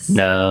 80s.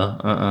 No,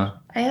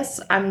 I guess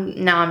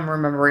I'm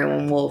remembering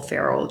when Will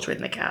Ferrell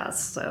joined the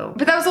cast. So,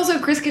 but that was also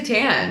Chris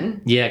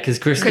Kattan. Yeah, because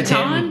Chris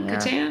Kattan.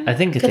 Kattan. I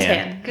think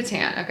Kattan.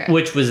 Okay.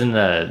 Which was in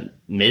the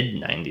mid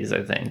 90s,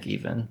 I think,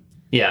 even.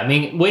 Yeah, I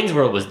mean, Wayne's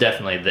World was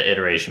definitely the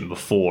iteration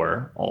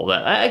before all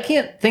that. I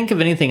can't think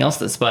of anything else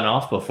that spun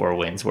off before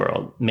Wayne's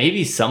World.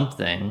 Maybe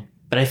something,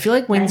 but I feel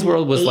like Wayne's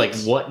World was like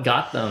what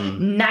got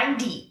them.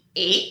 90.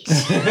 8.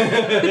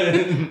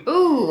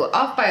 Ooh,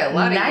 off by a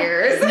lot of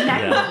years.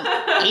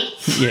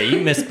 98. Yeah,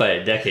 you missed by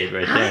a decade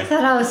right I there.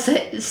 thought I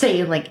was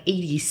saying like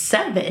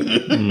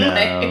 87.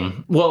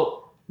 No.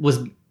 Well, was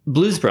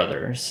Blues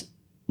Brothers.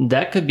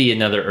 That could be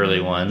another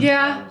early one.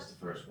 Yeah. That was the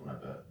first one, I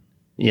bet.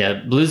 Yeah,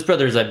 Blues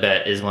Brothers, I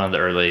bet, is one of the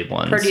early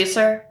ones.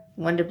 Producer,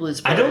 when did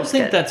Blues I Brothers don't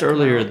think get- that's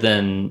earlier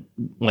than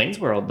Wayne's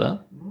World, though.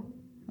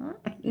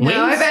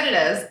 No, I bet it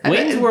is. I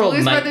Wayne's bet World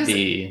Blues might Brothers,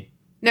 be.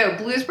 No,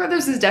 Blues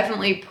Brothers is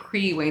definitely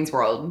pre-Wayne's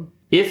World.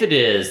 If it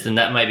is, then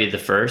that might be the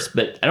first,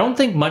 but I don't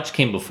think much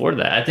came before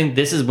that. I think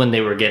this is when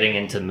they were getting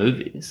into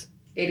movies.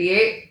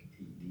 88?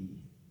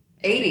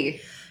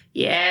 80.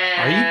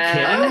 Yeah. Are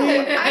you kidding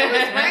me? I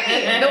was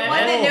right. The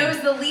one that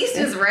knows the least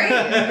is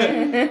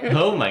right.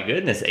 Oh my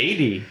goodness,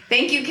 80.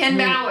 Thank you, Ken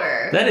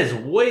Bauer. That is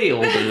way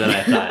older than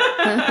I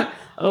thought.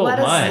 Oh Let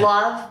my. us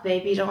love,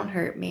 baby. Don't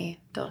hurt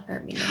me. Don't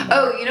hurt me. No more.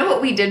 Oh, you know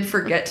what we did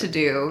forget to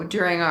do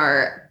during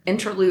our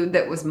interlude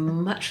that was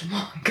much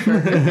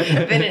longer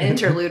than an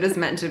interlude is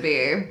meant to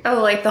be?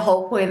 Oh, like the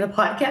whole point of the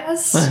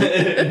podcast?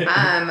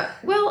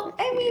 Well,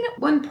 I mean,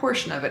 one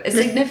portion of it, a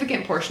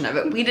significant portion of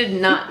it. We did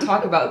not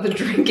talk about the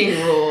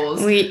drinking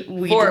rules we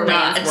for did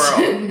not.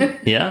 Wayne's World.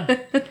 Yeah.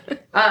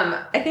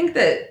 I think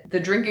that the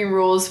drinking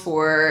rules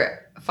for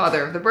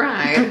Father of the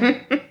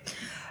Bride,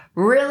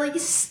 Really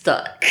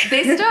stuck.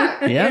 they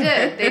stuck.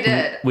 Yeah. They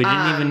did. We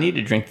didn't even need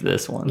to drink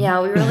this one.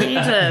 Yeah, we really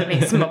need to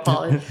make some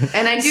apologies.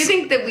 And I do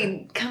think that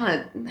we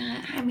kind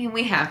of,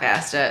 we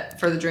half-assed it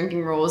for the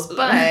drinking rules,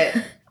 but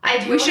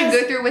we should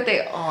go through what they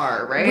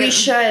are, right? We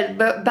should,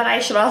 but I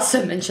should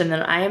also mention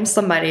that I am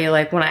somebody,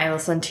 like, when I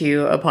listen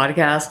to a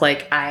podcast,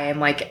 like, I am,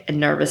 like, a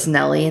nervous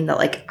Nelly, and that,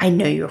 like, I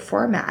know your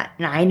format,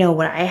 and I know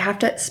what I have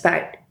to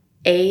expect,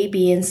 A,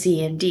 B, and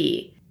C, and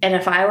D. And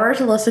if I were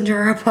to listen to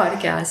her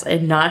podcast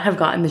and not have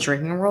gotten the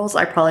drinking rules,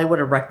 I probably would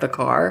have wrecked the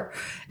car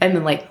and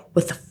been like,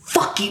 what the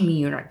fuck you mean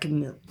you're not giving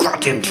me the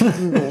goddamn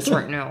drinking rules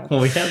right now? Well,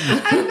 we have.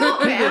 I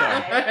felt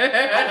bad.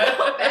 I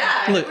felt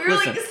bad. Look, we were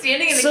like listen.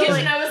 standing in the So, kitchen.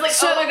 like, I was like,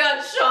 so- oh my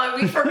God,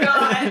 Sean, we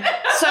forgot.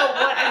 So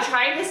what I'm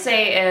trying to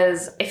say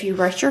is, if you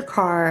wrecked your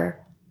car,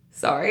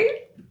 Sorry?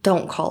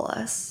 don't call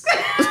us.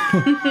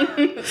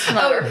 It's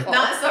not our fault.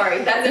 Not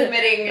sorry. That's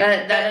admitting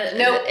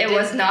No, it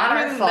was not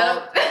our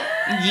fault.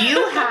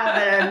 You have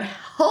an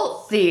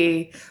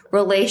unhealthy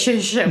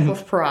relationship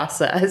with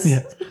process.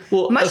 Yeah.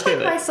 Well, Much okay,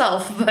 like but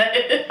myself, but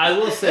I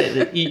will say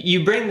that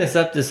you bring this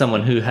up to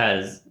someone who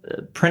has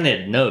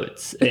printed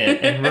notes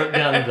and wrote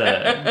down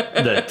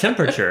the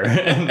temperature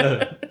and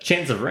the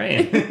chance of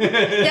rain.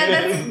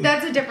 Yeah,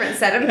 that's a different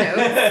set of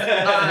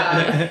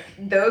notes.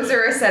 Those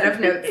are a set of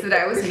notes that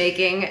I was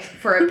making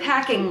for a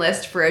packing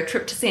list for a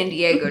trip to San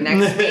Diego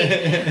next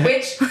week,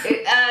 which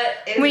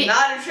is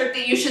not a trip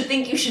that you should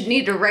think you should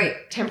need to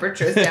write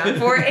temperatures down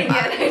for, and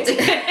yet I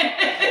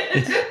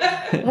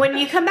did. when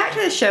you come back to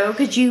the show,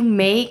 could you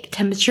make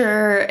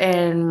temperature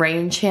and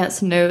rain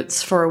chance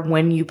notes for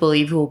when you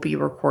believe we'll be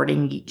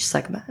recording each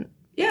segment?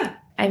 Yeah.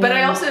 I But I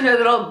mean- also know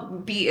that I'll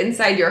be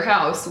inside your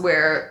house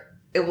where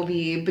it will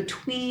be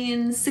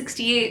between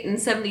 68 and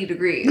 70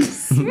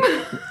 degrees.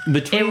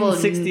 Between It will-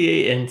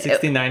 68 and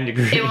 69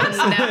 degrees. It was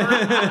never.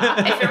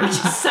 If it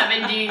reaches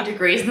 70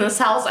 degrees in this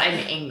house, I'm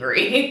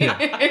angry.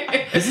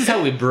 This is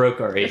how we broke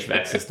our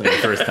HVAC system the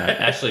first time.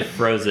 Actually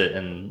froze it,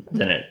 and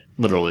then it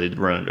literally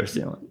ruined our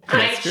ceiling. I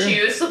That's true.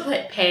 choose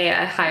to pay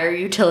a higher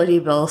utility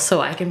bill so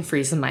I can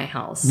freeze in my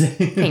house.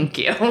 Thank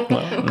you. Well, no,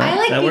 I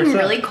like that being works out.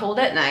 really cold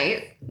at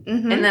night,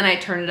 Mhm. and then I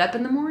turn it up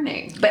in the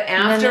morning. But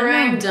after no.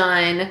 I'm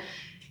done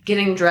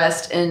getting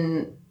dressed,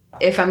 and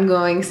if I'm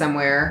going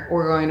somewhere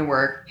or going to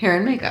work, hair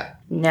and makeup.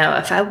 No,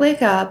 if I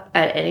wake up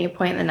at any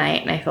point in the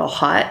night and I feel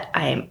hot,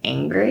 I am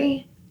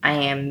angry. I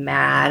am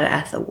mad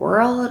at the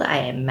world. I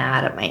am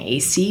mad at my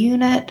AC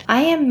unit.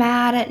 I am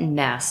mad at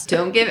Nest.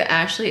 Don't give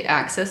Ashley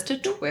access to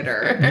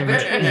Twitter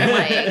between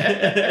like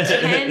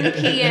 10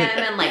 p.m.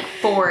 and like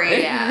 4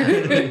 a.m.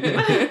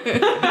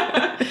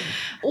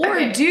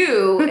 Or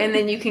do, and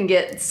then you can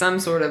get some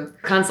sort of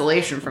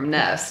consolation from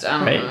Nest. I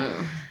don't Right. know.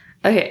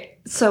 Okay,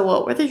 so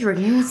what were the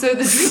drinking? So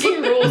the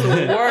drinking rules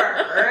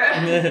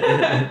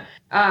were.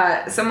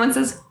 Someone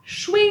says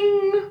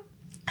swing.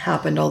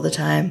 Happened all the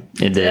time.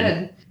 It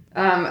did.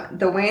 Good.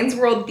 The Wayne's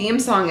World theme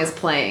song is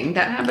playing.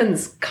 That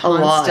happens A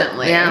lot,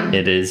 constantly. yeah.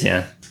 It is,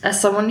 yeah. As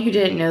someone who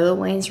didn't know the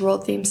Wayne's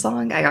World theme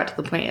song, I got to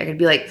the point I could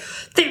be like,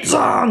 theme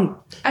song!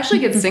 Ashley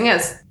could sing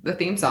us the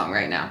theme song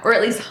right now, or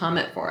at least hum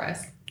it for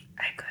us.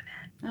 I couldn't.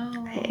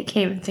 Oh. I can't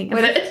even think of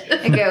With it.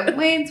 it, and go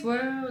Wayne's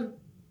World.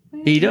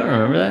 You don't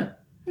remember that?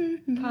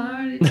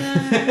 Party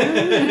time.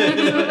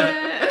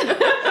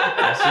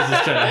 She's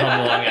just trying to hum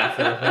along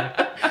after the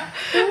fact.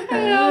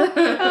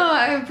 Oh,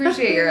 I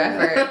appreciate your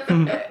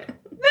effort.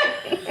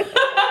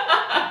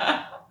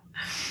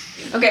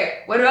 Okay,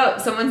 what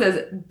about someone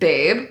says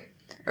babe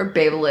or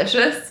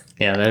babelicious?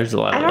 Yeah, there's a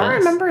lot I of don't those.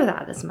 remember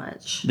that as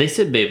much. They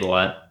said babe a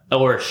lot.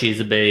 Or She's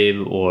a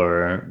Babe,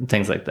 or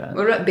things like that.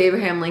 What about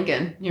Abraham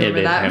Lincoln? You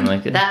remember that? Abraham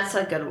Lincoln. That's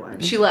a good one.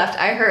 She left.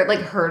 I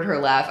heard her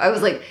laugh. I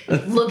was like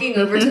looking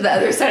over to the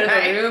other side of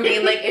the room,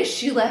 being like, "Is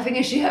she laughing?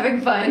 Is she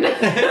having fun?"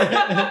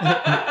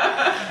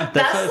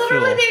 That's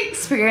literally the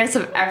experience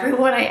of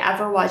everyone I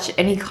ever watch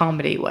any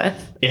comedy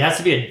with. It has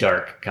to be a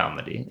dark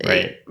comedy,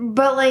 right?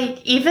 But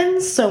like,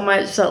 even so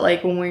much that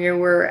like when we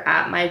were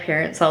at my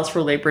parents' house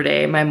for Labor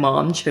Day, my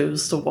mom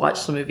chose to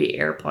watch the movie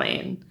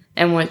Airplane.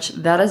 In which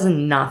that is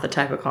not the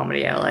type of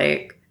comedy I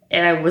like.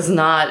 And I was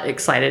not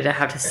excited to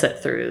have to sit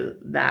through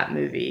that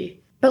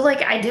movie. But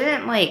like, I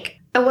didn't like,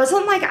 it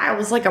wasn't like I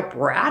was like a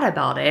brat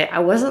about it. I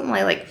wasn't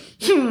like,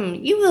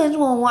 you guys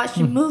want to watch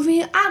the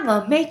movie? I'm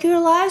going to make your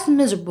lives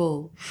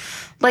miserable.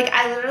 Like,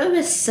 I literally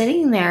was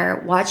sitting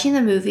there watching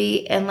the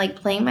movie and like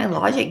playing my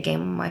Logic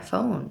game on my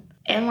phone.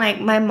 And like,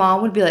 my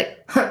mom would be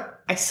like,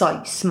 I saw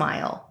you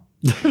smile.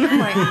 And I'm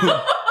like,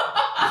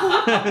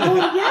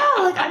 oh yeah,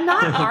 like I'm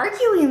not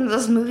arguing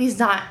this movie's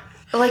not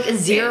like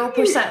 0%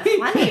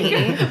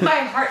 funny.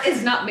 My heart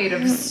is not made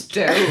of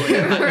stone. And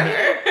then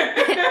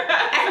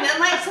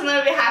like something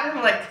would be happening,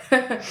 I'm like,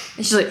 and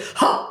she's like,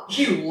 oh,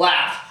 you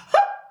laugh.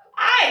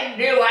 I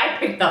knew I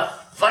picked the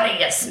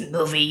funniest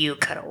movie you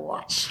could have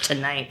watched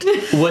tonight.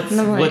 What's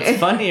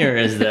funnier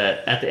is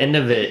that at the end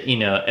of it, you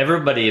know,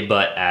 everybody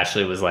but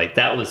Ashley was like,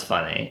 that was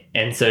funny.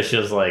 And so she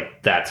was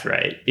like, that's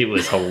right. It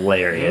was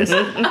hilarious.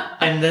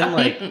 And then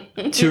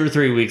like 2 or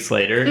 3 weeks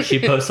later, she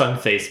posts on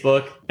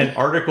Facebook an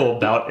article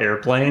about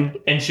Airplane.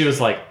 And she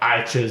was like,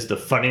 I chose the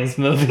funniest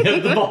movie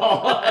of them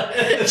all.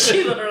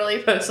 She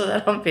literally posted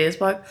that on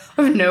Facebook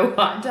with no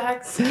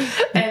context. And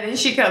then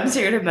she comes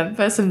here to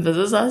Memphis and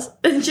visits us.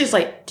 And she's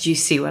like, did you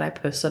see what I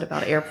posted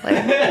about Airplane?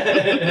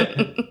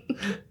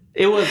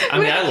 It was, I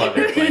mean, I love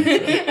Airplane.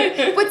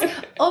 So. What's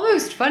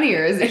almost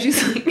funnier is that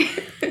she's like,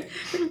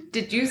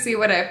 did you see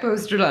what I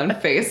posted on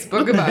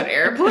Facebook about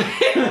Airplane?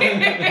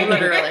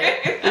 Literally.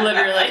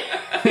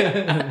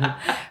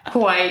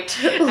 Quite.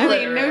 I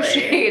mean, no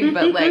shade,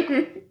 but like,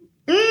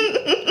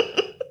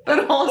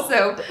 but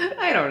also,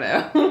 I don't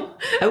know.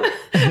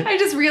 I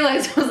just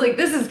realized, I was like,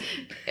 this is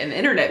an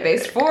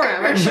internet-based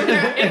forum. I'm sure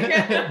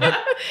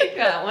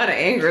I want to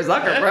anger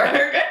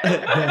Zuckerberg.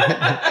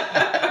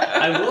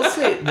 I will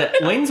say that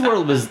Wayne's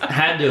World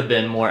had to have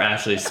been more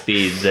Ashley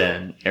Speed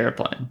than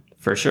Airplane,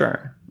 for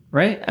sure.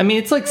 Right? I mean,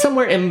 it's like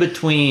somewhere in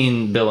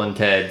between Bill and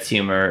Ted's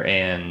humor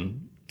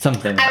and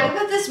something. I would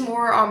put this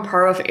more on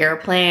par with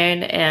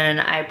Airplane,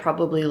 and I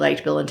probably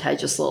liked Bill and Ted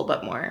just a little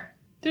bit more.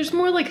 There's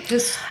more like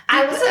his.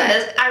 I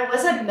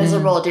wasn't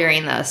miserable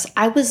during this.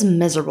 I was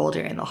miserable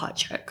during The Hot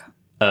Chick.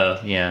 Oh,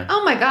 yeah.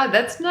 Oh my God,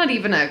 that's not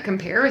even a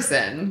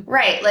comparison.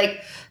 Right.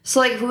 Like,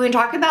 so like when we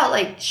talk about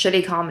like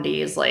shitty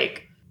comedies,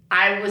 like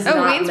I was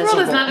not Wayne's miserable.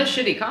 World is not a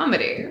shitty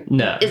comedy.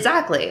 No.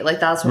 Exactly. Like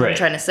that's what I'm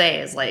trying to say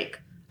is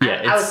like,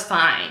 yeah, I was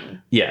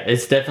fine. Yeah,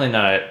 it's definitely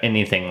not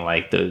anything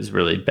like those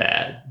really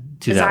bad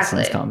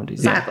 2000s comedies.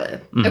 Exactly. Yeah.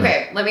 Mm-hmm.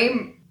 Okay,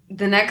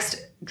 the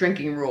next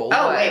drinking rule.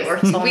 Wait, we're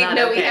still we have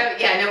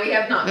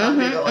not gone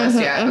through the list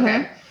yet.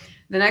 Okay.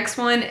 The next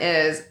one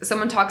is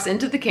someone talks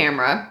into the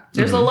camera.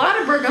 There's a lot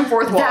of broken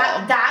fourth wall.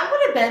 That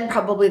would have been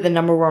probably the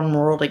number one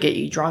rule to get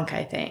you drunk,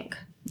 I think.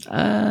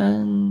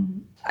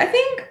 I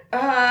think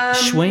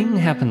Swing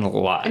happened a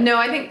lot. No,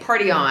 I think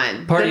Party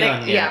On. Party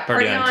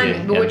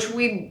On too, which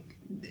we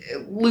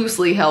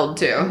loosely held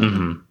to.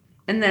 Mm-hmm.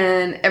 And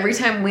then every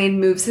time Wayne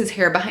moves his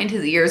hair behind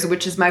his ears,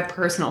 which is my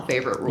personal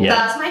favorite rule. Yeah.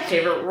 That's my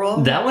favorite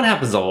rule. That one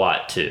happens a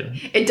lot too.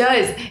 It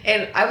does.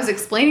 And I was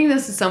explaining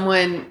this to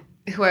someone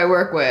who I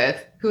work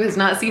with who has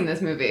not seen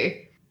this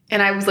movie.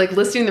 And I was like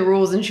listing the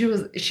rules, and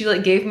she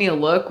like gave me a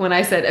look when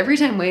I said every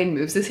time Wayne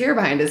moves his hair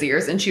behind his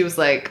ears, and she was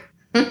like,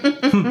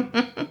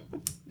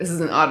 this is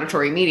an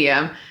auditory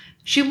medium.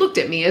 She looked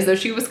at me as though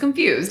she was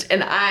confused,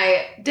 and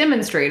I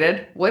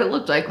demonstrated what it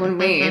looked like when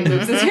Wayne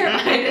moves his hair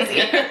behind his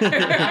ears.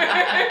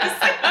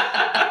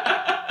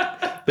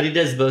 But he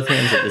does both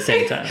hands at the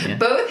same time. Yeah?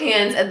 Both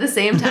hands at the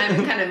same time,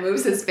 and kind of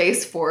moves his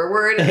face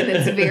forward, and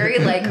it's very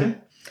like,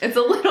 it's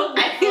a little.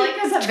 I feel like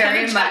it's a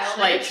very much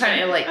like trying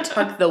to like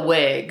tuck the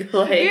wig.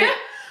 Like,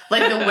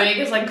 like the wig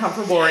is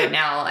uncomfortable right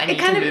now. I need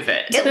to move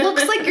it. It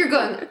looks like you're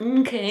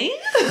going, okay.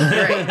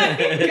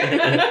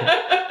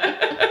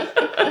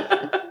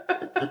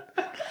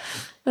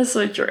 That's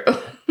so true.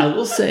 I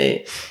will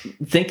say,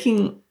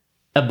 thinking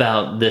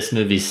about this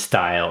movie's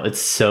style, it's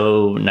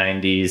so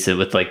 90s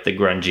with like the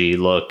grungy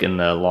look and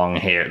the long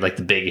hair, like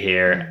the big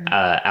hair.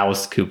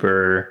 Alice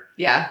Cooper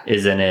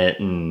is in it,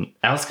 and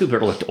Alice Cooper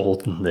looked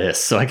old in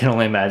this, so I can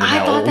only imagine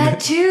how old. I thought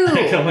that too.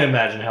 I can only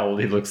imagine how old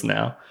he looks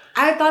now.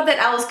 I thought that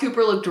Alice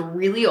Cooper looked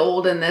really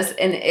old in this,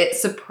 and it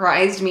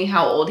surprised me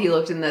how old he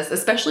looked in this,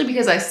 especially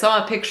because I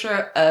saw a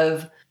picture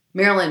of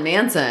Marilyn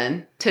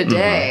Manson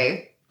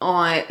today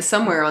on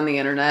somewhere on the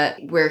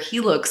internet where he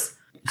looks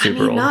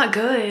super old. Not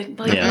good.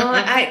 Like,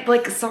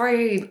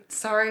 sorry,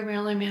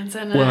 Marilyn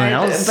Manson. Well,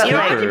 Alice but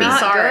Cooper, like, not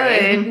sorry.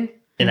 Good.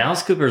 And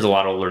Alice Cooper is a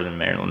lot older than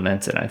Marilyn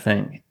Manson, I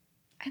think.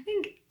 I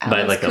think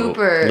by like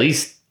Cooper, at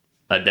least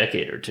a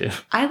decade or two.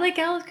 I like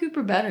Alice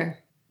Cooper better.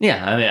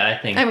 Yeah, I mean, I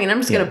think. I mean, I'm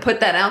just going to put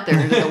that out there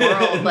into the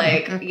world,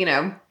 like,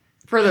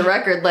 for the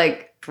record,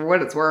 like, for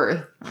what it's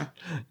worth.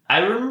 I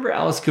remember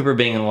Alice Cooper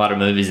being in a lot of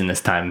movies in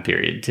this time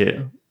period,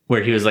 too,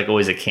 where he was, like,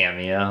 always a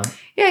cameo.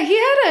 Yeah, he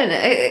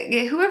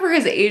had whoever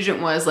his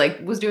agent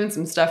was doing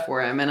some stuff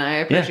for him, and I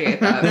appreciate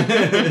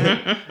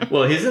that.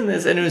 Well, he's in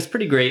this, and it was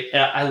pretty great.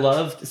 I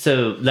loved,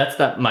 so that's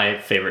not my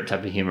favorite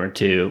type of humor,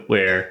 too,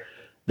 where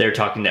they're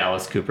talking to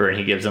Alice Cooper, and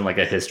he gives them, like,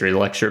 a history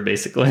lecture,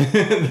 basically.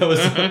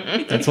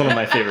 That's one of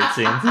my favorite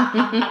scenes.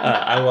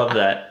 I love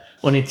that.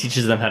 When he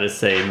teaches them how to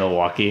say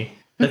Milwaukee.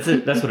 That's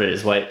it. That's what it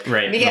is, right?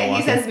 Yeah, Milwaukee.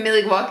 He says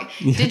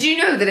Milwaukee. Did you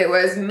know that it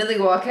was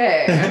Milwaukee?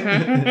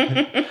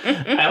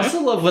 I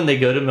also love when they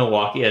go to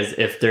Milwaukee as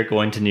if they're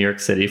going to New York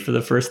City for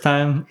the first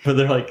time, where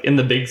they're like in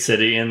the big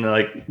city and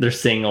they're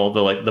seeing all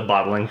the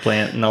bottling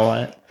plant and all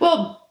that.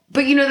 Well,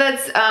 but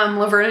that's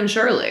Laverne and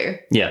Shirley.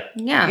 Yeah.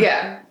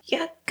 Yeah.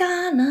 You're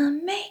gonna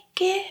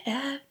make it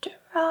after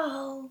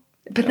all.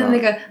 But then they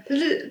go,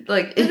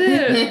 like, I don't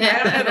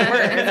know the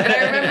words. And I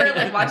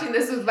remember, watching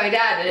this with my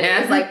dad, and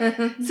it was like,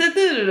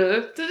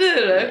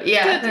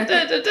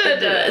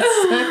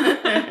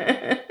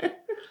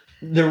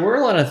 There were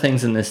a lot of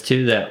things in this,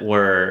 too, that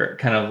were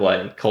kind of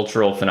like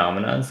cultural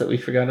phenomenons that we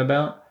forgot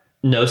about.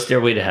 No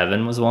Stairway to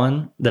Heaven was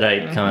one that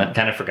I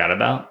kind of forgot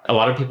about. A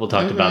lot of people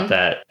talked about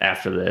that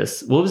after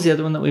this. What was the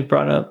other one that we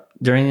brought up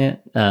during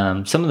it?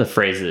 Some of the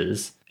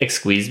phrases,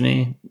 "Excuse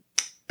me."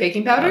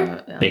 Baking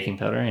powder? Baking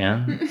powder,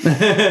 yeah.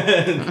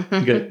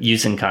 Good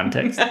use in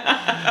context.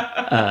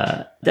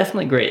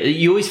 Definitely great.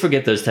 You always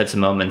forget those types of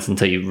moments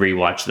until you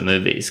rewatch the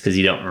movies because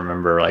you don't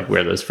remember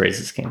where those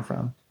phrases came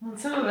from. Well,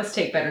 some of us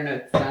take better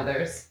notes than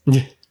others.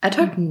 I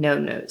took no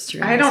notes.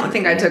 I don't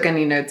think I took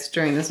any notes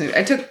during this movie.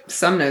 I took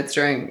some notes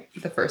during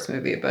the first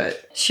movie,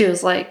 but... She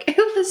was like, it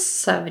was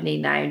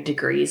 79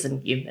 degrees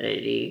and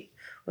humidity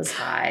was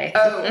high.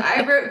 Oh,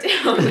 I wrote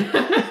down...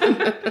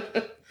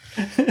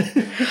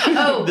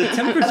 The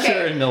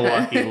temperature in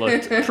Milwaukee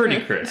looked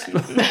pretty crisp.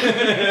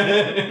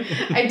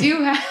 I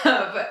do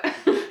have...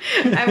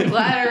 I'm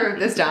glad I wrote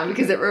this down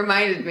because it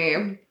reminded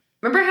me.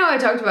 Remember how I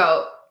talked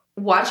about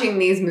watching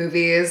these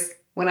movies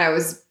when I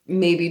was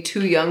maybe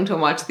too young to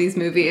watch these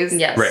movies?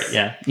 Yes. Right,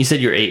 yeah. You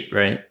said you're 8,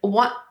 right?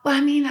 What? Well,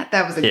 I mean,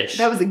 that was a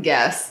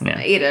guess.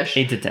 Yeah. 8-ish.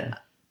 8 to 10.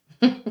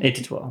 8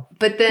 to 12.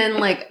 But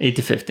then 8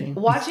 to 15.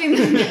 Watching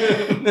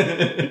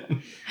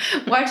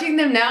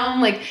them now,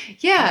 I'm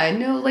like, yeah,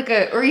 no,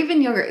 or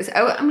even younger.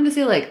 I'm going to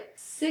say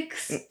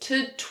 6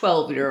 to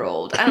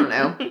 12-year-old. I don't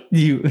know.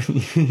 You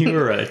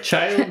were a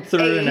child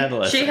through an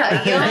adolescent. She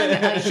had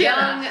a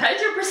young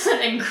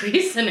 100%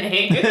 increase in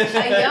age.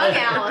 A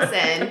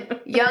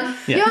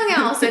young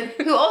Allison,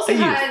 who also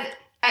had...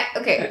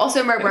 Okay,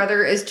 also my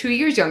brother is 2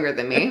 years younger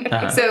than me.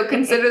 So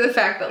consider the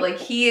fact that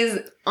he is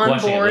on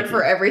board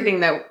for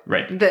everything that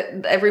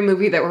every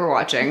movie that we're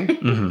watching.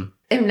 Mm-hmm.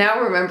 And now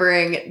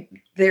remembering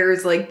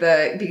there's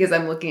because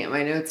I'm looking at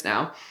my notes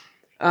now,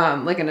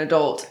 like an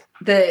adult,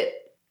 that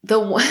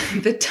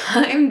the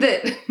time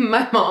that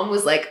my mom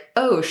was like,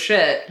 "Oh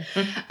shit,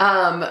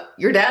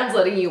 your dad's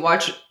letting you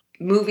watch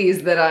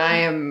movies that I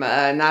am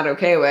not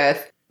okay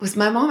with," was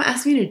my mom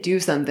asked me to do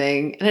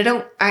something,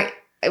 and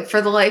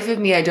for the life of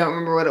me, I don't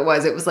remember what it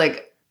was. It was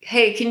like,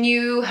 "Hey, can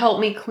you help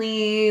me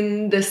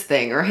clean this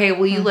thing?" Or, "Hey,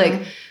 will you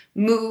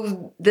move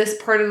this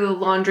part of the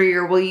laundry?"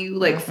 Or, "Will you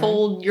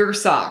fold your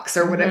socks?"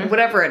 Or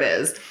whatever it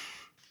is.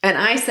 And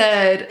I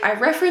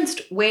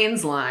referenced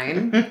Wayne's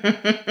line,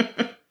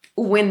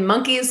 "When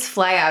monkeys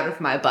fly out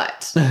of my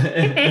butt."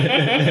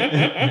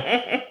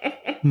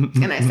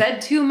 And I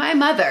said to my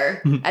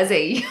mother as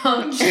a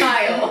young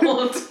child,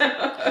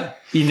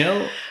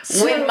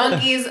 when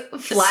monkeys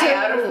fly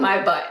out of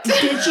my butt.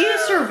 Did you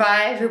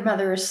survive your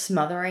mother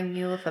smothering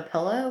you with a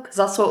pillow? Because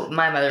that's what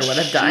my mother would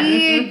have done.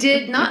 She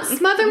did not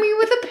smother me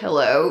with a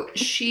pillow.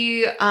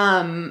 She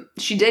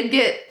did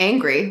get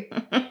angry.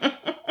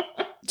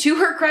 To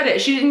her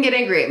credit, she didn't get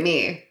angry at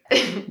me.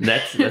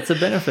 That's a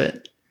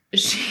benefit.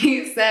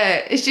 She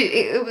said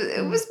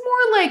it was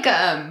more like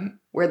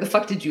where the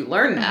fuck did you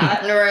learn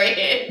that?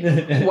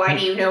 Right. Why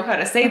do you know how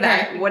to say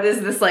that? What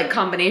is this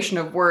combination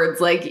of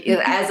words?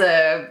 As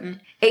a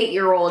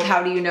 8-year-old,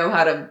 how do you know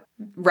how to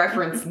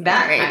reference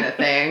that kind of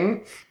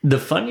thing? The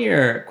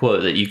funnier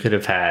quote that you could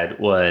have had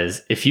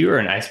was, "If you were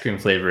an ice cream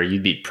flavor,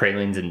 you'd be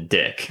pralines and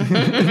dick." Yeah,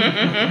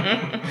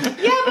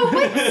 but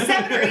what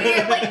 7 or 8?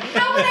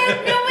 How would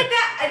I know what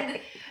that?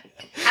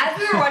 As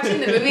we were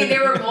watching the movie,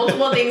 there were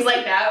multiple things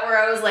like that where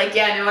I was like,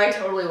 yeah, no, I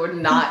totally would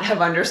not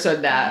have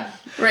understood that.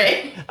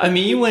 Right. I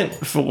mean, you went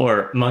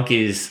for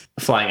monkeys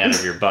flying out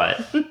of your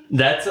butt.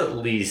 That's at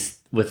least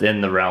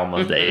within the realm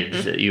of the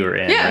age that you were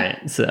in,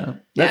 right? So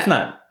that's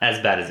not as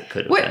bad as it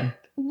could have been.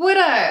 What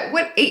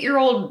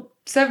 8-year-old,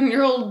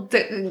 7-year-old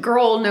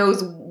girl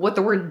knows what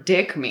the word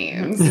dick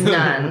means?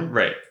 None.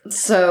 Right.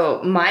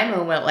 So my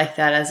moment like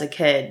that as a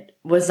kid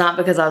was not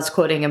because I was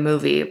quoting a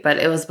movie, but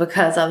it was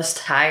because I was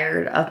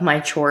tired of my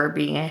chore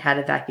being I had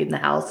to vacuum the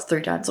house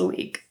 3 times a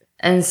week.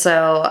 And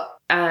so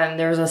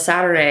there was a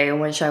Saturday in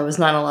which I was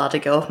not allowed to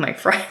go with my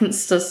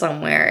friends to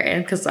somewhere,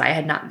 and because I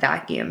had not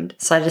vacuumed.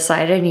 So I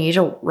decided I needed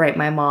to write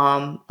my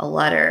mom a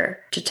letter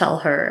to tell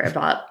her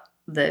about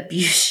the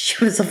abuse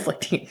she was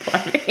inflicting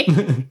upon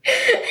me.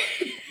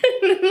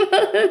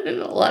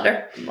 A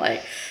letter,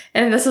 like,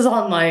 and this is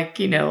on like,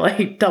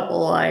 like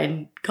double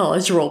line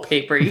college roll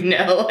paper,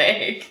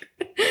 like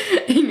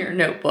in your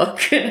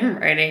notebook, and I'm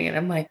writing, and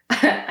I'm like,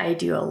 I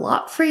do a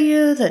lot for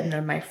you that none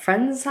of my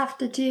friends have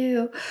to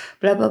do,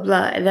 blah blah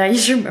blah. And I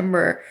just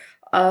remember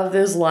of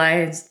those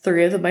lines,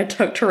 3 of them I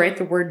took to write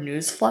the word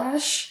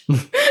newsflash.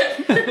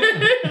 Newsflash,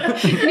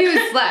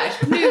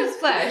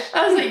 newsflash.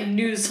 I was like,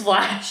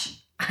 newsflash,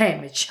 I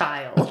am a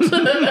child.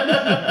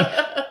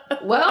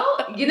 Well,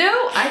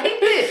 I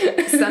think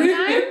that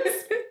sometimes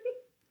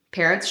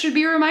parents should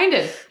be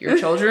reminded your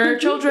children are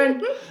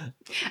children.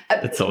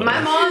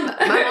 My mom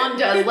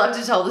does love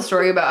to tell the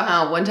story about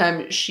how one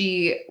time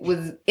she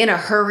was in a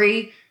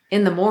hurry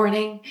in the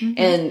morning,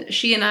 and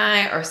she and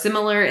I are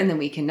similar, and then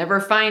we can never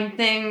find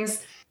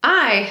things.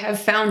 I have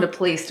found a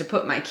place to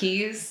put my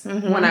keys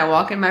when I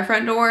walk in my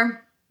front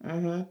door.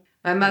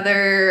 My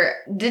mother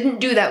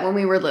didn't do that when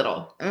we were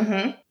little.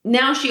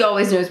 Now she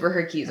always knows where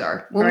her keys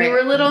are. When we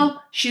were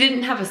little,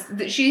 she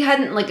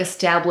hadn't like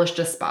established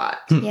a spot.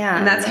 Yeah.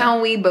 And that's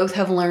how we both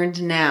have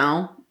learned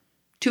now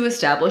to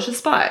establish a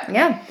spot.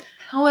 Yeah.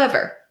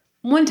 However,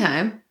 one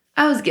time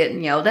I was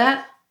getting yelled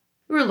at.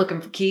 We were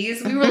looking for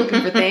keys. We were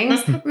looking for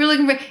things.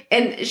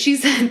 And she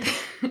said,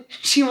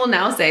 she will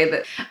now say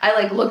that I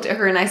like looked at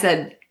her and I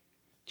said,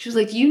 she was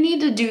like, you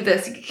need to do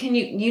this. You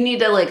need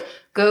to like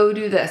go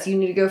do this. You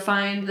need to go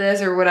find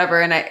this or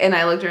whatever. And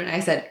I looked at her and I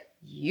said,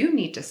 you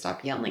need to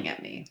stop yelling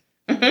at me.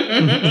 And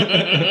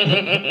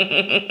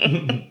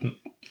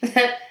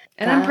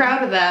I'm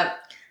proud of that.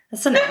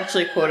 That's an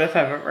actually quote if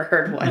I've ever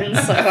heard one,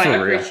 so I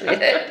appreciate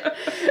it.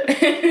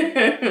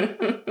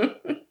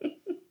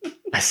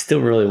 I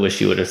still really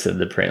wish you would have said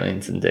the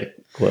pralines and dick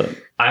quote.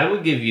 I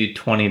would give you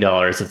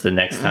 $20 if the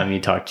next time you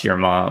talk to your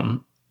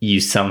mom, you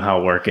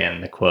somehow work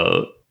in the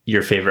quote,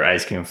 your favorite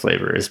ice cream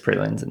flavor is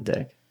pralines and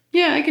dick.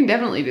 Yeah, I can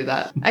definitely do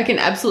that. I can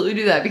absolutely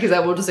do that because I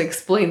will just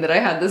explain that I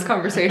had this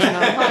conversation on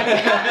the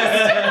podcast.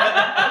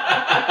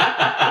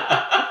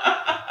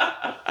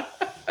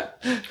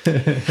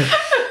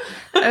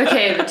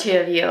 Okay, the two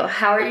of you.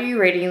 How are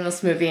you rating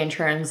this movie in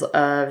terms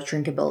of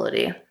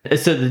drinkability?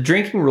 So the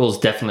drinking rules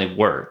definitely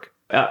work.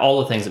 All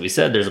the things that we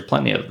said, there's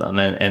plenty of them,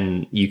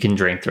 and you can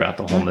drink throughout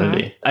the whole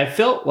movie. I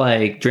felt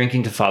like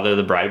drinking to Father of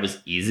the Bride was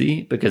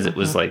easy because it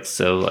was like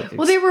so like...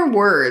 Well, they were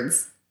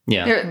words.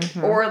 Yeah.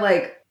 Or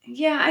like...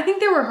 Yeah, I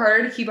think they were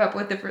harder to keep up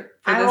with for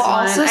I will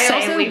also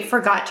say we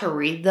forgot to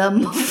read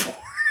them before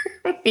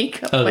we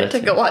went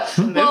to go watch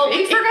the movie. Well,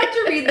 we forgot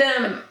to read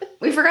them.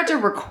 We forgot to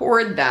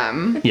record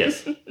them.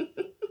 Yes.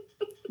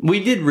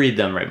 We did read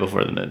them right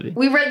before the movie.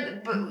 We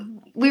read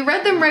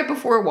them right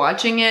before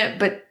watching it,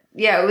 but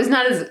yeah, it was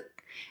not as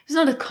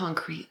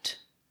concrete.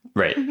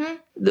 Right.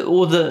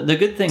 The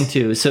good thing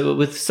too, so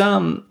with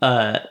some,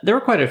 there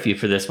were quite a few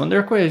for this one.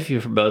 There were quite a few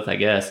for both, I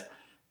guess.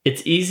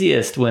 It's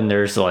easiest when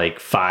there's like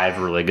 5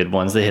 really good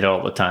ones that hit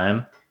all the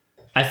time.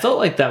 I felt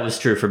like that was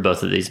true for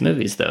both of these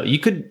movies, though. You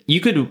could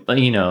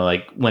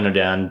like winnow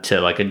down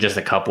to like just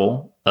a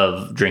couple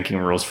of drinking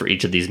rules for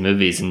each of these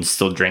movies and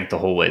still drink the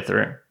whole way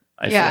through.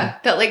 I feel.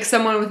 That like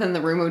someone within the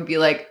room would be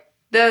like,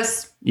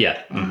 this.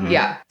 Yeah.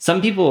 Yeah.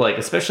 Some people, like,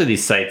 especially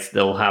these sites,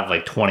 they'll have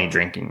like 20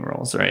 drinking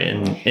rules, right?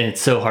 And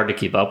it's so hard to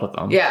keep up with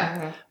them.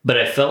 Yeah. But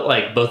I felt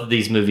like both of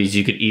these movies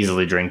you could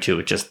easily drink to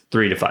with just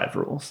 3 to 5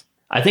 rules.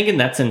 I think in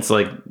that sense,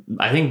 like,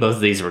 I think both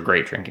of these were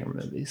great drinking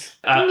movies.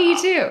 Me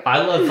too.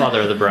 I love Father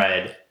of the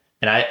Bride,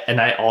 and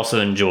I also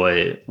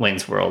enjoy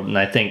Wayne's World. And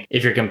I think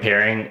if you're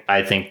comparing,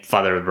 I think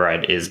Father of the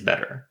Bride is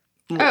better.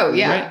 Oh,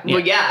 yeah. Right? Well,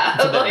 yeah.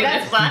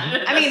 That's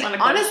fine. I mean,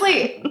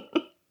 honestly,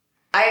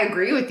 I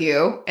agree with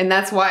you, and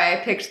that's why I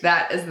picked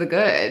that as the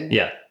good.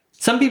 Yeah.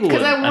 Some people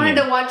because I wanted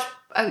to watch.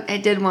 I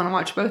did want to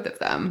watch both of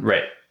them.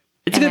 Right.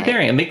 It's a good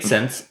pairing. It makes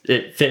sense.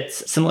 It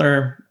fits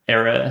similar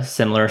era,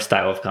 similar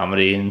style of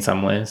comedy in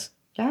some ways.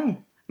 Yeah. I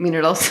mean,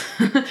 it also.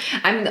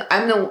 I'm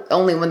the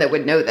only one that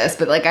would know this,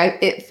 but like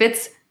it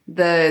fits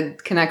the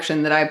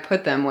connection that I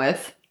put them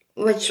with,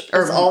 which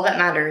is all that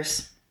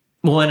matters.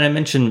 Well, and I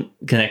mentioned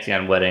connecting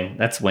on wedding.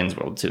 That's Wayne's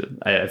World too.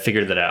 I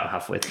figured that out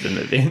halfway through the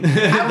movie.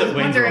 I was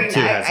Wayne's wondering. World 2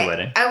 has a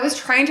wedding. I was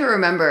trying to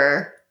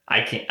remember. I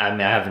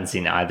haven't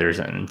seen either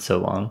in so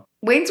long.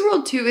 Wayne's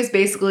World 2 is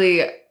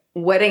basically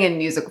wedding and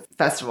music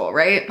festival,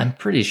 right? I'm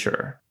pretty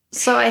sure.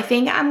 So I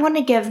think I'm going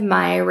to give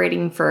my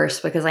rating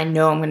first because I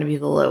know I'm going to be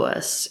the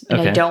lowest, and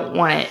I don't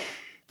want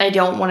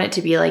it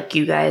to be like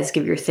you guys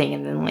give your thing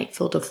and then like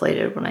feel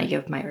deflated when I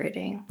give my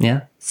rating.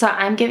 Yeah. So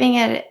I'm giving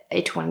it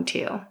a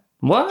 22.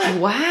 What?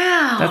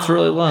 Wow. That's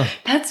really low.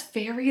 That's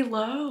very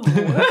low. Oh,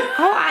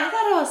 I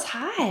thought it was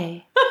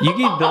high. You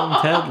gave Bill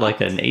and Ted like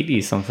an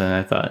 80 something,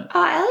 I thought.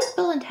 Oh, I like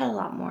Bill and Ted a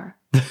lot more.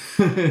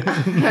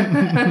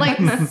 Like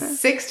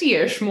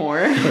 60-ish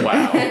more.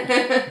 Wow.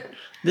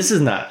 This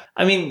is not.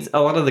 I mean, a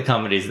lot of the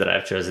comedies that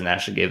I've chosen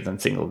actually gave them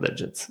single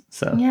digits.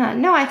 So yeah,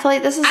 no, I feel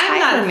like this is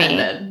high for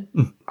offended.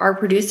 me. Our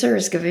producer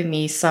is giving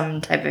me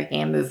some type of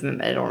hand movement.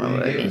 But I don't know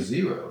what it means.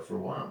 0 for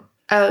one.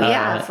 Oh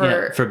yeah,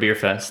 for Beer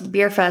Fest.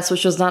 Beer Fest,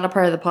 which was not a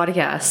part of the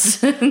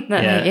podcast.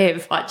 That I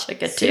gave Hot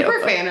Chick a 2.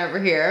 Super fan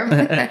over here.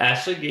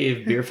 Ashley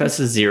gave Beer Fest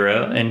a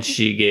 0, and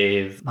she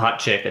gave Hot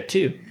Chick a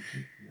 2.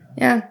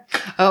 Yeah.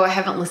 Oh, I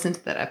haven't listened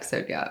to that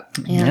episode yet.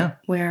 Yeah.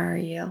 Where are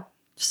you?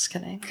 Just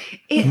kidding.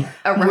 It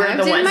arrived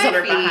the in ones my that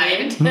are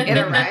feed. behind. It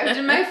arrived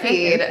in my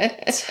feed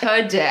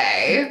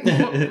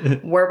today.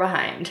 We're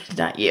behind,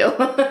 not you.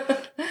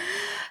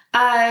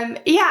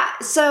 Yeah,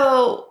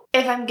 so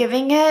if I'm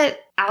giving it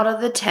out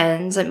of the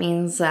 10s, it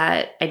means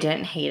that I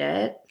didn't hate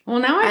it. Well,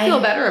 now I feel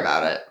better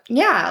about it.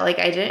 Yeah, like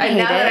I didn't hate it.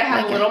 Now that I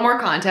have like, a little more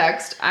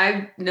context,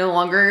 I no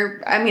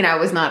longer, I mean, I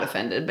was not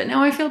offended, but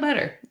now I feel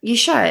better. You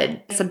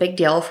should. It's a big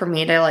deal for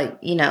me to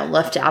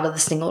lift out of the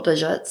single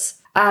digits.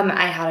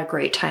 I had a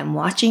great time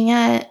watching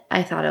it.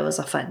 I thought it was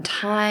a fun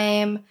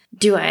time.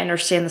 Do I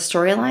understand the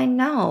storyline?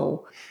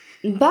 No.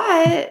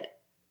 But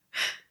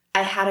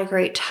I had a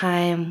great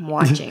time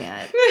watching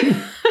it.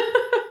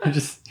 You're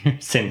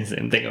saying the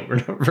same thing over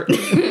and over.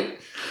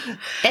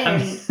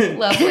 And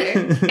Lovely.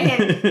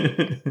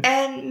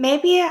 and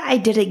maybe I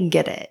didn't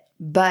get it,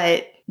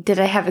 but did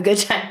I have a good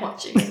time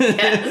watching it?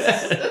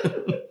 Yes.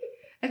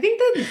 I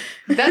think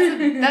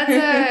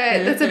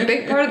that's a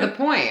big part of the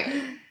point.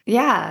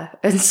 Yeah.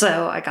 And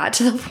so I got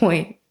to the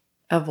point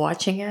of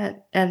watching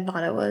it and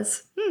thought it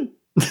was,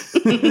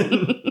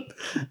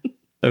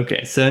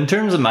 Okay, so in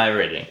terms of my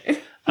rating,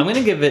 I'm going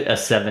to give it a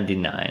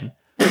 79.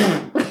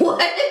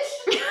 What?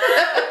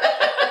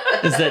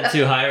 Is that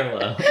too high or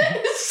low?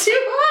 It's too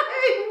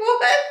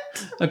high.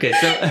 What? Okay,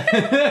 so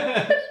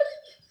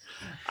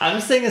I'm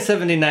saying a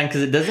 79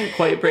 because it doesn't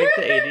quite break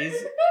the 80s.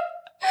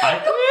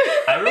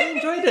 I really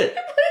enjoyed it.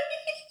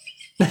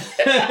 Is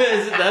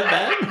it that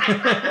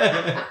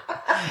bad?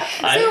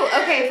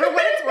 Okay, for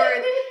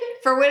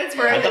what it's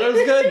worth, I thought it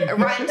was good.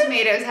 Rotten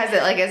Tomatoes has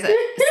it like as a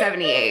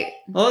 78.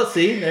 Well,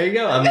 see, there you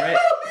go. I'm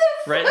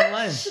right in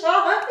line.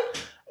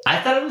 I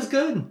thought it was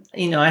good.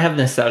 I have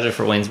nostalgia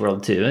for Wayne's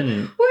World too,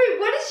 and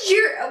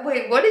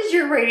What is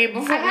your rating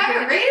before I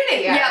haven't rated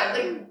it yet.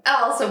 Yeah,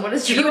 Allison, what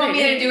is your You rating? want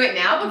me to do it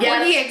now before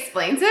Yes. he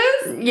explains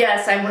his?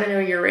 Yes, I want to know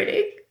your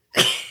rating.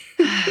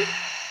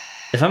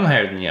 if I'm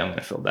higher than you, I'm going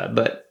to feel bad.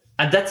 But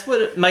that's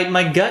what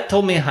my gut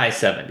told me. High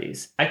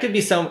 70s. I could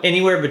be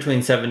anywhere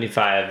between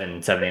 75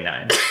 and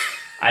 79.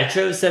 I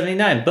chose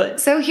 79, but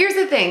So here's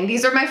the thing.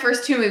 These are my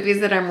first 2 movies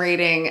that I'm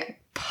rating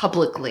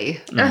publicly.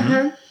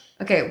 Uh-huh.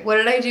 Okay, what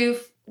did I do?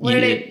 What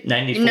you did did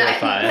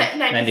 94.5.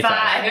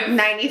 95.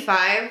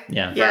 95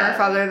 Yeah. for Our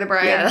Father the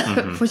Bride? Yeah,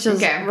 Mhm. which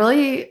is Okay.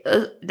 really,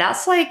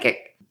 that's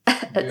like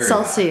Very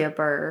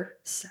Excelsior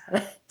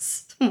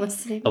status.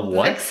 What's the name? A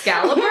what?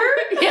 Excalibur?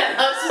 Yeah,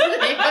 that's the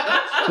name.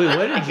 Wait,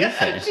 what did you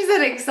say? She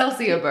said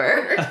Excelsior.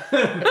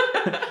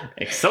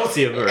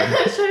 Excelsior. I'm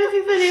trying to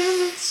think the name of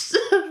the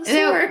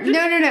sword.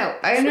 No.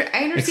 I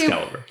understand.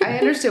 Excalibur. I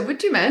understood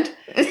what you meant,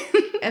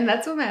 and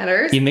that's what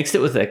matters. You mixed it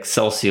with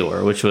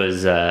Excelsior, which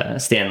was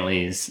Stan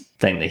Lee's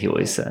thing that he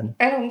always said.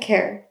 I don't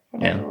care.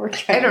 Yeah.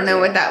 I don't know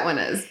what that one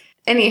is.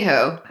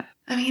 Anyhow,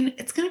 I mean,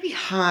 it's gonna be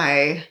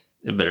high.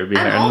 It better be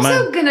higher I'm than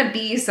also mine. gonna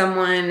be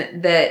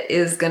someone that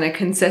is gonna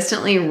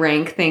consistently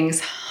rank things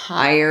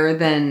higher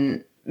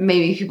than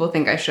maybe people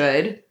think I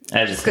should,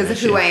 I just because of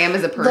who I am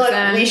as a person.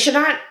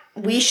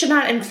 Look, we should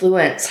not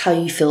influence how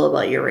you feel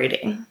about your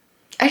rating.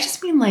 I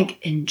just mean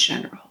like in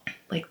general,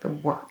 like the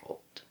world.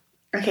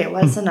 Okay,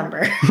 what's the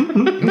number?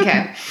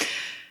 Okay.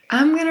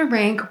 I'm going to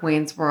rank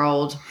Wayne's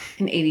World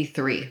an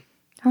 83.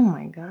 Oh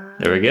my god.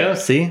 There we go.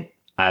 See,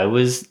 I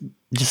was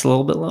just a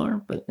little bit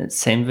lower, but it's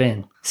same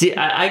vein. See,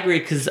 I agree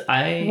because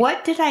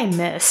What did I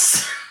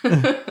miss?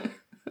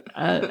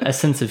 a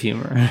sense of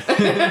humor, No,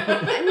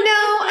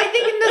 I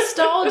think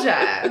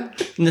nostalgia.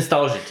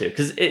 nostalgia too,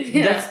 because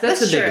that's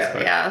the biggest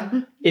part.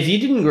 Yeah. If you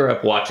didn't grow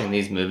up watching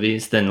these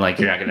movies, then like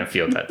you're not gonna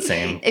feel that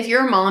same. If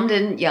your mom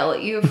didn't yell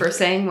at you for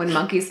saying when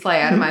monkeys fly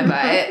out of my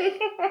butt.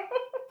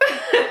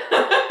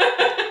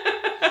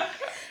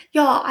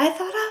 Y'all, I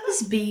thought I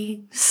was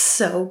being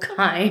so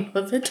kind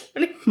with the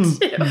 22. Oh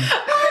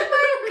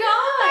my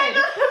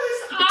god!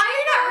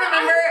 I don't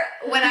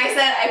remember when I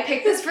said I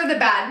picked this for the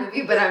bad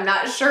movie, but I'm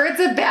not sure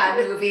it's a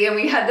bad movie, and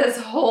we had this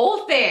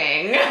whole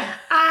thing.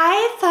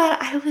 I thought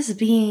I was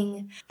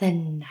being the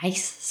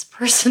nicest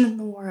person in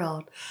the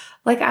world.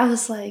 Like, I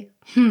was like,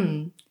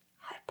 I'd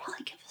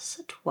probably give this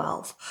a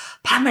 12,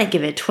 but I'm going to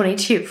give it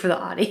 22 for the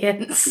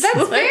audience.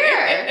 That's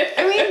fair.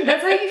 I mean,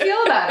 that's how you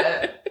feel about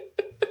it.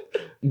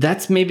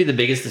 That's maybe the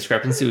biggest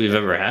discrepancy we've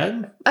ever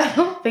had. I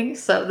don't think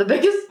so. The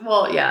biggest,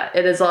 well, yeah,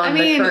 it is on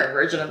the current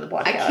version of the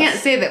podcast. I can't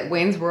say that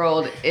Wayne's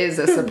World is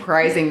a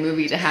surprising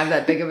movie to have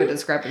that big of a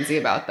discrepancy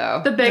about, though.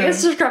 The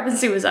biggest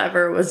discrepancy was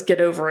Get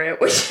Over It,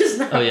 which is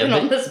not been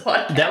on this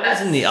podcast. That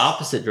was in the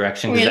opposite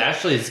direction because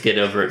Ashley's Get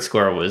Over It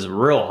score was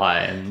real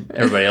high and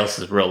everybody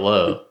else's real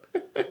low.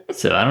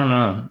 So I don't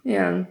know.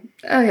 Yeah.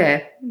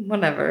 Okay.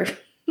 Whatever.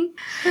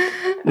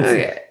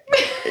 Okay.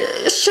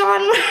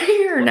 Sean, what are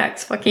your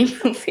next fucking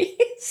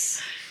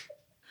movies?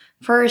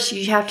 First,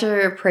 you have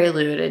to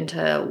prelude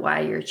into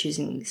why you're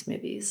choosing these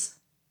movies.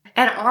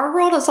 And our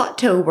world is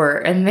October,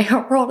 and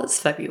their world is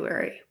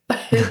February.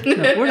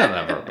 No, we're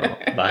not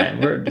that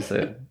behind. We're just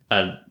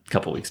a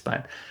couple weeks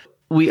behind.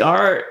 We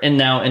are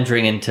now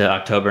entering into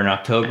October, and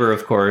October,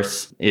 of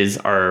course, is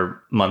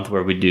our month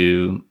where we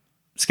do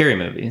scary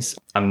movies.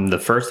 I'm the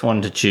first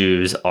one to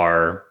choose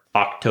our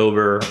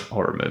October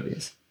horror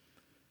movies.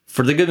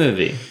 For the good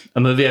movie,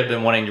 a movie I've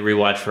been wanting to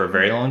rewatch for a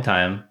very long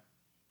time,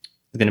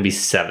 is going to be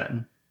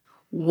Seven.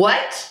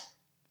 What?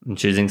 I'm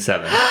choosing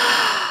Seven.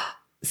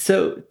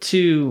 So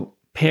to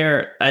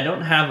pair, I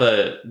don't have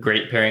a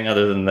great pairing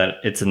other than that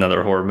it's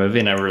another horror movie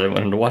and I really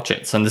wanted to watch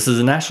it. So this is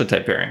an Ashley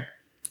type pairing.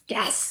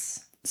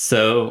 Yes.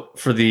 So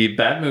for the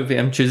bad movie,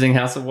 I'm choosing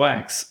House of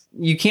Wax.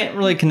 You can't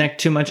really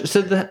connect too much.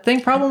 So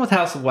the problem with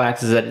House of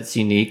Wax is that it's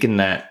unique in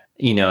that,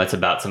 it's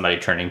about somebody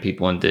turning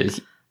people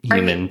into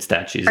human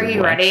statues. Are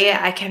you ready?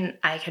 I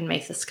can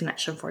make this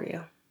connection for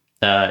you.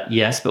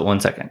 Yes, but 1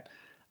 second.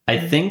 I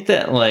think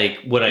that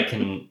what I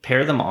can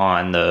pair them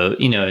on though,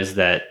 is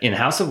that in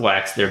House of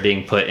Wax, they're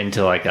being put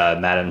into a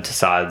Madame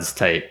Tussauds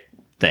type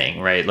thing,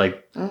 right?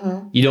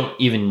 You don't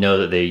even know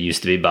that they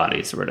used to be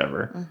bodies or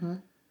whatever. Mm-hmm.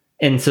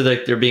 And so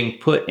they're being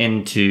put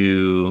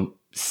into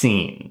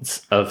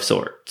scenes of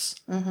sorts.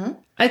 Mm-hmm.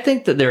 I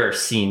think that there are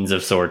scenes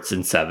of sorts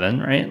in Seven,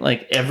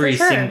 right? Every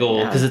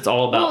single, because it's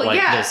all about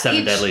the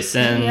seven deadly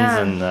sins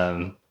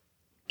and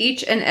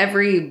each and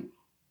every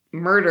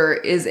murder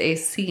is a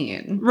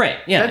scene. Right.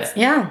 Yeah. That's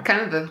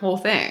kind of the whole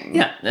thing.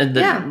 Yeah.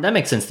 That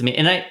makes sense to me.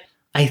 And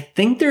I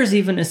think there's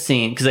even a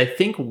scene, because I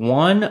think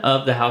one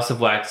of the House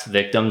of Wax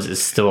victims is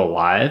still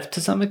alive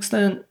to some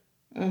extent.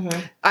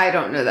 Mm-hmm. I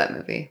don't know that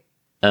movie.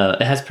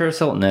 It has Paris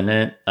Hilton in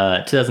it.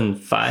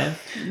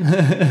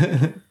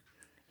 2005.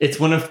 It's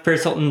one of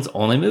Paris Hilton's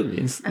only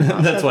movies.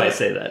 That's why I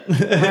say that.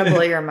 I'm going to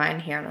blow your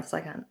mind here in a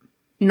second.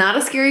 Not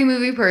a scary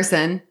movie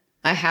person.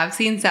 I have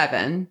seen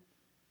Seven.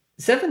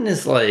 Seven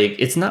is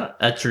it's not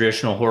a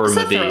traditional horror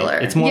movie.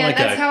 It's more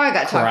that's how I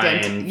got talked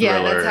into.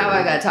 Yeah, that's how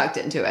I got talked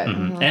into it.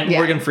 Mm-hmm. And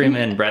Morgan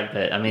Freeman and Brad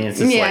Pitt. I mean, it's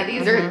just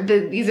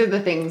these are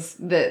the things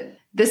that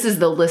this is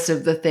the list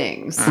of the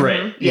things.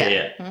 Right.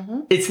 Yeah.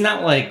 Mm-hmm. It's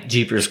not like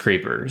Jeepers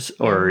Creepers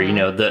or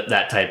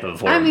that type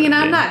of horror. movie.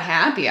 I'm not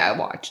happy I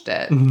watched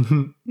it.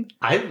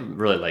 I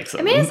really like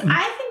Seven. I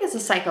think it's a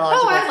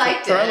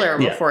psychological thriller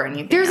before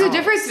anything. There's a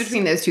difference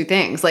between those two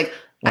things. I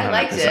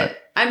liked it.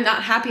 I'm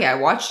not happy I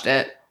watched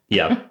it.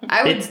 Yeah.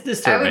 It's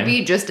disturbing. I would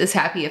be just as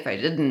happy if I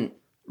didn't.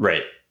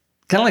 Right.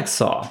 Kind of like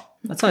Saw.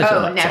 That's how I feel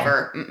about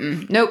never. Saw.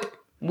 Mm-mm. Nope.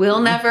 Will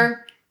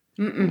never.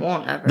 Mm-mm.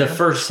 Won't ever. The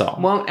first Saw.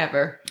 Won't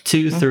ever.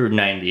 2 through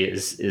 90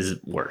 is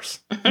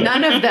worse.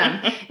 None of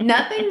them.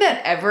 Nothing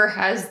that ever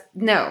has.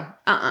 No.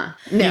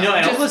 No.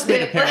 I almost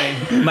made a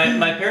pairing.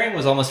 My pairing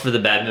was almost for the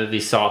bad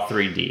movie Saw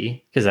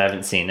 3D because I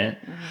haven't seen it.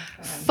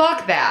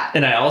 Fuck that.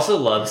 And I also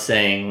love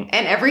saying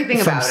and everything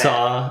about from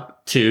Saw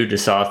 2 to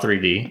Saw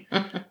 3D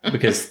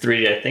because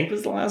 3D I think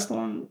was the last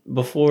one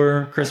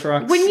before Chris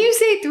Rock's. When you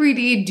say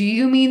 3D, do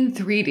you mean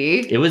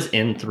 3D? It was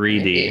in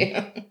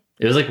 3D.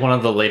 It was one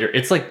of the later.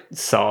 It's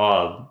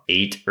Saw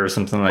 8 or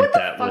something like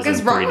that. What the fuck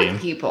is wrong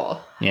with people?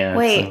 Yeah.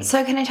 Wait,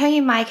 so can I tell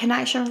you my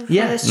connection for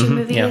those two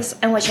movies,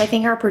 in which I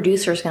think our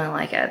producer's going to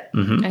like it?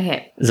 Mm-hmm.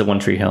 Okay. Is it One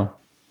Tree Hill?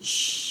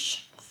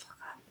 Shh. Fuck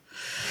up.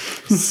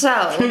 So,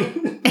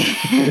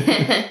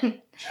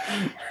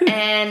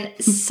 and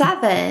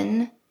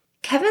Seven,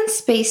 Kevin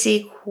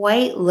Spacey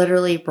quite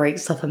literally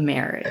breaks up a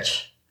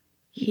marriage.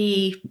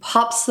 He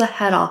pops the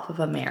head off of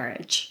a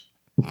marriage.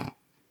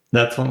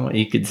 That's one way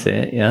you could say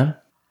it, yeah.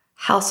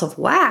 House of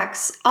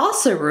Wax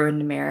also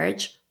ruined a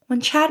marriage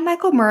when Chad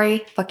Michael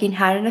Murray fucking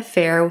had an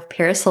affair with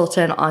Paris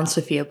Hilton on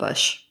Sophia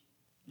Bush.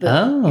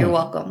 Oh. You're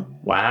welcome.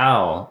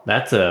 Wow.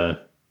 That's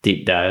a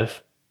deep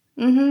dive.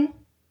 Mm-hmm.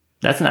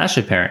 That's an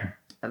Ashley pairing.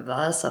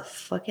 That's a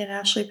fucking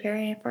Ashley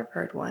pairing if I've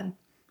heard one.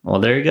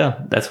 Well, there you go.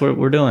 That's what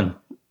we're doing.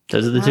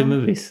 Those are the two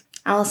movies.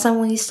 Allison,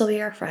 will you still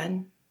be our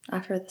friend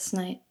after this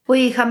night? Will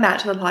you come back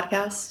to the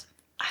podcast?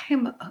 I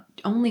am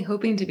only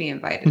hoping to be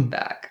invited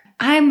back.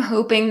 I'm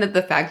hoping that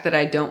the fact that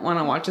I don't want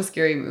to watch a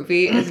scary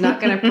movie is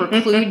not going to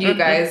preclude you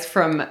guys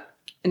from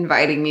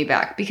inviting me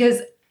back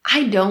because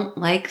I don't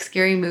like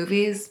scary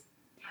movies,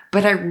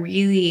 but I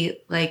really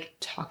like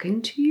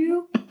talking to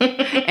you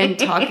and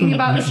talking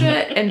about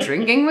shit and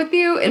drinking with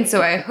you. And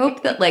so I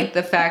hope that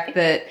the fact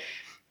that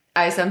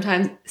I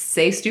sometimes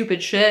say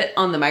stupid shit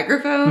on the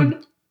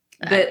microphone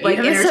that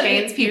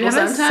entertains people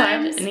sometimes. You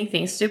haven't said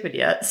anything stupid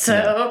yet,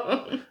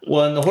 so. Yeah.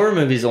 Well, and the horror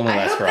movies only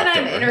last for October. I hope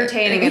that I'm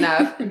entertaining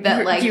enough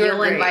that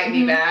you'll invite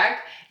me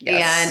back.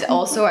 Yes. And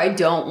also, I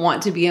don't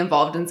want to be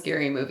involved in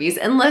scary movies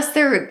unless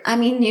they're.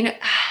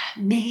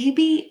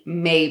 Maybe.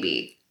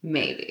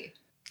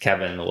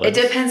 Cabin in the Woods.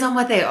 It depends on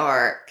what they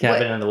are.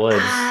 Cabin in the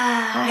Woods.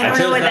 I don't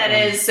know what that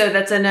is, so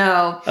that's a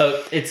no.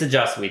 Oh, it's a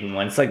Joss Whedon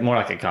one. It's more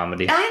like a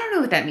comedy. I don't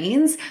know what that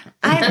means.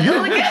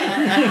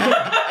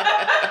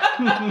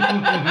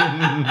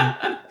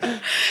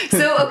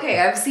 So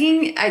I've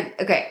seen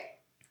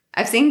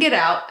Get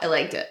Out. I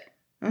liked it.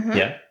 Mm-hmm.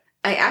 Yeah.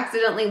 I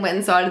accidentally went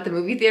and saw it at the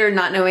movie theater,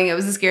 not knowing it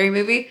was a scary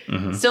movie.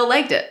 Mm-hmm. Still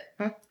liked it.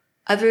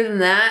 Other than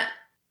that,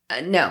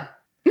 no.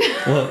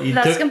 Well, you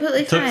That's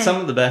completely took fine. some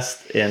of the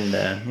best, and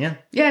yeah.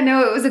 Yeah,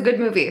 no, it was a good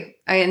movie.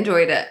 I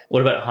enjoyed it.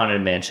 What about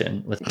Haunted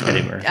Mansion with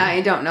Eddie Murphy?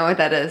 I don't know what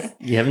that is.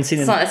 You haven't seen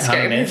It's not a Haunted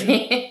scary Mansion?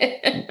 movie.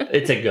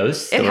 It's a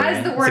ghost story. It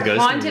has the It's a word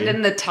ghost haunted movie.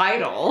 in the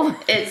title.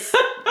 It's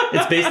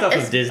It's based off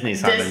it's of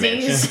Disney's Haunted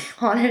Disney's Mansion.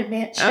 Haunted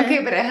Mansion.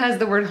 Okay, but it has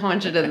the word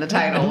haunted in the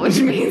title,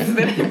 which means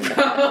that it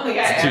probably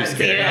I Too haven't seen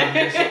scary.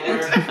 it.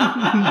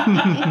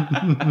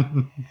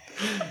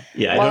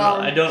 Yeah, Well,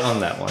 I don't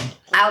own that one.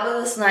 Out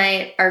of this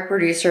night, our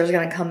producer is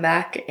going to come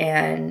back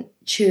and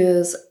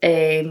choose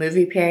a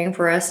movie pairing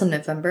for us in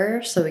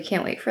November. So we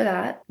can't wait for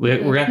that. We're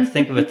going to have to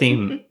think of a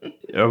theme.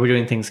 Are we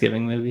doing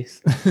Thanksgiving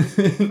movies?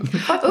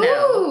 Fuck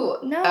Ooh.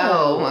 no.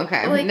 Oh,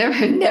 okay. Like,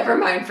 Never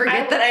mind.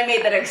 Forget that I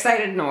made that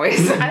excited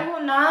noise. I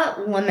will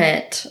not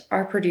limit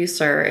our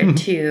producer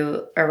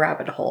into a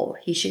rabbit hole.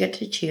 He should get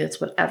to choose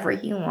whatever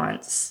he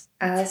wants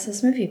as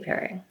his movie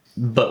pairing.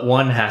 But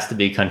one has to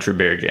be Country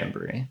Bear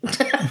Jamboree. I've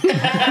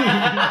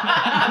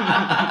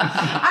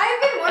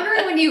been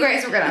wondering when you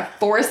guys were going to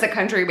force the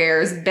Country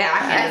Bears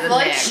back I into feel the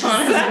like mix.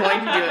 Sean is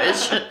going to do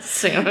it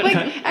soon.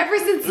 Like, ever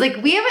since, like,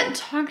 we haven't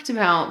talked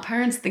about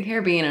Pirates of the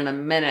Caribbean in a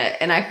minute,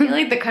 and I feel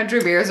like the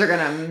Country Bears are going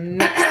to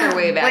mix their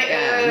way back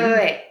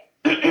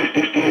in.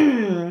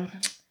 Wait.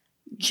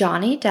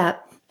 Johnny Depp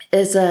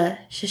is a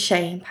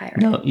Shishaing pirate.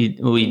 No,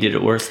 we did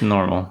it worse than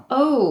normal.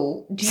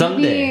 Oh, do you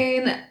Someday.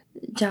 mean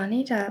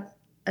Johnny Depp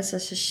is a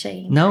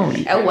Shishaing No.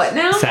 a what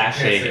now?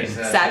 Sashaying.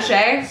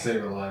 Sachet?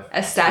 Save a life.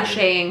 A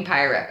sashaying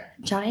pirate.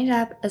 Johnny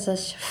Depp is a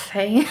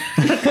Shishaing.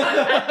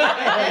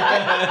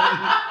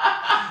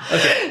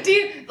 Okay.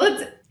 Dude,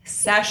 let's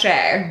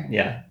sachet.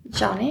 Yeah.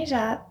 Johnny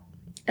Depp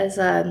is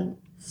a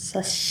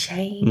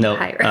Shishaing No,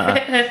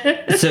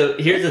 pirate. So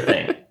here's the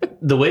thing.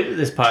 The way that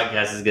this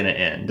podcast is going to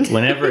end,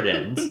 whenever it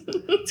ends,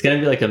 it's going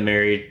to be like a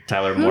Mary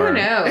Tyler Moore. Who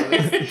knows?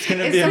 It's going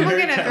to Is be a someone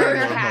Mary gonna Tyler throw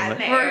their Moore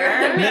hat in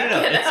moment. there?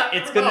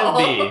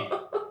 No.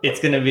 It's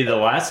gonna be the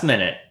last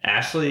minute.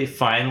 Ashley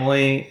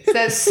finally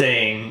Says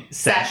saying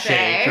sachet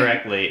sachet.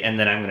 correctly, and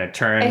then I'm gonna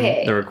turn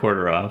Okay. the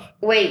recorder off.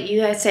 Wait, you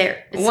guys say it.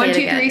 1, say it 2,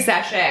 again. 3,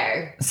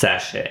 sachet.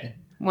 Sachet.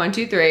 1,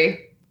 2, 3.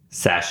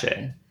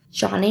 Sachet.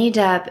 Johnny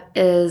Depp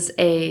is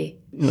a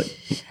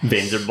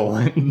Veins are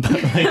bulging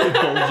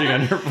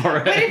on your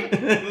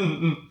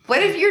forehead.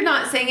 What if you're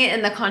not saying it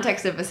in the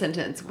context of a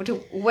sentence? What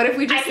if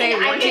we just say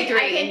 1, 2,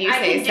 3 and you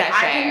say sachet?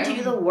 I can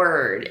do the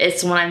word.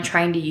 It's when I'm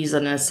trying to use it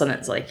in a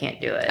sentence that I can't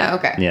do it. Oh,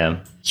 okay. Yeah.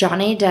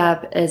 Johnny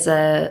Depp is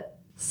a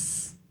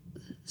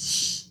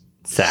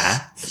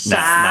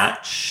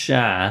Not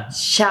sha.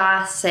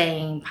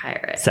 Sha-saying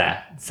pirate.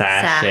 Sashaying.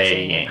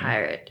 Sashaying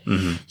pirate.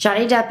 Mhm.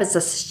 Johnny Depp is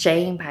a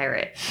shaying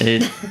pirate.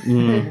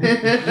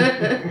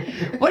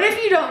 What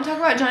if you don't talk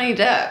about Johnny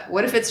Depp?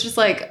 What if it's just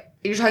like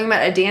you're talking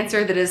about a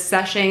dancer that is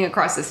sashaying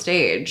across the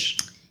stage?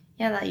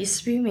 Yeah, that used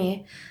to be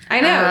me.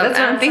 I know, that's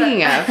what I'm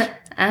thinking of.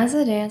 As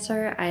a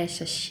dancer, I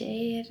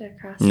sashayed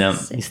across No, the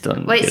stage. you still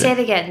didn't Wait, get say it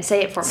again.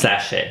 Say it for me.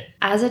 Sachet.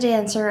 As a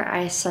dancer,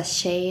 I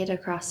sashayed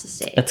across the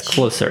stage. That's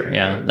closer.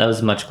 Yeah, that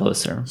was much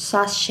closer.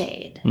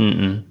 Sashayed.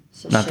 Mm-mm.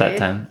 Not that Sashayed?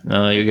 time.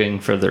 No, you're getting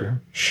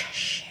further.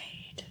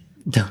 Sashayed.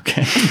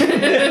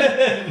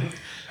 Okay.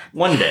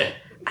 One day.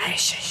 I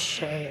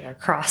sashayed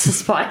across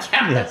this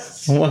podcast.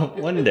 Yes.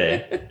 One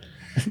day.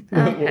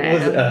 What Okay.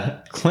 was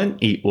it? Clint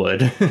Eatwood.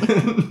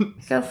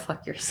 Go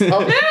fuck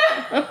yourself.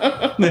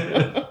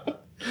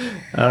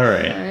 All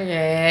right.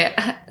 Okay.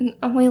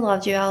 We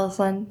loved you,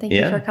 Allison. Thank you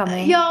Yeah. for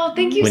coming. Y'all,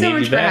 thank you We so need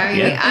much you for back,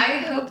 having me. yeah. I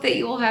hope that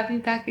you will have me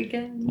back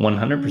again.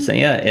 100%.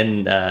 Yeah.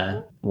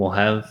 And we'll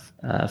have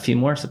a few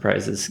more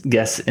surprises.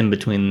 Guests in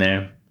between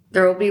there.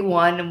 There will be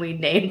one, and we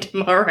named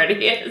him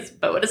already,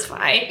 but it's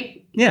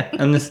fine. Yeah.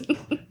 And this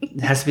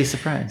it has to be a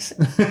surprise.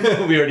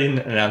 We already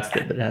announced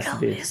it, but it has to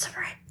be. It's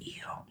right. You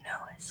don't know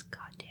his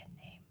goddamn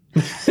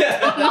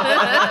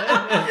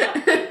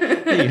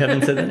name. You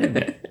haven't said the name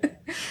yet.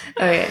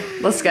 Okay,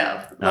 let's go.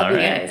 Love All you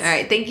right. guys. All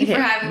right, thank you for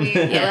Okay. having me.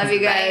 I love you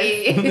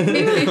guys. Bye.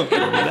 We'll be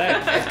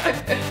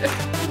back.